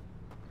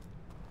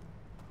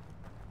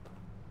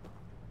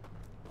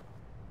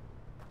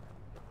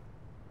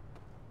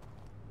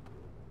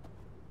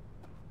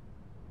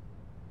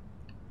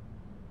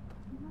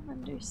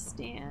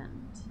 understand.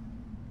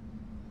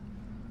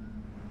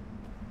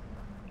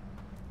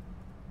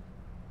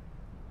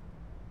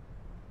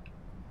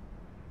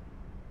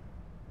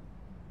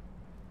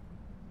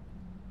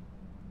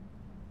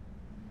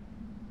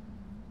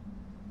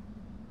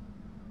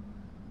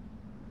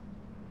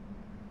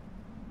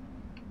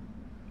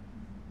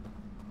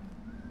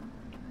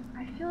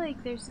 I feel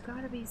like there's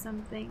gotta be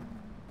something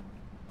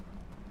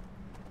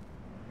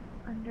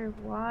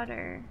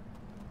underwater.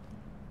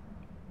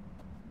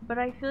 But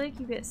I feel like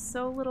you get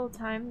so little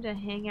time to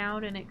hang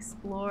out and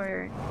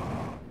explore,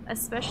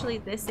 especially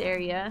this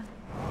area,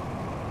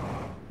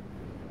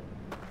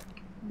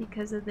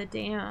 because of the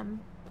dam.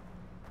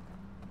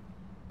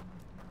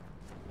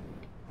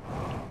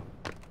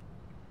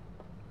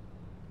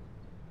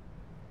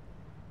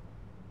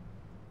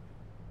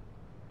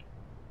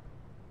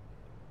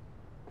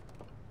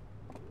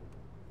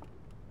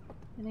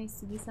 Can I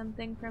see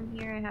something from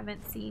here I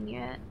haven't seen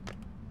yet?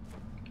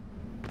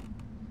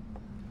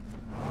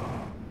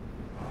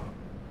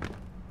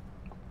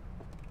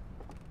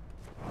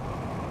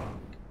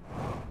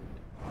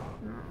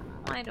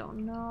 I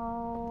don't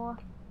know.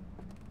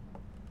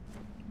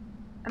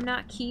 I'm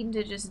not keen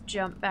to just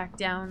jump back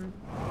down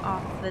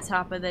off the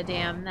top of the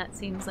dam. That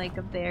seems like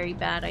a very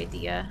bad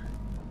idea.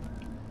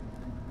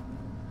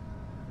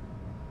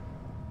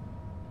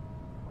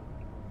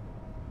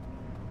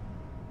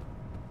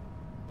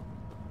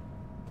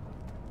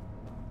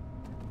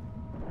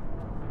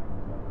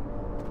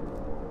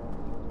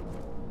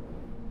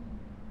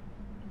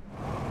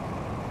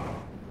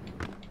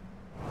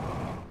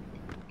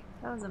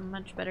 That was a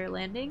much better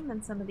landing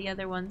than some of the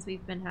other ones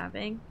we've been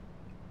having.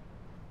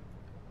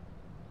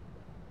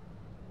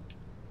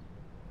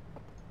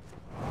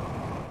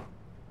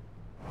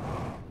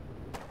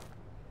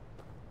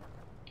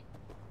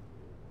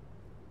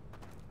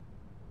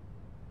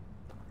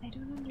 I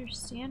don't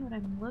understand what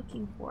I'm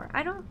looking for.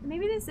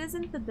 Maybe this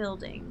isn't the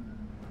building.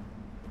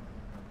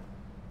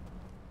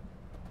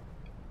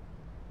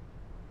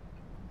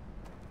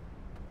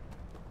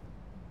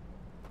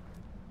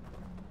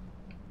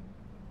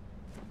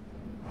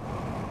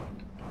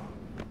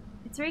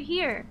 It's right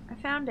here. I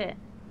found it.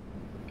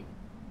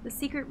 The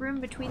secret room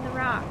between the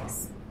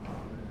rocks.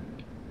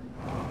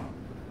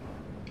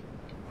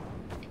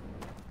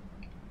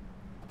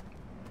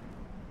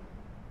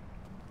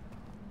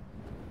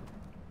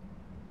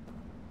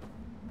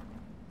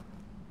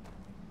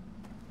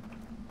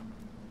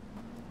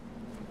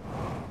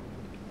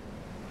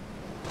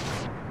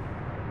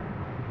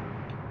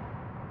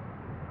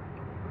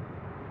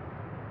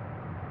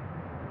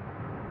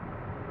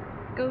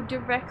 Go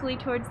directly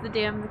towards the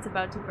dam that's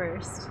about to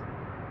burst.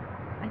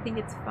 I think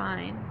it's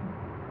fine.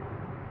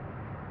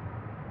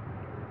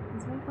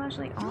 Is my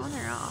flashlight on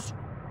or off?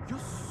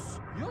 Yes,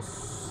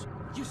 yes,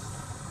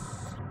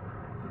 yes.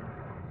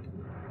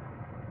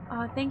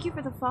 Thank you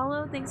for the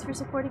follow. Thanks for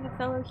supporting a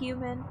fellow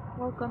human.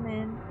 Welcome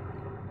in.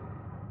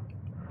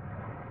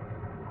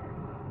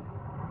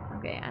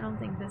 Okay, I don't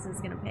think this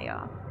is gonna pay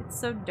off. It's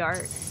so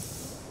dark.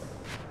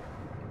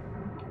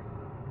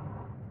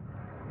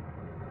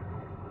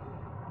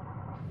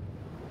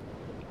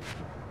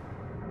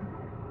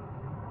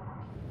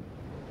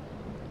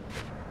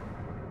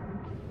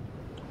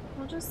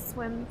 We'll just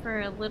swim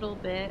for a little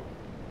bit.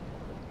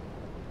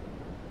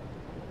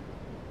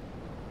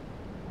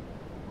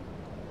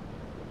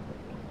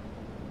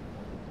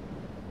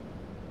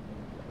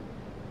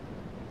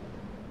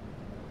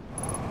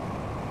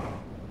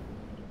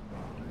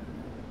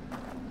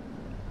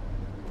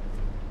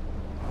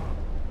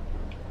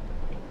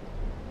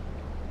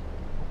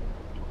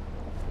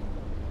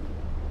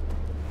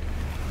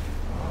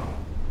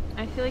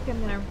 I feel like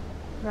I'm gonna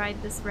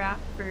ride this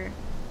raft for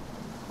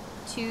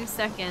 2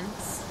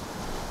 seconds.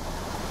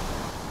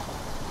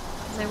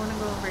 Because I want to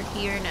go over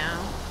here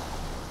now.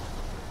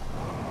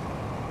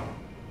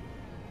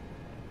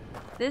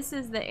 This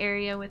is the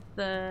area with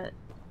the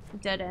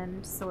dead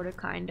end, sorta,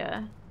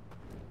 kinda.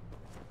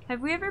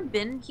 Have we ever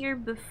been here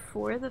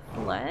before the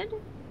flood?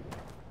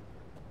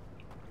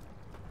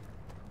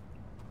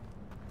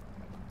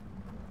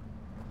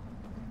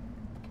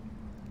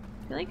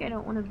 I feel like I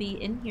don't want to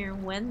be in here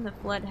when the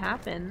flood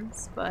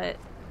happens, but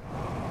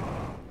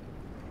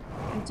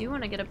I do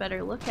want to get a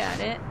better look at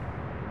it.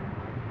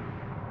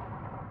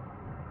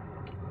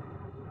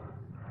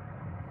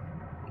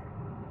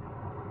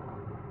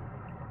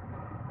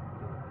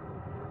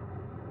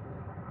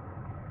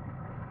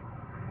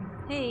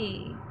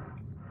 Hey,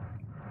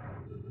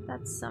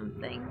 that's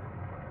something.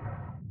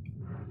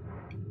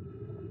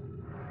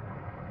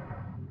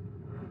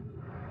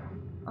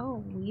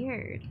 Oh,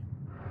 weird.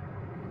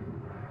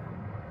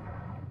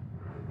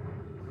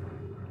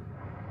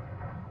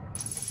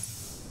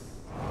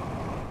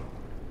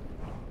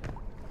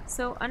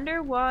 So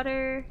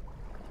underwater,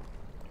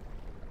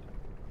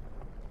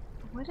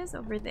 what is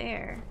over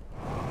there?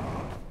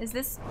 Is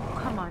this,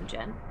 come on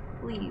Jen,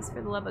 please,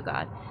 for the love of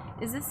God.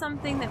 Is this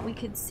something that we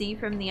could see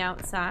from the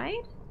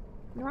outside,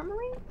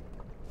 normally?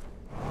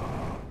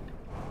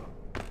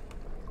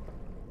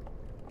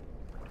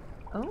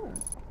 Oh,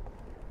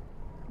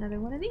 Another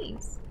one of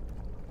these.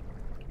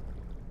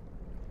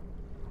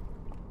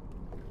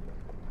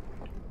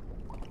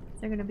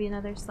 Is there gonna be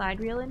another slide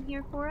reel in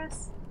here for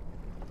us?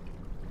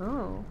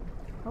 Oh,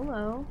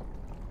 hello.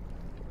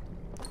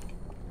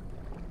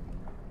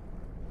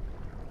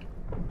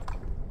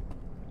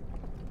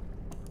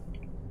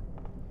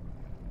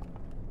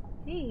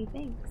 Hey,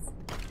 thanks.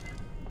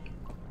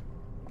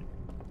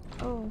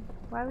 Oh,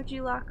 why would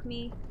you lock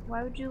me?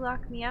 Why would you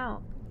lock me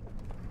out?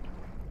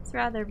 It's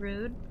rather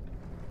rude.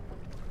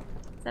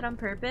 Is that on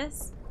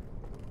purpose?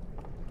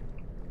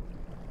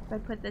 If I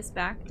put this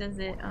back, does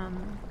it,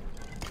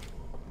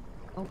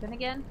 open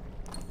again?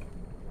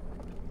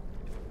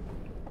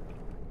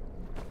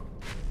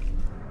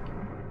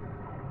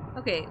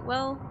 Okay,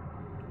 well,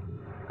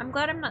 I'm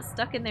glad I'm not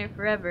stuck in there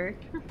forever.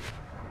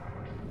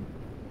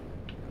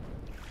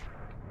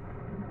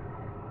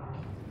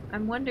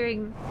 I'm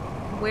wondering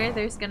where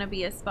there's gonna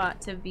be a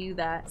spot to view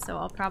that, so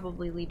I'll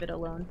probably leave it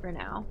alone for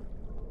now.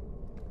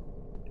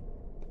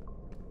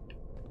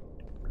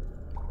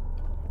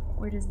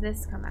 Where does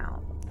this come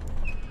out?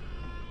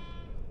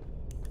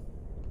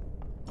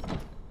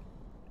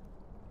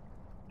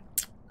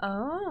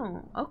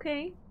 Oh,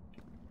 okay.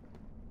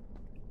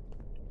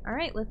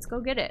 Alright, let's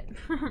go get it.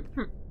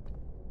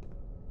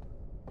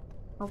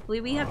 Hopefully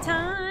we have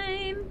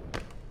time!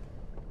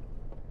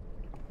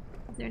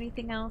 Is there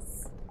anything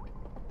else?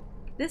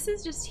 This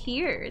is just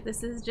here.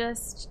 This is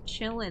just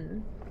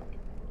chilling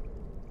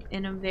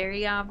in a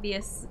very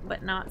obvious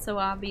but not so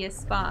obvious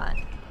spot.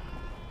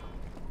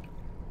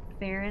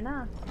 Fair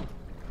enough.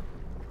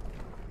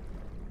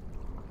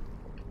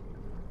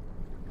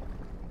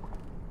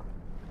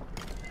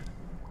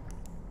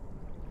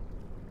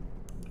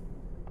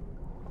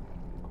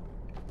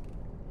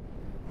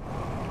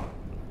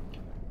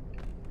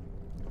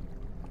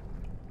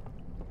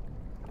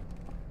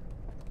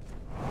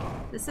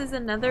 This is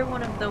another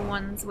one of the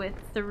ones with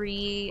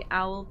 3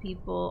 owl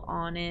people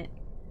on it,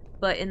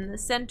 but in the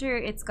center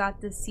it's got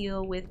the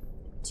seal with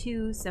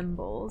 2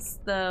 symbols,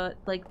 the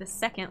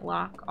second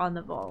lock on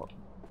the vault.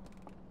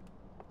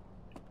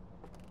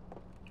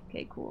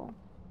 Okay, cool.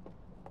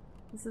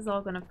 This is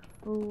all gonna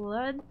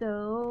flood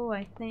though,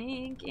 I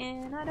think,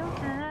 and I don't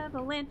have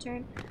a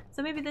lantern,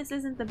 so maybe this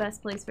isn't the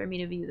best place for me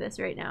to view this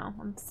right now.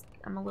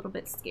 I'm a little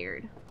bit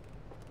scared.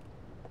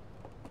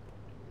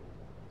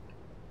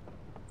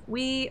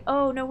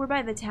 Oh no, we're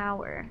by the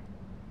tower.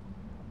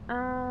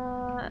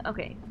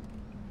 Okay.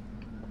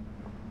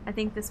 I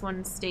think this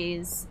one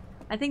stays.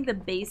 I think the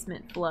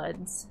basement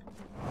floods,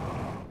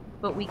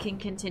 but we can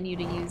continue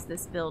to use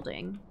this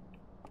building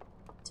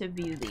to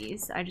view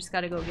these. I just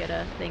gotta go get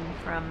a thing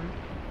from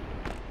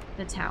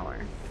the tower.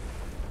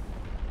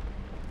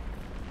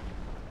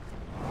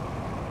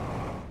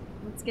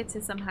 Let's get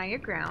to some higher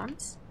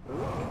ground.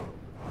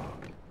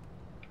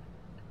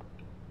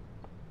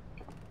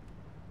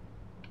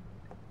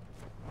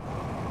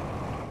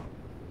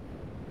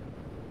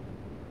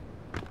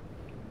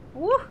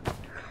 Woo!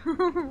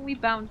 We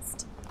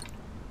bounced.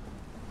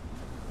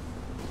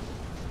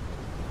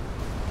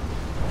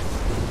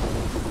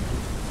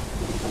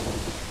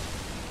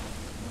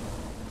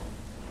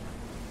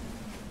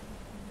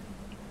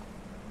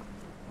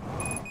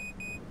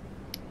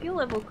 Skill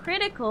level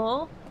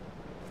critical?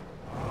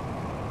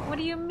 What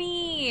do you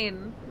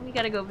mean? We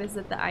gotta go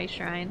visit the eye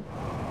shrine.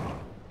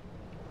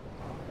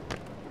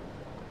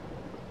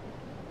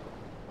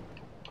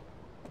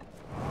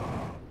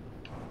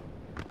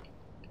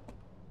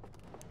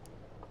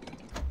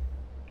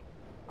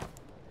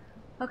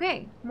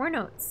 Okay, more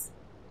notes.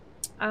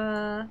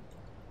 Oh,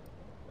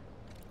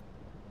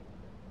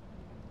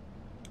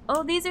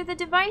 these are the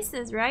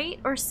devices, right?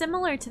 Or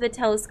similar to the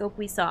telescope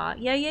we saw.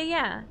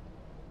 Yeah.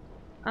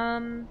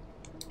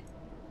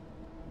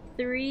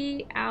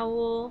 3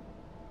 owl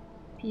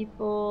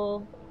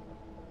people.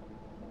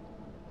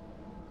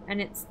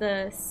 And it's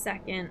the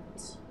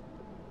second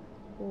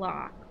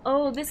lock.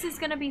 Oh, this is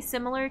gonna be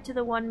similar to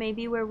the one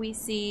maybe where we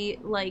see,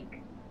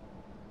 like,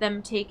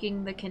 them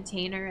taking the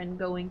container and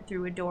going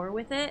through a door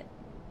with it.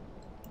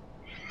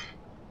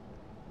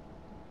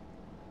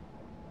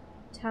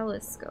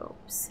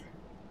 Telescopes.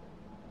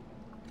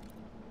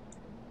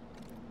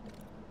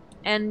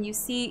 And you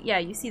see, yeah,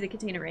 you see the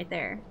container right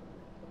there.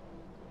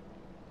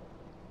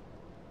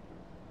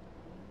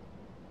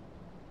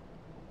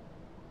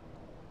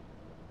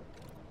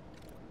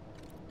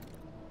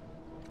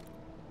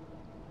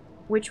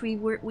 Which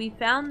we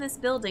found this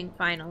building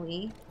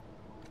finally.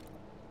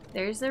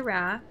 There's the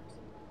raft.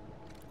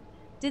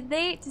 Did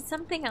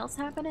something else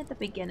happen at the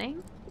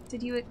beginning?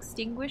 Did you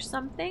extinguish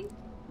something?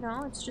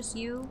 No, it's just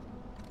you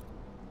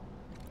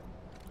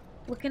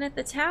looking at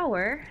the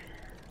tower.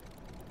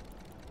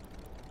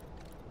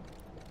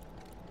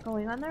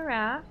 Going on the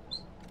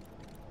raft.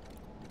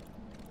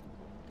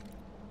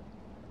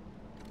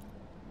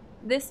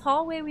 This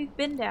hallway we've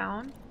been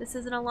down. This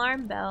is an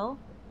alarm bell.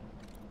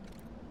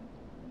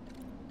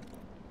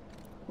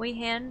 We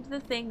hand the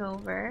thing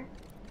over.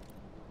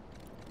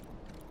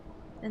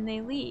 And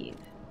they leave.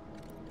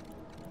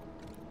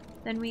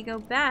 Then we go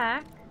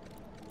back.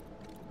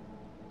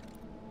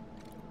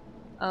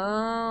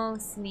 Oh,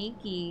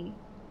 sneaky.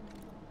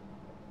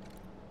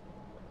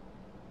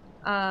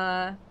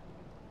 I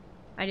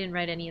didn't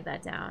write any of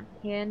that down.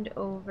 Hand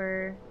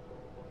over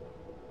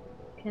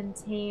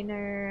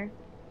container,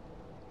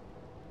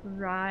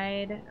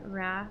 ride,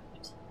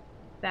 raft,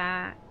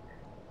 back,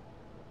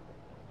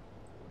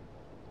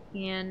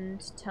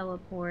 and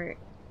teleport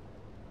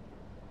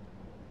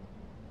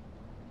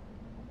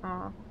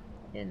off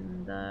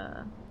in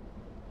the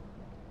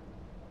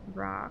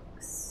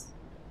rocks.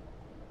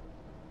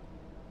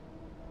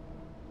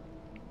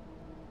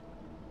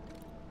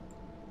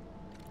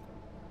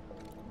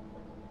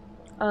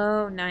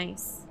 Oh,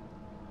 nice.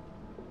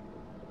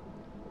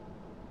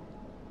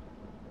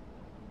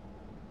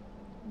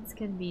 It's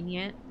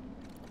convenient.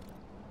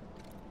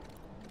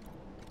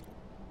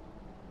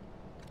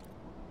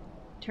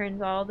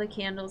 Turns all the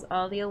candles,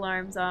 all the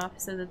alarms off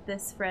so that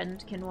this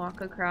friend can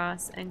walk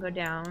across and go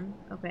down.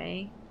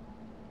 Okay.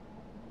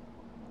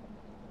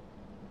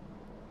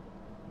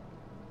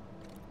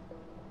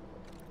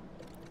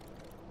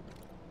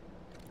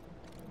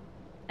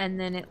 And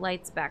then it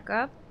lights back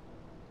up.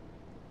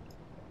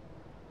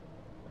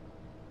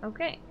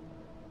 Okay.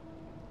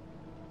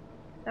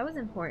 That was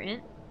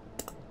important.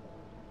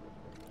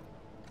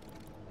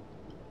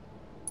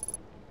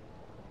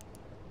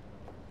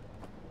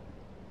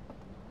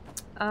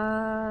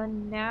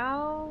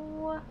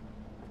 Now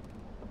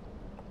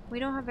we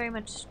don't have very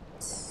much,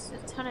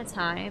 a ton of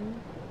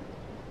time.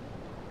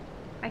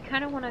 I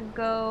kind of want to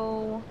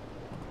go.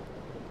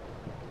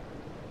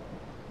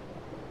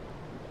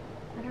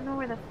 I don't know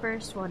where the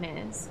first one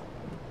is,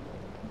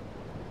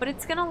 but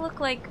it's gonna look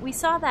like we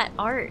saw that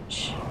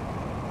arch.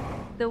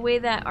 The way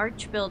that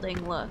arch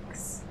building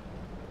looks.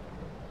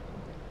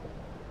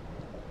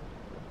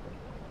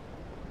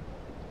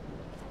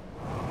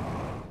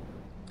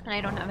 And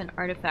I don't have an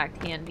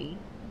artifact handy.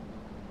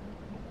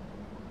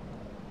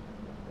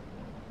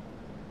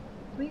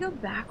 Can we go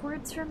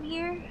backwards from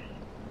here?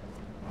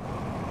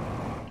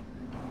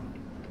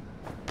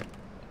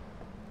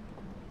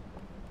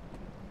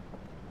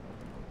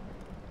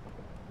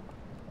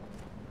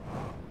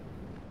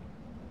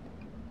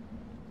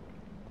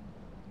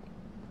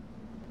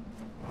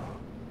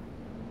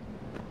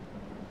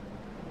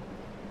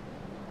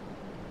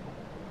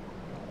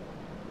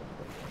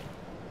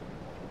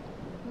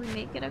 Can we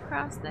make it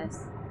across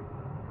this?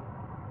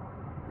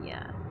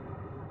 Yeah.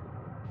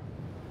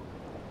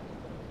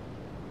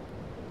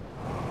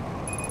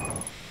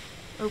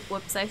 Oh,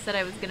 whoops, I said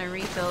I was gonna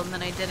refill and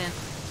then I didn't.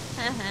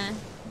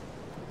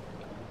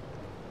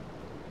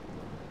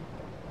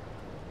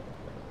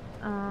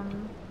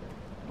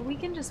 But we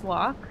can just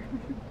walk.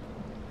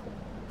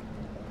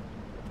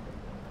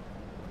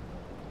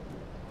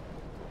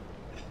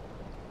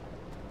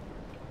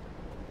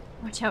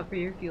 Watch out for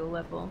your fuel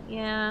level.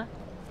 Yeah.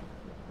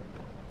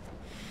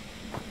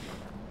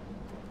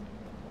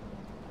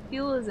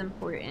 Fuel is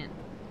important.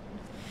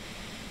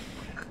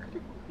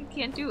 You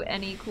can't do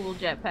any cool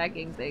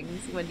jetpacking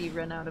things when you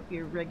run out of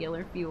your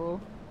regular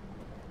fuel.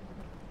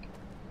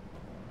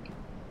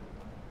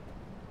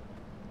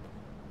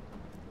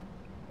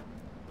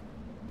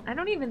 I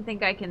don't even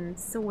think I can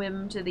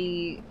swim to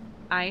the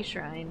eye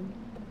shrine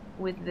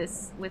with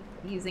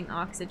using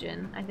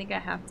oxygen. I think I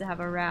have to have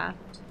a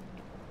raft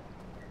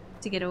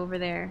to get over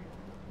there.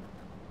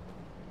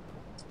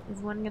 Is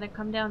one gonna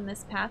come down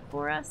this path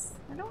for us?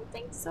 I don't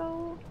think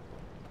so.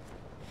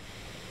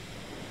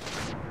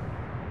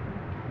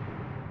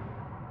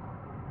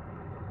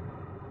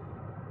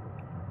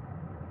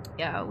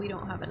 Yeah, we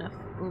don't have enough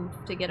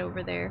oomph to get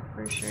over there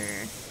for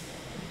sure.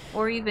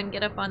 Or even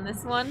get up on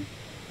this one.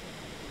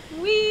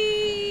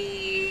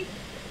 Whee!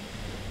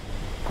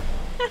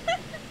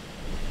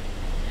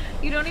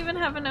 You don't even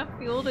have enough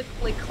fuel to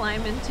like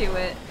climb into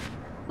it.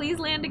 Please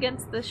land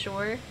against the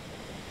shore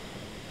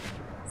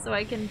so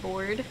I can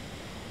board.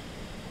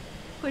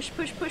 Push,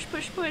 push, push,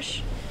 push,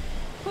 push.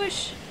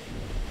 Push!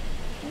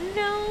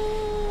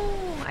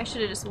 No! I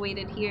should have just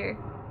waited here.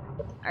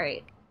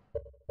 Alright.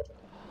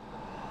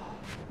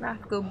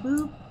 Raft go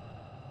boop.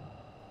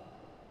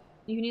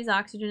 You can use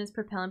oxygen as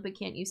propellant but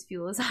can't use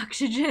fuel as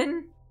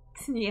oxygen.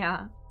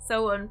 Yeah,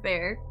 so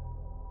unfair.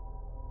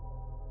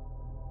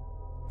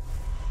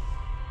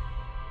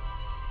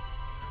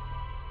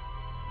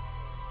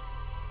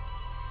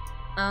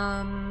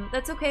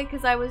 That's okay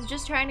because I was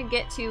just trying to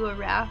get to a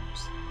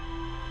raft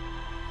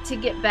to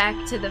get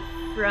back to the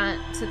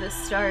front, to the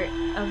start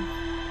of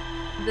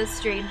the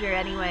stranger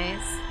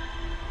anyways.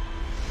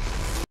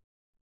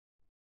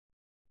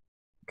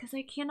 Because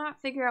I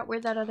cannot figure out where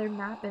that other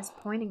map is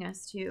pointing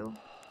us to.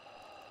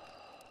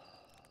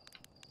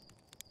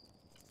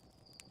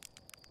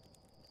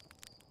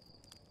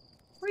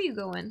 Where are you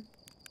going?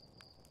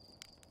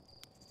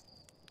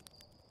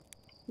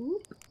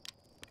 Oop.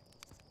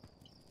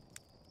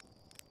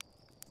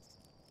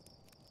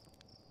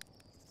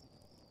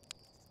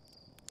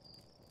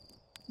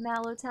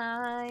 Mallow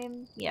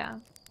time. Yeah.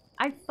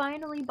 I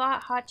finally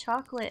bought hot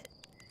chocolate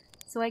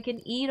so I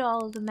can eat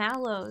all of the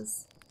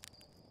mallows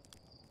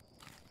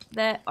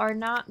that are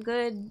not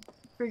good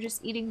for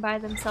just eating by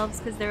themselves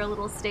because they're a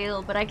little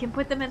stale, but I can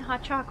put them in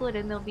hot chocolate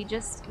and they'll be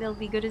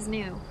good as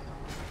new.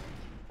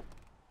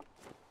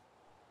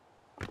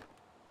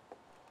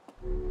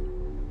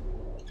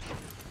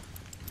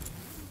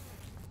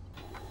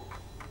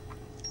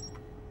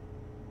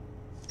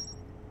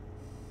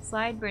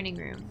 Slide burning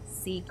room.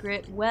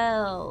 Secret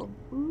well.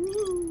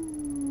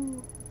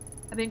 Ooh.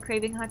 I've been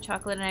craving hot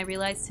chocolate and I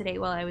realized today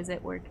while I was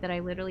at work that I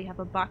literally have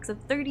a box of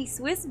 30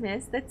 Swiss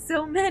Miss. That's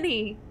so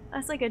many.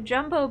 That's like a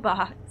jumbo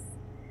box.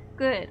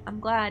 Good. I'm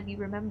glad you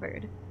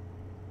remembered.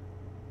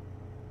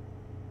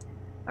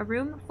 A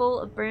room full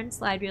of burned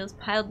slide reels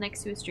piled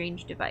next to a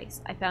strange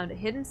device. I found a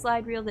hidden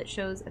slide reel that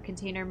shows a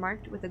container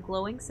marked with a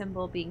glowing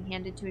symbol being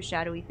handed to a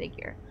shadowy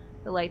figure.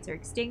 The lights are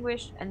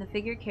extinguished, and the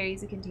figure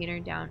carries the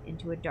container down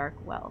into a dark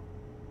well.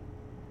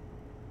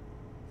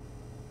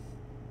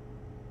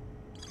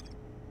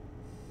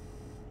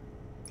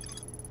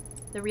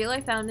 The reel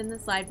I found in the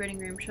slide burning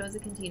room shows a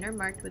container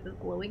marked with a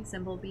glowing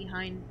symbol being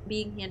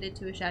handed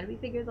to a shadowy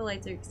figure. The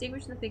lights are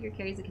extinguished, and the figure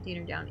carries the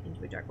container down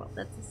into a dark well.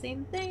 That's the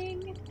same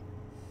thing.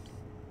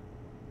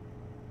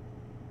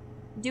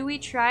 Do we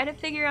try to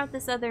figure out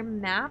this other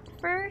map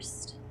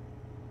first?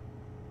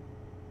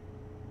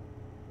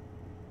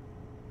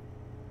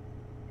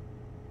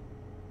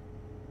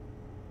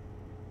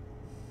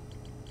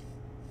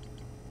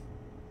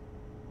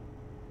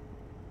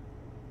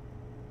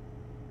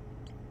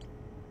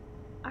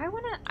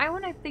 I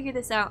wanna figure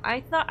this out.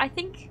 I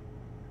think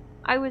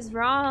I was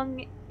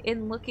wrong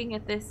in looking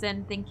at this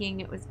and thinking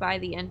it was by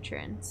the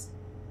entrance.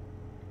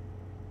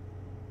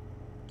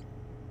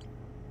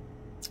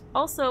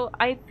 Also,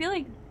 I feel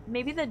like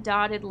maybe the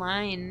dotted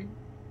line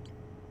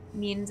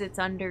means it's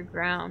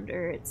underground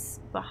or it's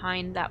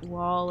behind that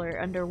wall or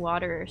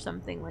underwater or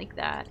something like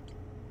that.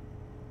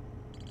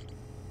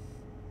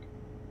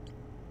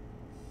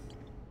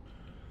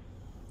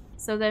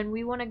 So then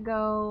we want to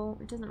go,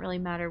 it doesn't really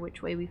matter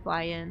which way we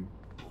fly in.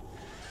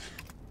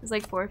 It's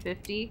like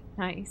 450.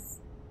 Nice.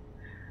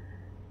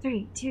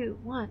 3, 2,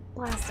 1,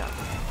 blast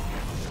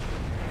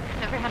off.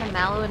 Never had a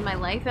mallow in my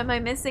life. Am I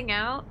missing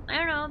out? I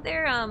don't know.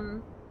 They're,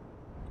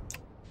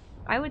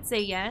 I would say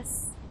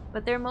yes,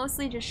 but they're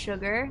mostly just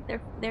sugar.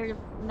 They're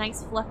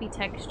nice fluffy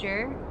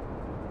texture.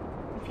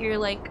 If you're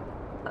like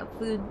a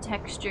food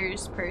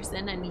textures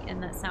person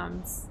and that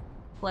sounds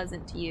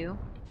pleasant to you.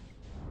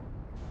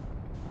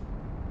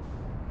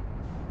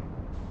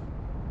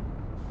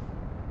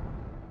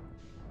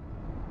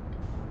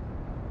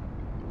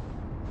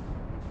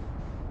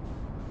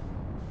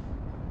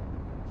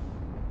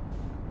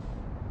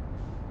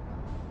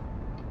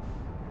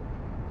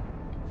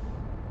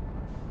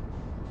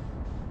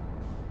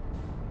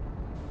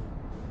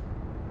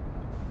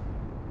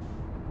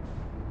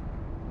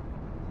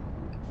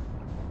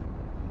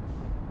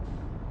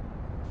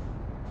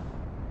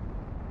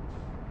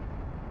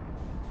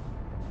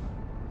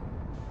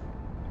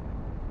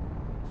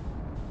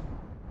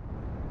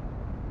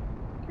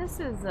 This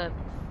is a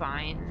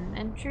fine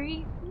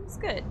entry. It's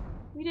good.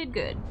 We did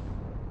good.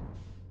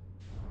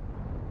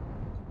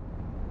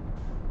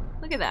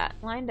 Look at that.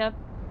 Lined up.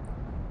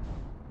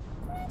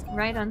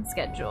 Right on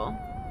schedule.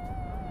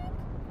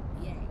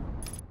 Yay.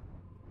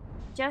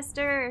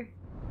 Jester!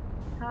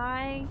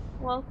 Hi.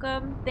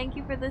 Welcome. Thank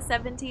you for the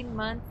 17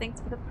 months.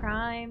 Thanks for the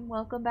prime.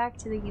 Welcome back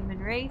to the human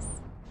race.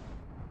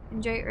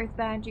 Enjoy Earth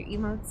Badge, your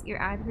emotes, your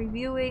ad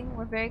reviewing.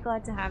 We're very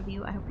glad to have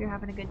you. I hope you're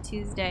having a good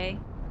Tuesday.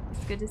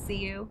 It's good to see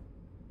you.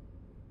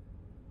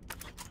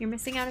 You're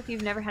missing out if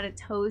you've never had a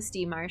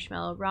toasty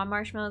marshmallow. Raw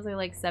marshmallows are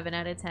like 7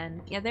 out of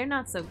 10. Yeah, they're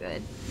not so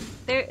good.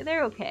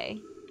 They're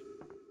okay.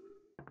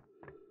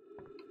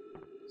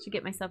 Should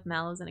get myself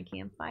mallows and a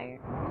campfire.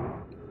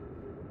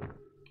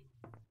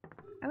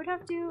 I would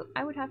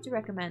have to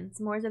recommend.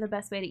 S'mores are the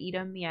best way to eat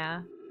them,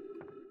 yeah.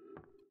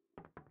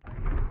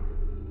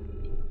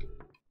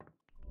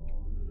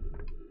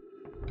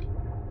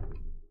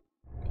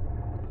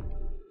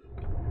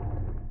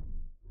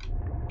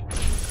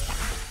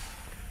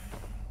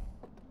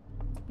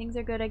 Things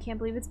are good. I can't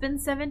believe it's been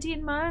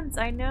 17 months.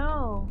 I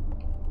know.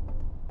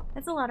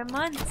 That's a lot of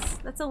months.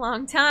 That's a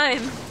long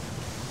time.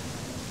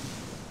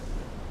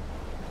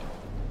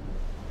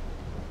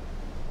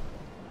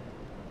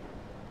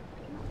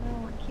 I don't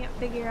know. I can't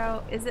figure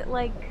out. Is it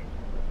like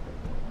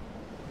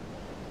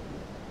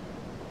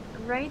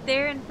right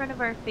there in front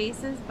of our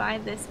faces by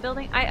this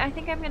building? I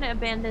think I'm gonna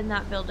abandon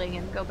that building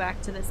and go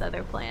back to this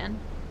other plan.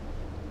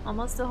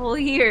 Almost a whole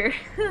year.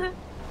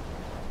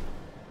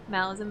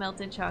 Mallows and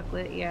melted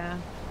chocolate, yeah.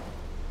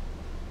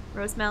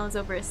 Roast mallows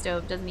over a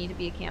stove doesn't need to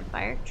be a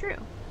campfire. True.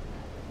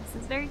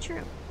 This is very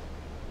true.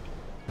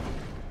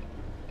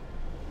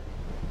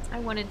 I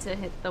wanted to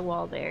hit the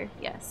wall there,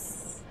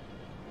 yes.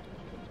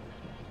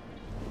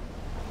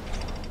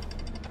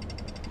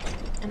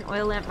 An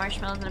oil lamp,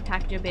 marshmallows, and a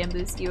package of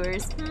bamboo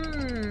skewers.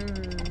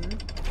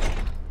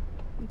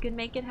 You could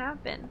make it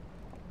happen.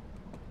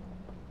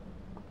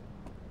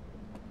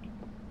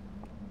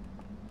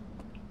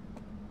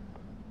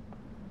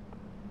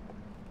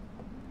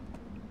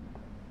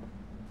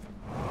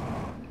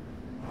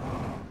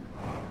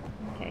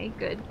 Okay,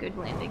 Okay, good. Good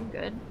landing.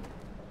 Good.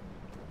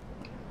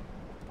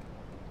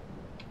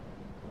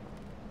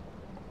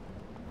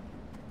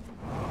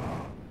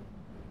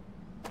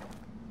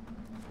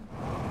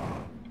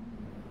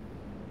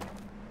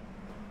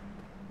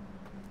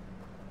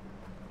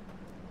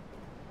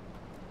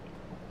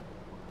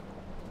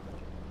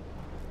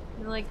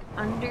 You're like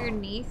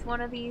underneath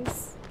one of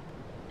these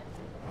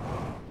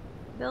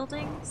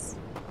buildings.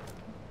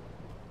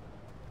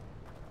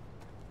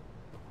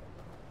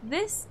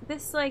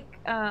 This like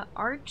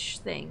arch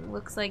thing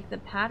looks like the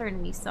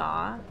pattern we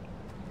saw.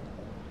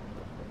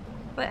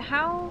 But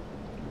how?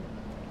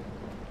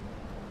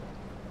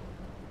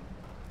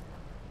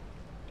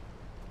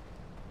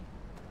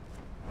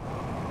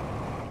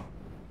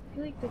 I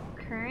feel like the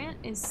current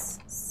is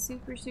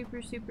super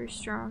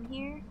strong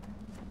here.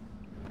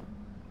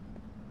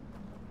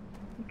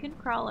 You can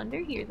crawl under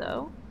here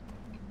though.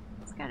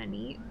 It's kind of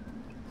neat.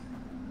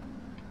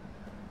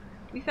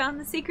 We found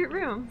the secret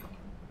room.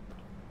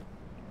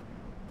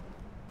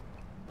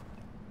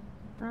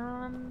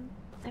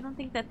 I don't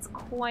think that's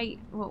quite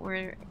what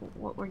we're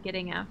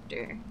getting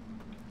after.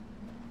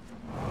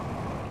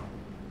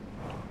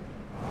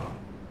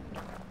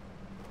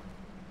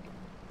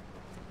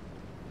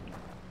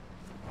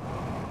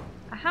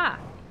 Aha!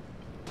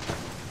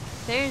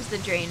 There's the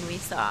drain we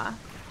saw.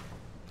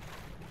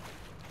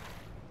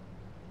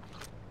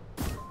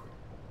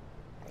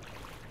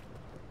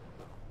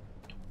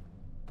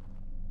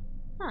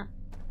 Huh.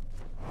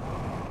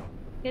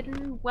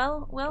 Hidden,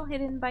 well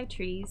hidden by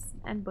trees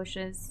and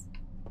bushes.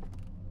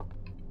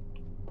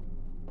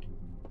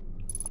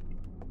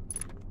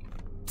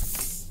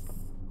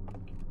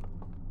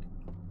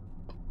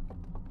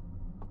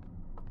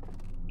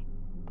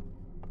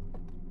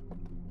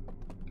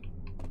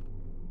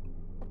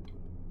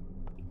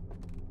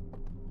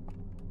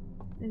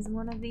 Is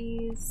one of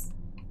these...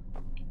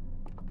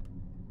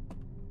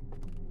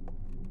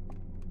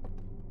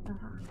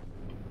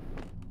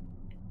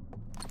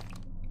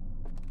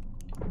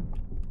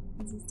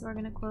 Is this door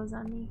gonna close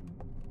on me?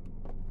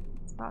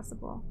 It's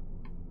possible.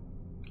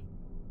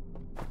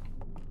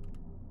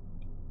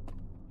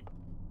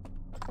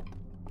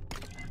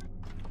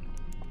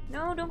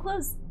 No, don't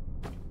close!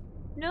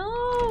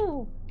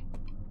 No!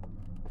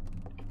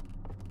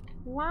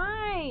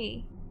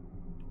 Why?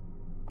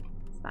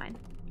 It's fine.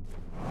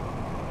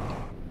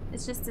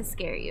 It's just to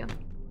scare you.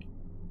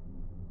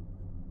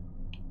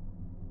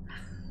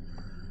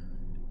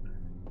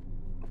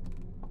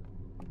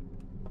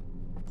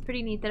 It's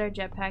pretty neat that our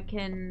jetpack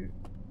can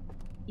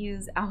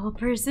use owl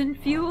person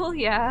fuel,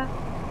 yeah.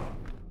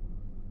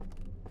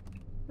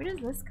 Where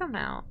does this come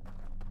out?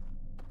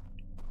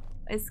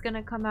 It's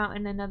gonna come out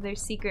in another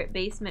secret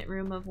basement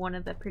room of one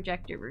of the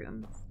projector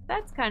rooms.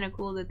 That's kind of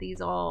cool that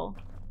these all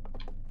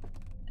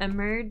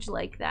emerge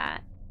like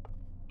that.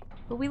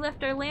 But we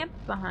left our lamp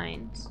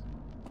behind.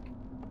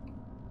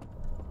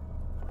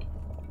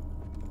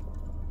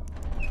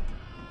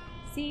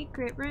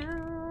 Secret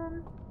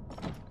room.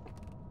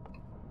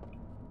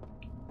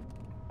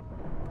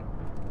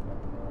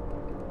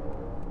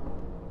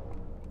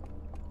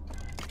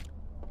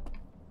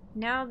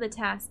 Now the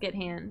task at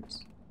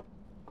hand.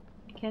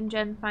 Can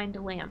Jen find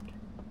a lamp?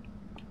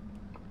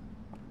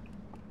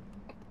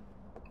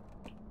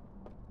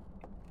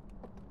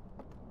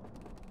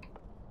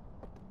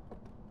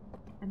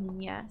 I mean,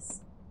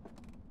 yes.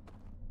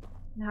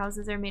 The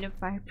houses are made of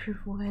fireproof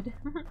wood.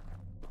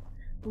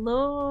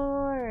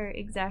 Lore!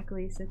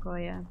 Exactly,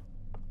 Sequoia.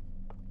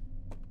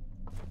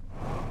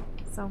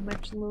 So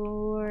much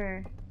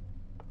lore.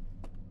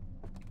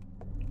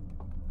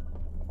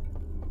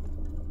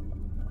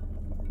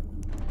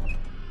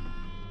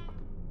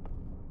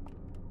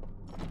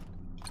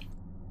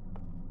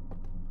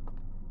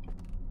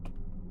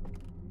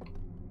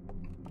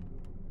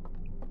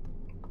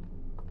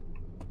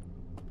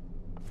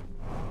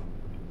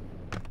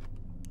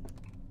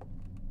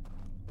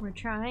 We're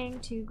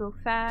trying to go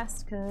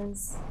fast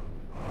because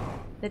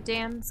the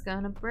dam's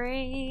gonna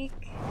break.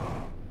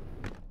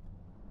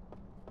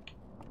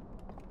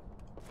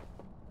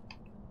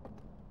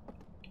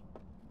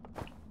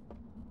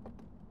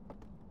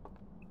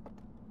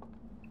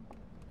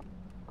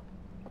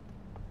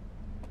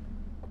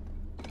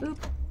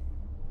 Oop.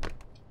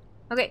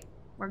 Okay,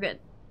 we're good.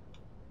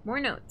 More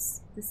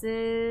notes. This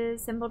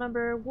is symbol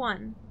number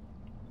 1.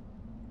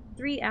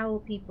 3 owl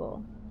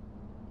people.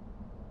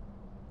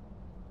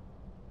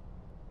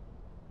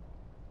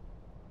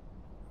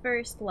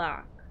 First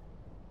lock.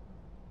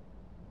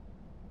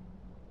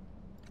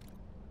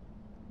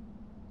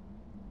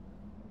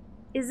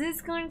 Is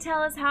this going to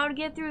tell us how to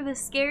get through the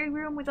scary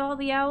room with all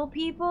the owl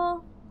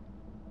people?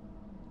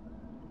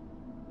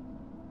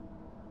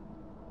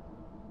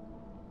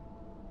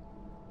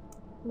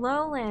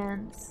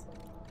 Lowlands.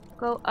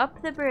 Go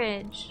up the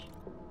bridge.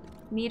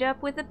 Meet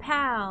up with a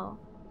pal.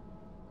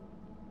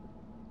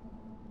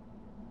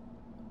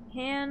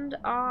 Hand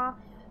off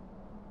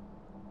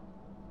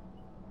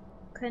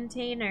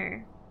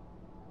container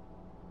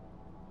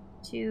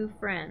to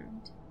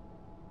friend.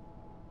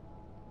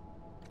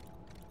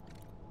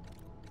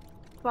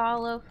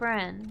 Follow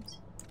friend.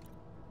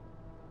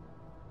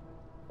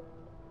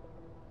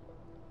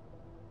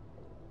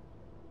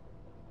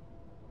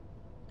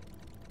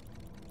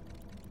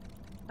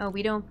 Oh,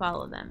 we don't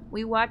follow them.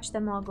 We watch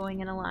them all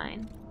going in a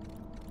line.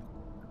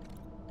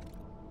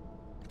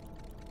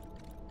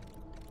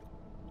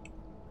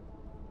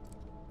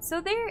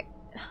 So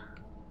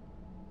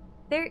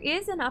there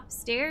is an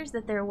upstairs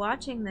that they're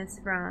watching this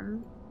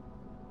from.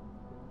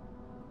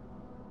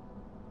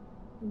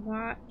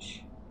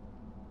 Watch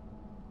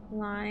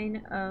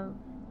line of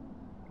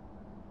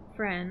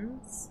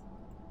friends.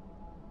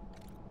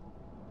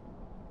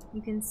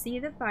 You can see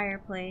the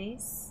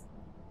fireplace.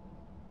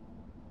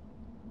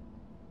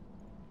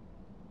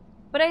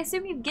 But I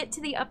assume you get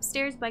to the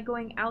upstairs by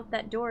going out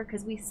that door,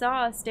 because we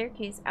saw a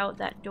staircase out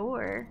that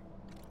door.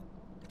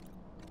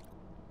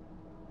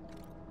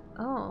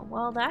 Oh,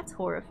 well, that's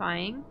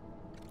horrifying.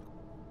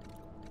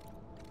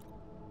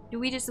 Do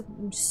we just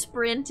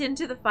sprint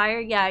into the fire?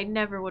 Yeah, I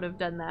never would have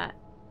done that.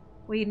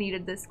 We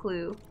needed this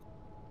clue.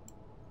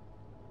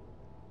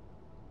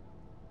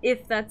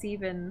 If that's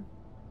even,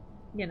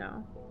 you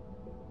know.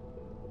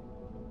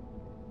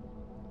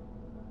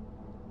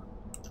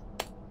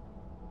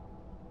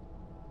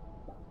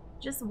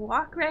 Just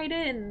walk right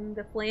in.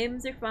 The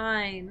flames are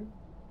fine.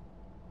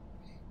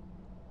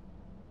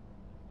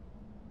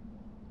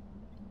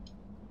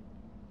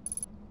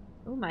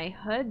 Oh, my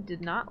HUD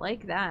did not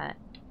like that.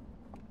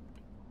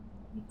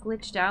 It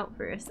glitched out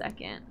for a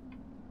second.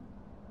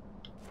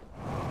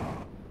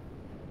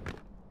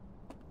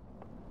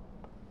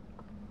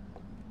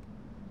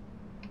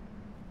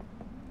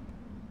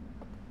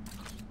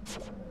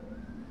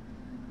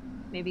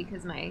 Maybe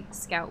because my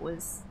scout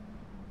was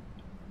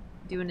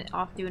doing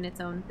its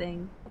own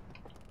thing.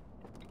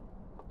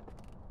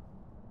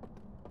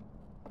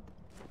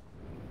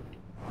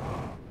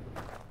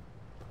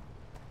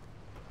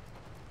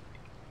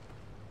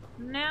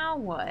 Now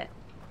what?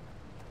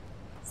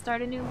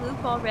 Start a new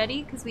loop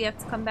already because we have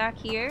to come back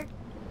here.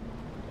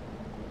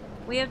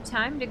 We have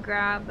time to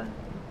grab.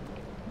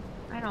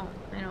 I don't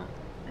know.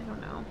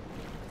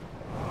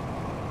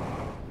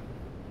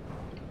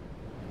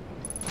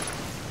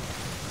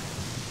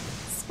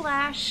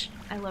 Splash!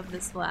 I love the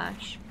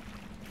splash.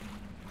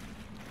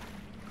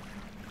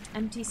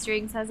 Empty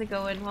Strings, how's it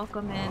going?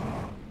 Welcome in.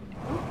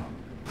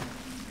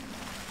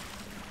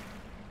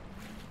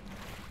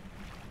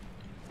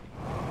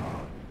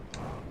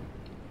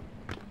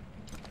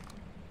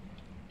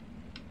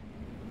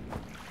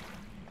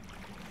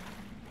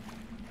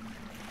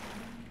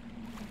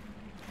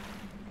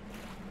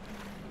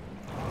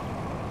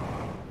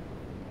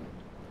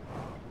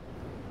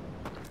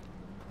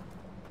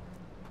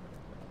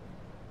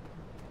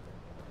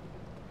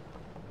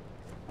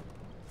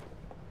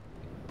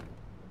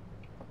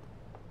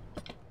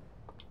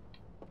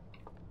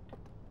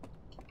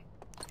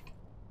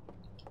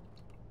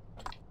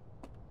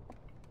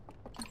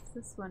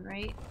 This one,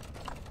 right?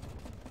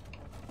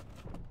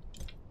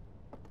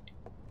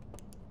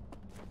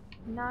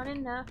 Not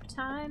enough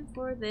time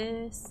for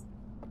this.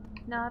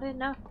 Not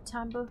enough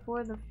time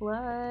before the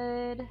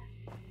flood.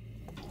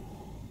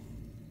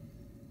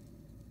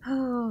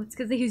 Oh, it's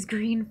because they use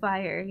green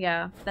fire.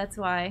 Yeah, that's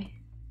why.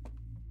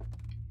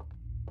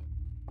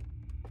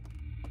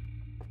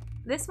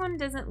 This one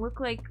doesn't look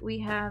like we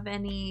have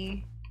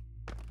any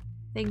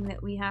thing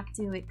that we have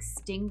to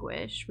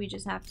extinguish. We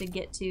just have to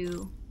get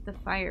to the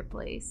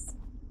fireplace.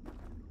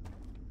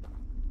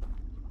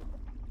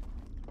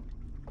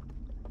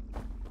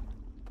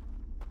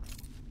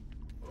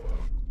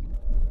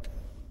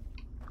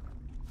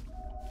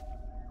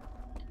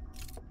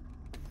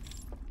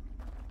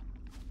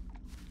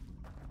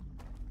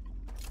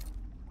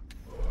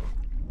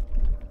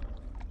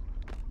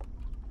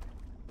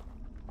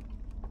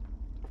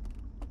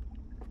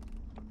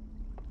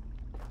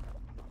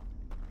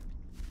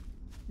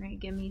 Alright,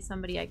 give me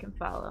somebody I can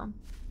follow.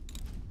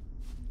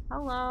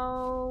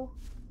 Hello.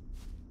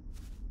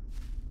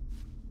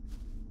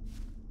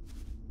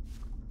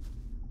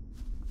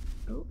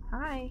 Oh,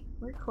 hi.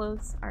 We're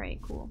close. Alright,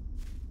 cool.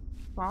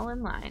 Fall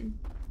in line.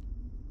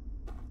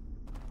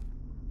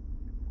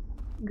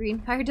 Green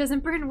fire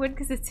doesn't burn wood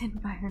because it's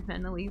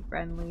environmentally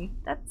friendly.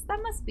 That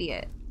must be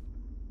it.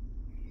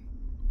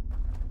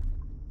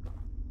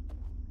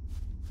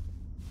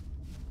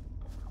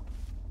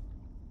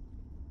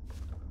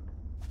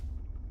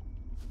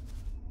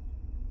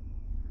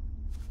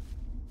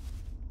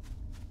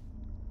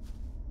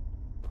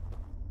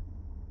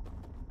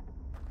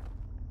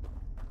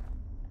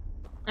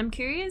 I'm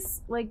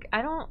curious, like,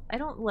 I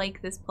don't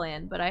like this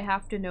plan, but I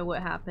have to know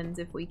what happens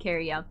if we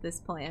carry out this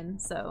plan,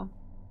 so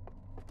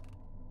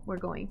we're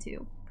going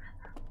to.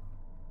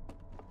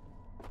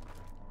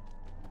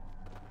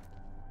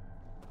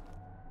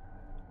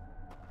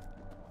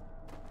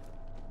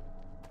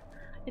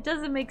 It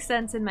doesn't make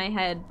sense in my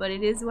head, but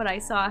it is what I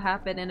saw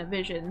happen in a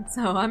vision,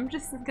 so I'm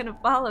just gonna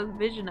follow the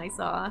vision I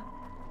saw.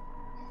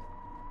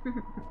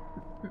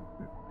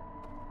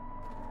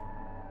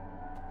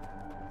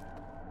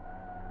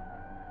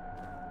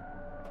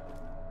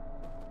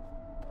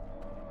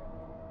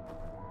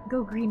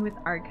 Go green with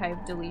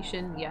archive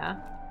deletion, yeah.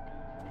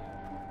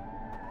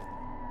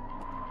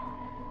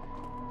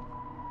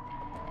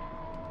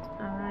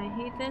 I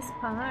hate hate this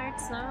part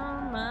so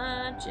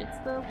much. It's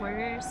the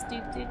worst.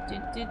 Do do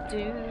do do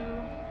do.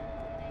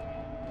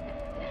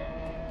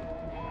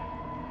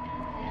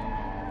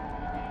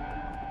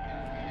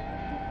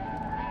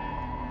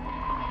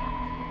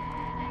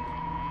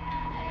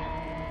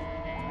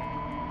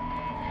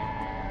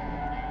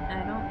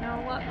 I don't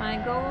know what my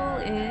goal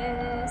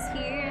is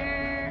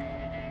here.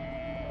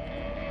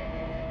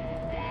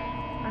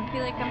 I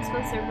feel like I'm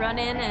supposed to run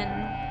in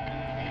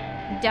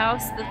and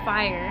douse the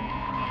fire.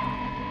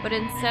 But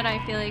instead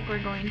I feel like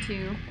we're going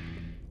to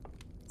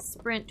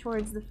sprint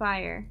towards the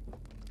fire.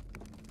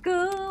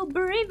 Go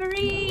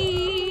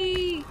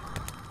bravery!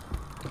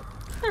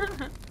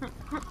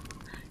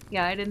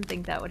 Yeah, I didn't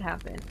think that would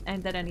happen.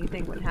 And that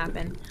anything would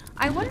happen.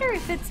 I wonder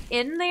if it's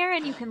in there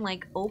and you can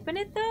like open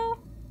it though?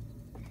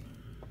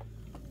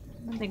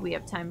 I don't think we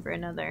have time for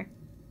another.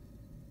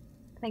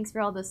 Thanks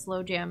for all the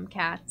slow jam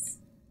cats.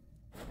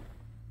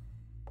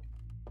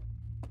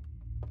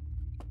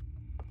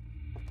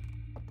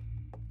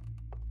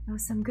 Oh,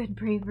 some good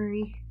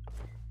bravery.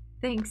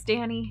 Thanks,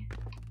 Danny.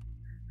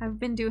 I've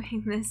been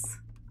doing this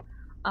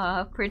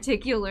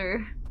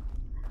particular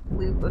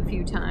loop a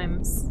few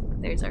times.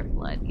 There's our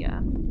flood, yeah.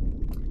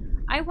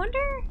 I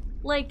wonder,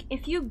 like,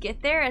 if you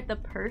get there at the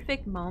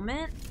perfect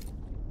moment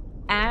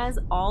as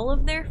all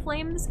of their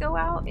flames go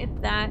out, if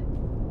that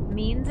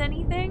means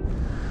anything.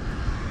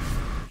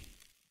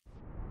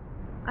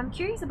 I'm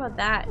curious about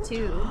that,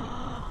 too.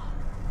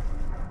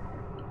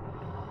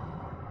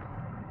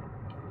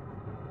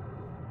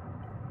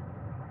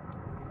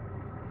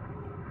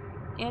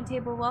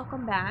 Table,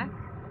 welcome back.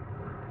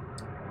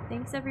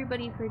 Thanks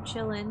everybody for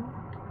chilling.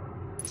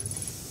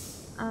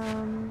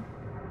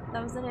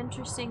 That was an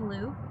interesting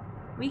loop.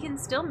 We can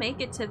still make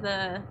it to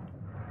the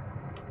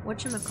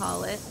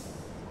whatchamacallit.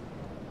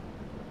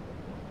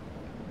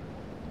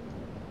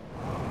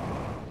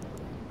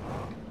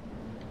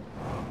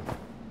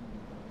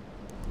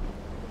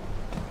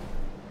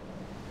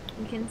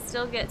 We can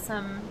still get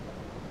some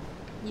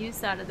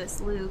use out of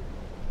this loop.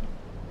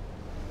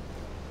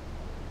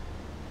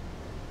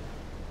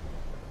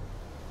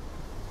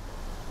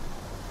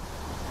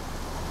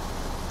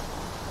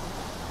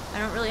 I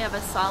don't really have a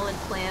solid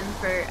plan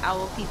for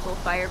Owl People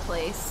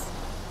Fireplace.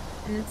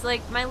 And it's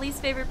like my least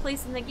favorite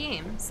place in the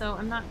game, so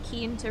I'm not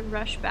keen to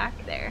rush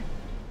back there.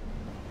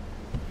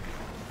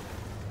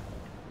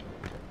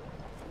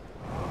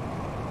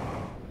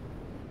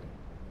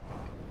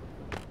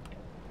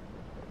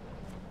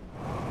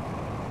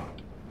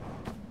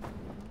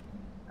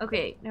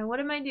 Okay, now what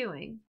am I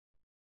doing?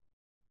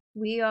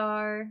 We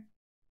are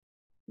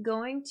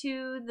going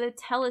to the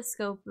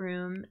telescope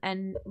room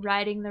and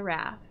riding the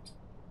raft.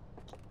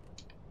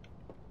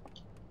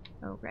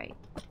 Oh, right.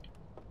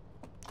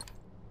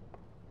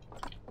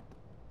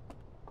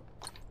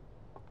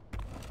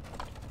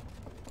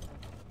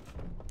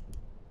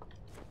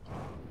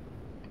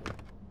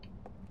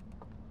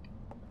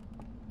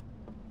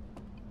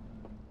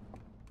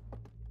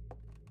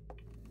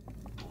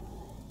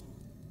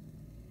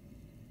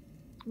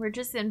 We're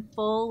just in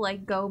full,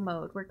 like, go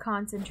mode. We're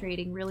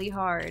concentrating really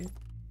hard.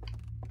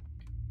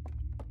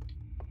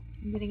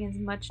 I'm getting as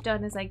much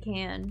done as I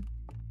can.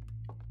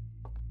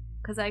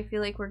 Because I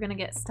feel like we're gonna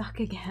get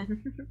stuck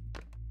again.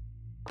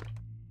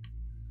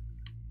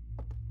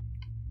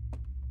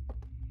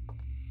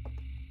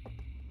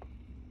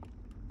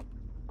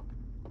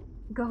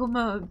 Go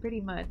mode,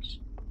 pretty much.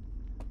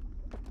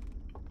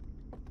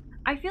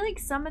 I feel like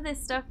some of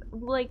this stuff,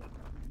 like,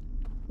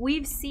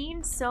 we've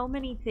seen so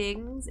many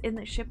things in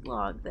the ship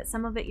log that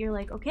some of it you're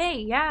like, okay,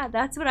 yeah,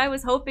 that's what I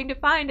was hoping to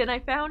find and I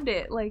found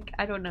it. Like,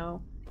 I don't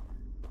know.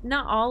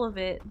 Not all of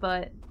it,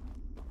 but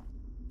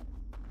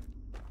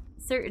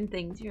certain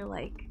things you're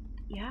like,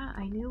 yeah,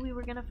 I knew we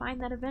were gonna find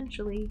that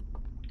eventually.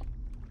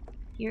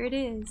 Here it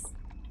is.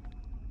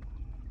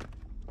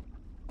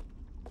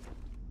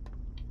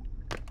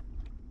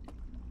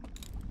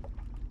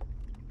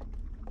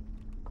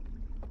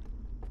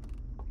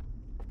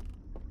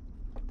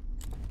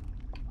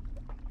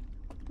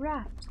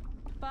 Raft.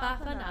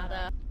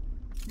 Bafanada.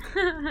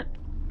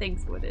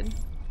 Thanks, Wooden.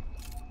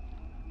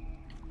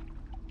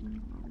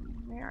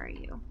 Where are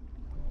you?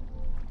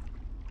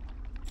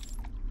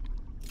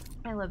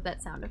 I love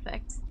that sound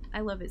effect.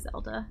 I love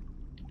Zelda.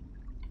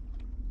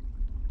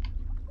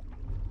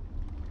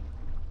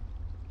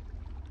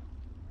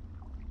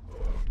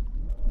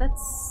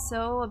 That's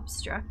so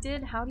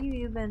obstructed. How do you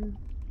even...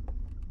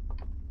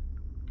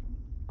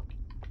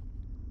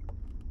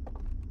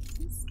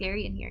 It's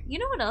scary in here. You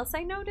know what else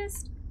I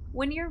noticed?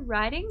 When you're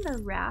riding the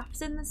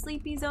rafts in the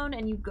sleepy zone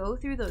and you go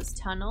through those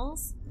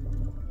tunnels,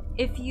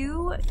 if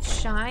you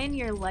shine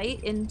your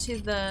light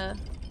into the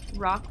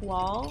rock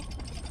wall,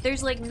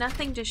 there's like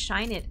nothing to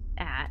shine it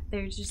at.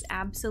 There's just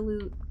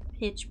absolute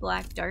pitch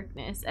black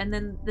darkness. And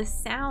then the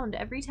sound,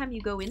 every time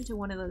you go into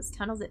one of those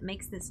tunnels, it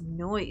makes this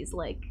noise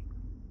like,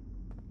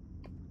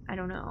 I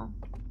don't know.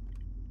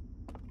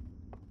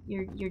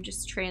 You're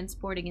just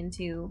transporting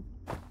into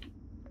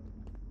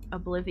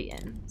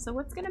oblivion. So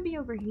what's gonna be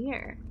over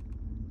here?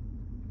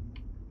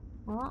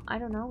 Well, I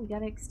don't know. We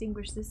gotta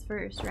extinguish this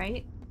first,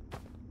 right?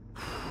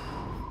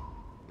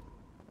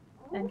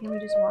 Then can we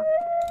just walk?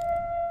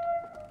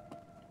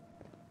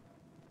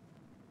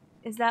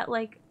 Is that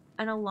like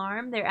an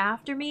alarm? They're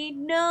after me?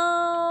 No!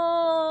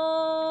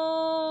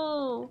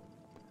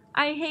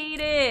 I hate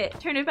it!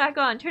 Turn it back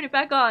on, turn it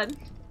back on.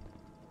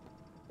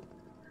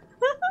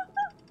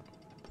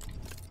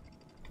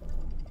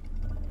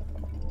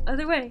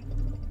 Other way.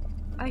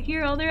 I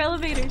hear all their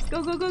elevators.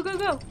 Go, go, go, go,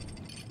 go!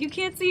 You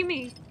can't see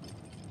me!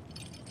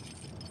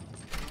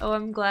 Oh,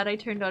 I'm glad I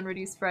turned on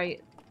Reduce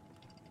Fright.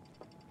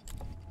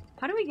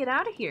 How do we get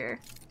out of here?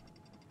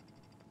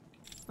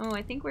 Oh,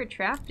 I think we're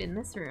trapped in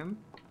this room.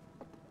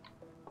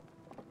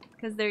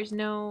 Because there's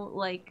no,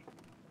 like,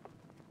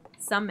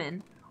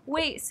 summon.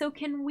 Wait, so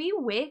can we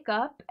wake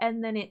up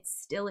and then it's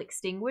still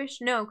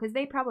extinguished? No, because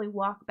they probably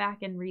walk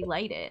back and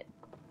relight it.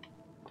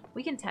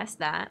 We can test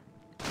that.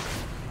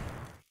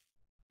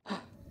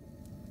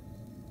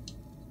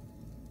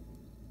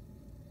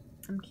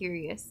 I'm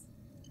curious.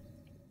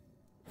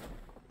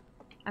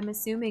 I'm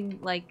assuming,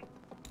 like,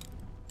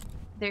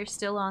 they're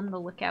still on the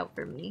lookout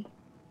for me.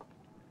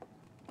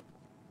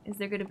 Is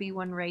there gonna be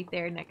one right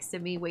there next to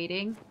me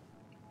waiting?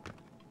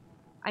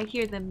 I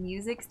hear the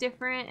music's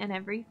different and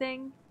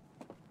everything.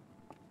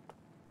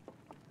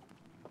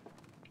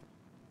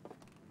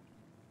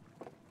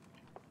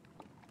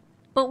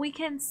 But we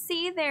can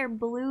see their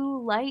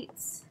blue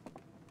lights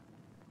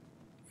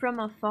from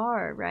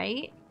afar,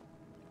 right?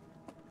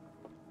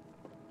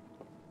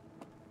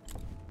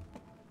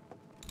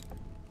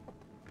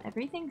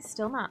 Everything's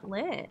still not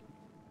lit.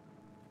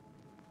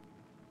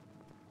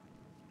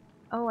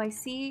 Oh, I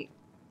see.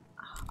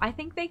 I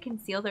think they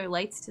conceal their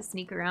lights to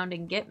sneak around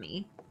and get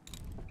me.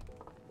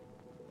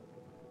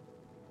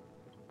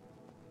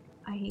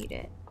 I hate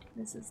it.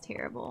 This is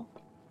terrible.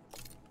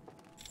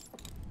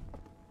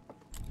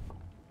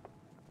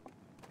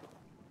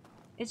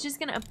 It's just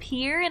gonna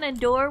appear in a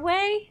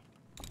doorway?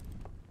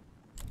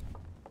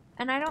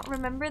 And I don't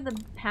remember the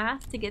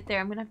path to get there.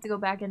 I'm gonna have to go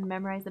back and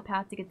memorize the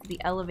path to get to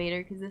the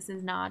elevator because this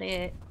is not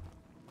it.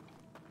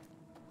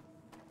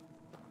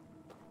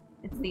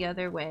 It's the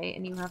other way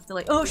and you have to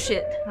like— oh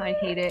shit! I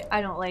hate it.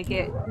 I don't like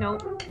it.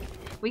 Nope.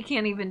 We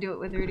can't even do it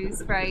with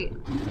Reduce Fright.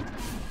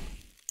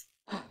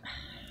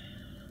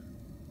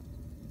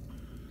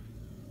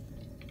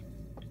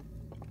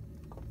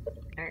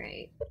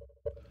 Alright.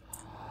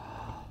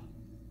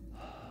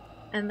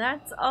 And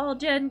that's all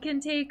Jen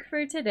can take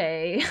for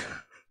today.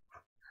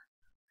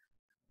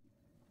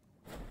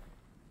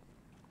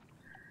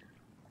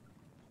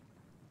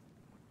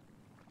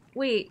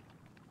 Wait.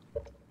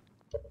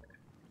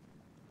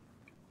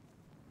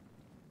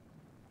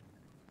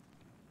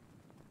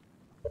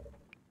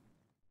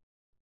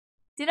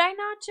 Did I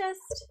not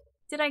just—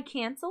 did I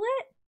cancel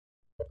it?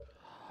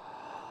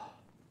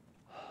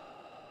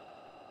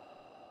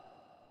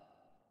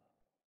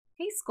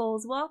 Hey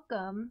Skulls,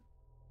 welcome.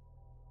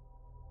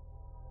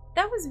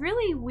 That was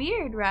really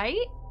weird, right?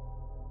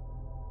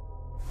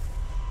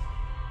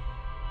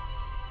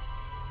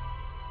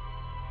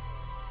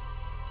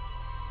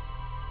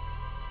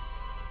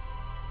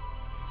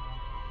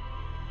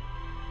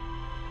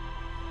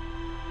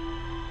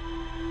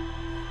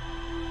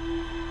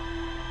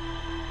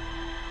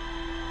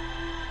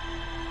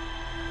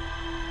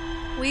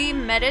 We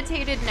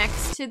meditated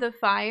next to the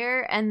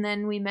fire and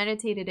then we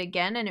meditated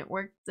again and it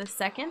worked the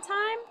second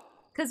time?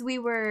 Because we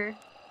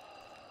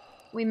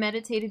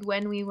meditated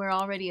when we were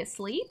already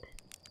asleep?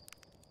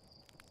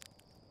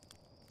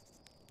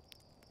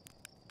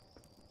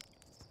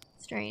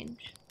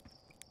 Strange.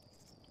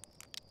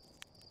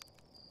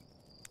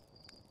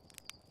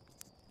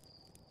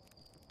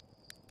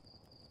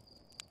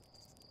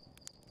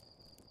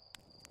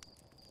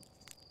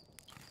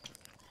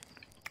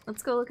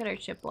 Let's go look at our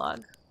ship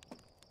log.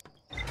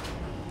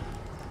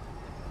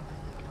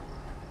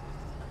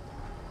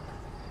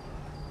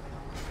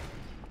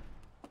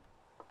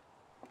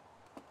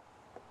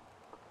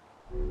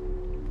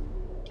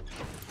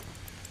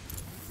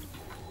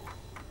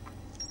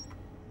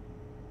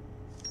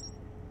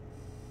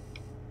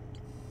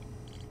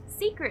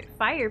 Secret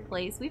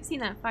fireplace. We've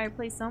seen that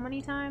fireplace so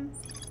many times.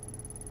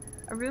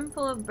 A room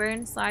full of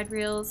burned slide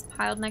reels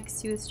piled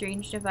next to a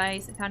strange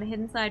device. I found a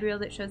hidden slide reel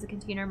that shows a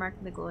container marked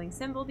with a glowing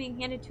symbol being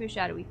handed to a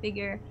shadowy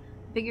figure.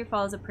 The figure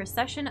follows a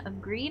procession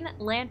of green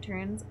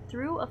lanterns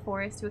through a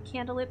forest to a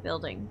candlelit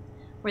building,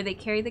 where they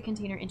carry the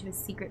container into a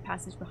secret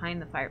passage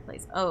behind the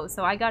fireplace. Oh,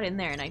 so I got in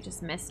there and I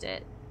just missed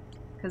it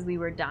because we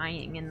were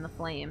dying in the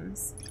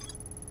flames.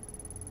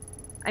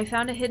 I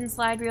found a hidden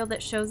slide reel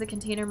that shows a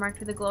container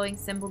marked with a glowing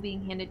symbol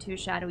being handed to a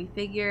shadowy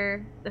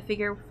figure. The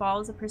figure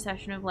follows a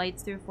procession of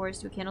lights through a forest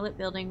to a candlelit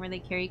building where they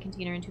carry a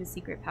container into a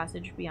secret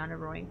passage beyond a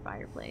roaring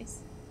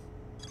fireplace.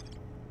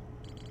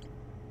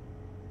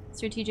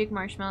 Strategic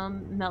marshmallow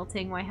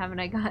melting. Why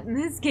haven't I gotten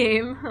this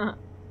game?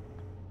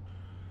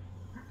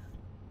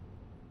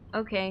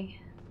 Okay.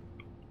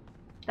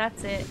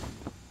 That's it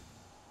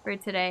for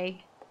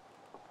today.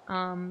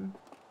 I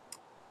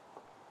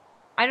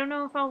don't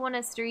know if I'll want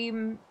to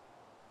stream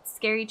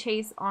Scary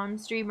Chase on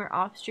stream or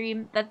off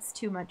stream. That's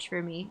too much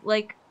for me.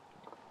 Like,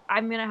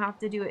 I'm gonna have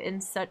to do it in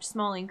such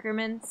small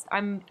increments.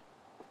 I'm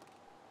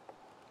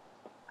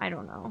I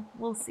don't know.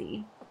 We'll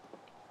see.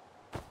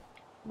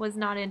 Was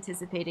not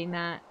anticipating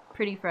that.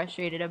 Pretty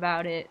frustrated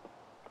about it.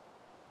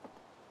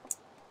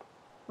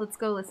 Let's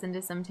go listen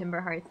to some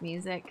Timber Hearth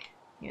music.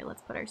 Here,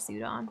 let's put our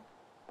suit on.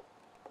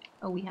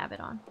 Oh, we have it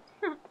on.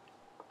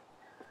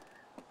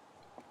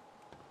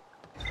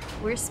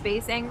 Were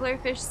space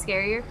anglerfish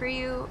scarier for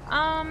you?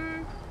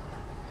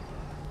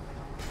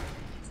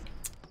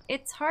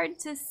 It's hard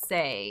to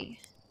say.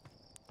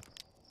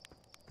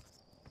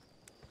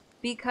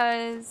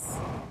 Because,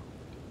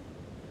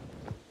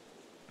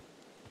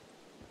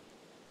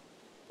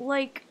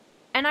 like,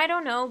 and I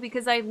don't know,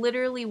 because I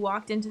literally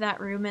walked into that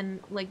room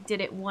and, like,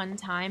 did it one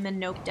time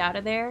and noped out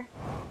of there.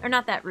 Or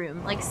not that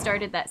room, like,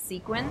 started that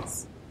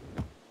sequence.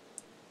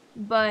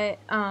 But,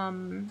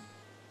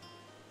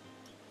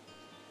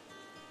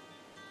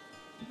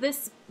 the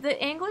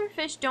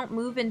anglerfish don't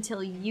move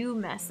until you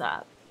mess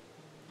up.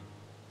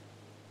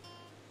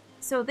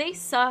 So they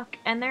suck,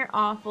 and they're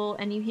awful,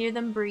 and you hear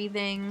them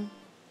breathing.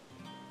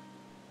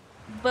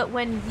 But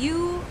when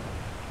you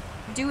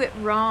do it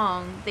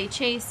wrong, they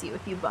chase you.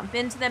 If you bump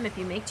into them, if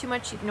you make too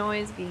much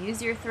noise, if you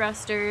use your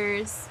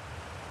thrusters,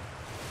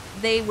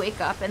 they wake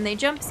up and they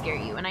jump scare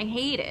you, and I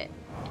hate it.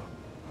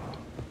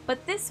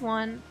 But this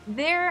one,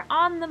 they're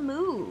on the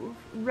move,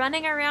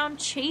 running around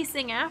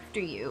chasing after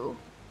you.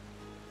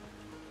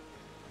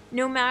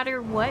 No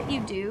matter what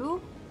you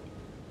do.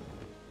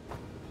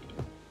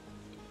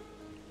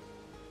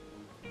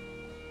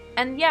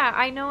 And yeah,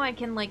 I know I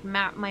can like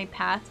map my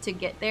path to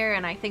get there,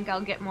 and I think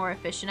I'll get more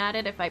efficient at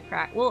it if I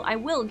well, I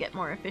will get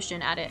more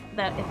efficient at it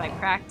if I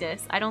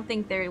practice. I don't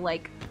think they're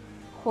like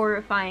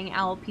horrifying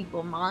owl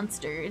people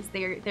monsters.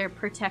 They're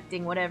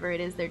protecting whatever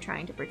it is they're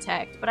trying to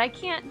protect. But I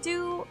can't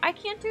do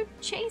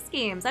chase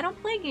games. I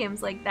don't play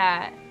games like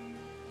that.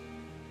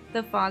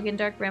 The fog in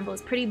Dark Bramble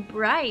is pretty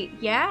bright.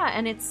 Yeah,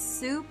 and it's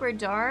super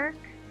dark.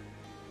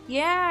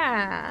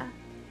 Yeah.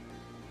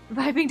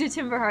 Vibing to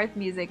Timber Hearth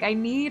music. I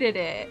needed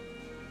it.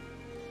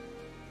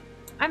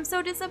 I'm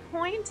so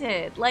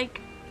disappointed.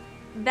 Like,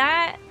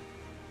 that's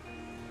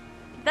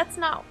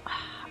not...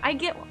 I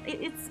get...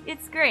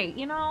 It's great,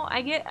 you know?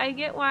 I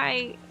get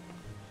why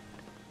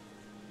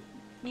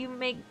you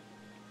make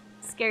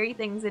scary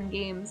things in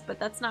games, but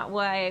that's not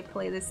why I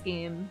play this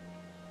game.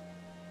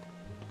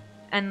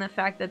 And the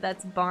fact that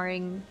that's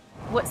barring...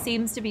 What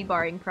seems to be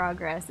barring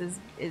progress is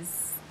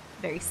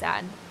very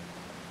sad.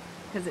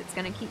 Because it's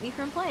gonna keep me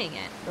from playing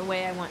it the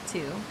way I want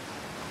to.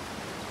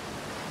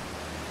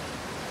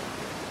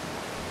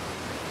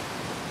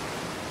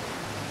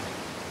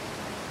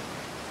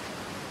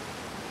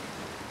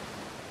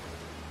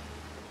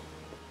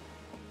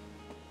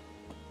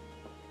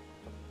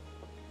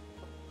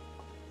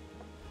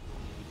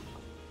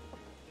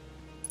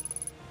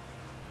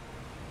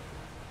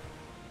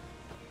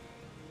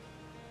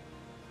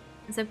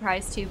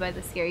 Surprised too by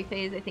the scary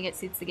phase. I think it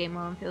suits the game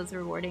well and feels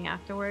rewarding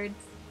afterwards.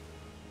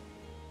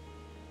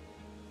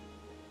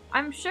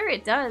 I'm sure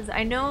it does.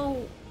 I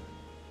know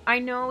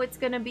it's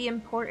gonna be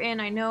important.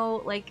 I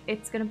know like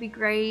it's gonna be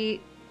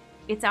great.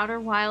 It's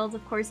Outer Wilds,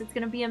 of course it's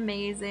gonna be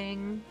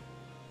amazing.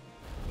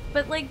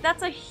 But like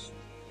that's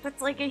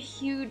like a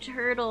huge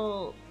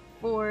hurdle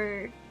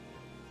for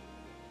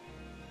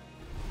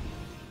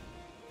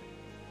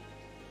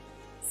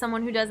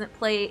someone who doesn't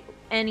play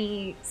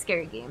any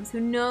scary games,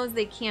 who knows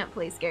they can't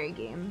play scary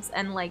games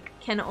and like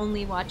can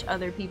only watch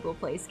other people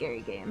play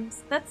scary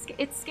games.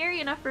 It's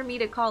scary enough for me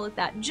to call it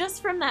that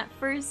just from that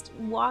first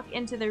walk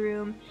into the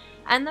room,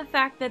 and the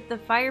fact that the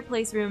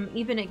fireplace room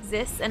even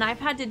exists, and I've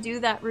had to do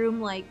that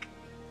room like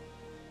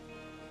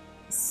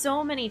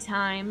so many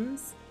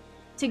times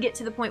to get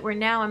to the point where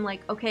now I'm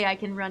like, okay, I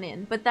can run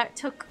in. But that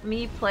took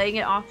me playing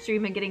it off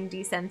stream and getting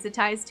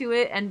desensitized to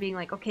it and being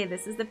like, okay,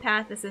 this is the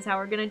path, this is how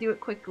we're gonna do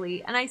it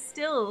quickly. And I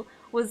still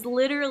was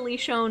literally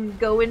shown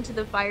go into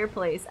the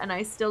fireplace, and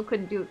I still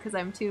couldn't do it because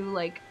I'm too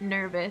like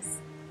nervous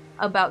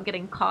about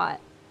getting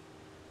caught.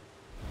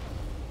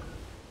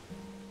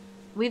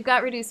 We've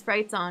got reduced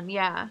sprites on,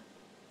 yeah.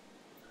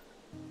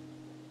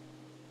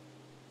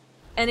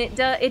 And it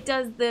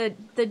does the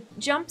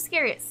jump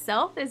scare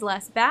itself is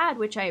less bad,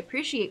 which I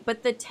appreciate,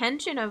 but the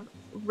tension of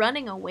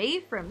running away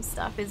from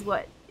stuff is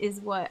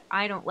what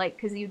I don't like,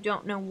 because you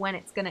don't know when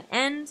it's gonna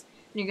end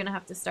and you're gonna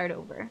have to start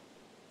over.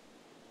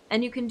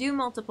 And you can do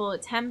multiple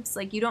attempts,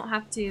 like you don't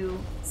have to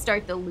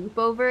start the loop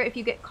over. If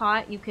you get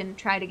caught, you can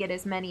try to get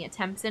as many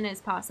attempts in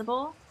as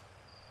possible.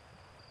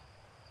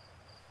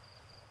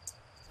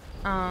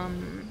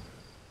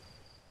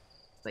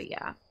 But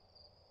yeah.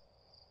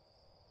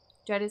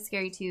 Dread is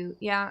scary too.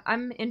 Yeah,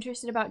 I'm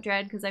interested about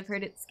Dread because I've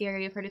heard it's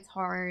scary, I've heard it's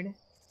hard.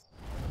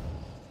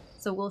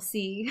 So we'll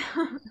see.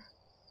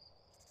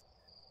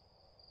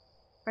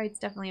 Frights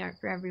definitely aren't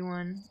for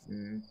everyone.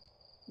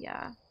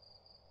 Yeah.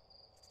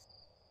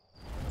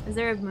 Is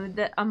there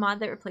a mod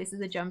that replaces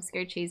the jump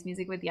scare chase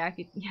music with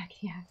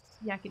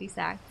yakety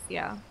sax?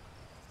 Yeah.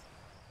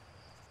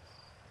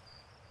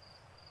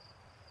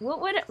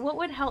 What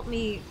would help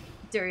me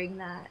during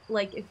that?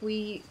 Like if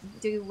we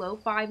do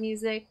lo-fi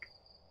music,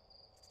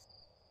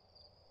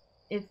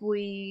 if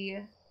we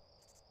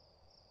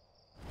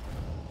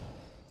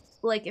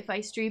like if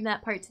I stream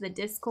that part to the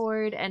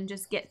Discord and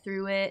just get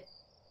through it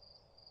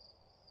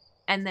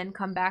and then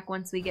come back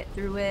once we get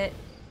through it.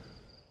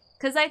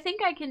 Because I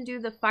think I can do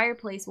the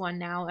fireplace one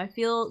now. I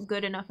feel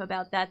good enough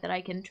about that that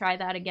I can try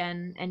that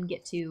again and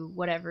get to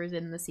whatever's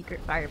in the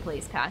secret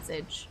fireplace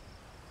passage.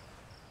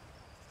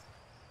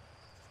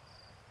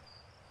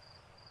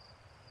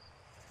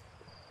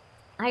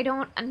 I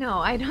don't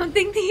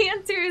think the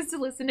answer is to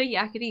listen to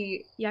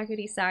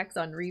Yakety Sax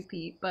on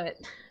repeat, but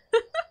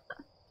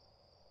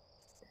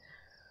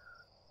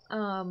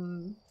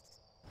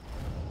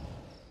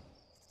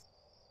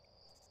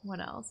what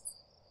else?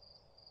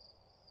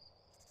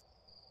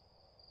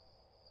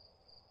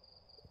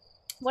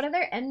 What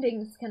other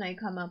endings can I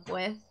come up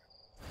with?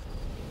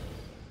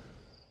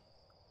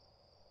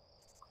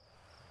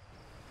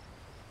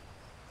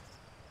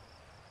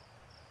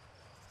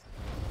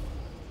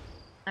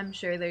 I'm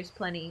sure there's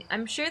plenty.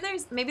 I'm sure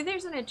maybe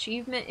there's an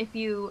achievement if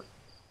you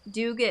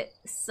do get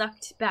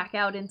sucked back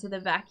out into the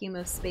vacuum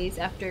of space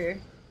after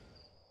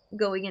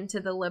going into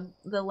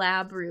the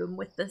lab room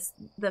with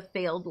the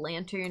failed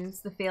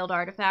lanterns, the failed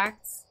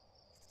artifacts.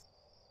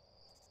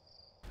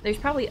 There's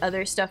probably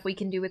other stuff we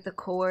can do with the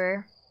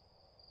core.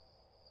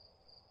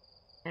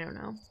 I don't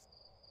know.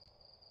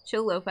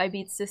 Chill lo-fi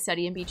beats to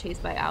study and be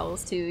chased by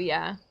owls too,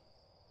 yeah.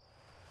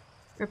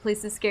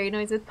 Replace the scary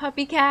noise with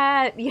Puppy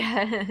Cat!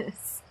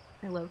 Yes!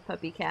 I love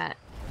Puppy Cat.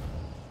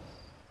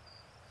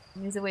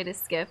 There's a way to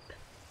skip.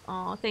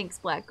 Aw, thanks,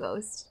 Black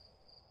Ghost.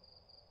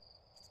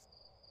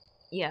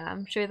 Yeah,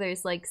 I'm sure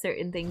there's like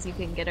certain things you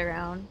can get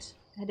around.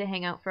 I had to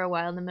hang out for a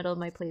while in the middle of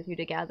my playthrough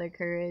to gather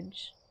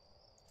courage.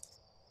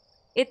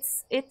 I'll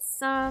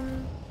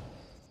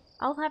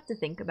have to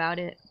think about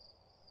it.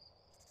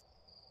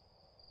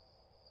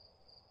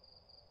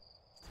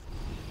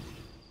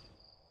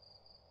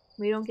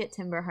 We don't get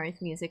Timber Hearth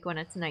music when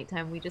it's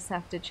nighttime. We just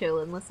have to chill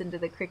and listen to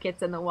the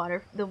crickets and the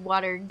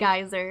water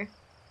geyser.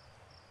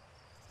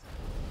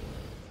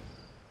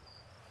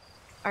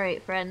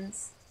 Alright,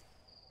 friends.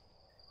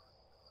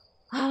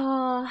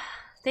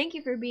 Thank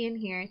you for being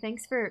here.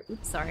 Thanks for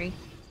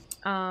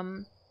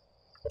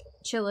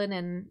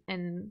chilling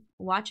and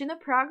watching the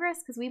progress,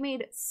 because we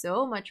made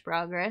so much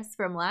progress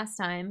from last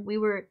time. We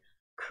were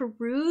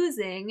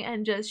cruising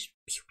and just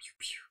pew, pew,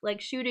 pew,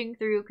 like shooting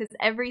through because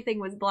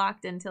everything was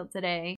blocked until today.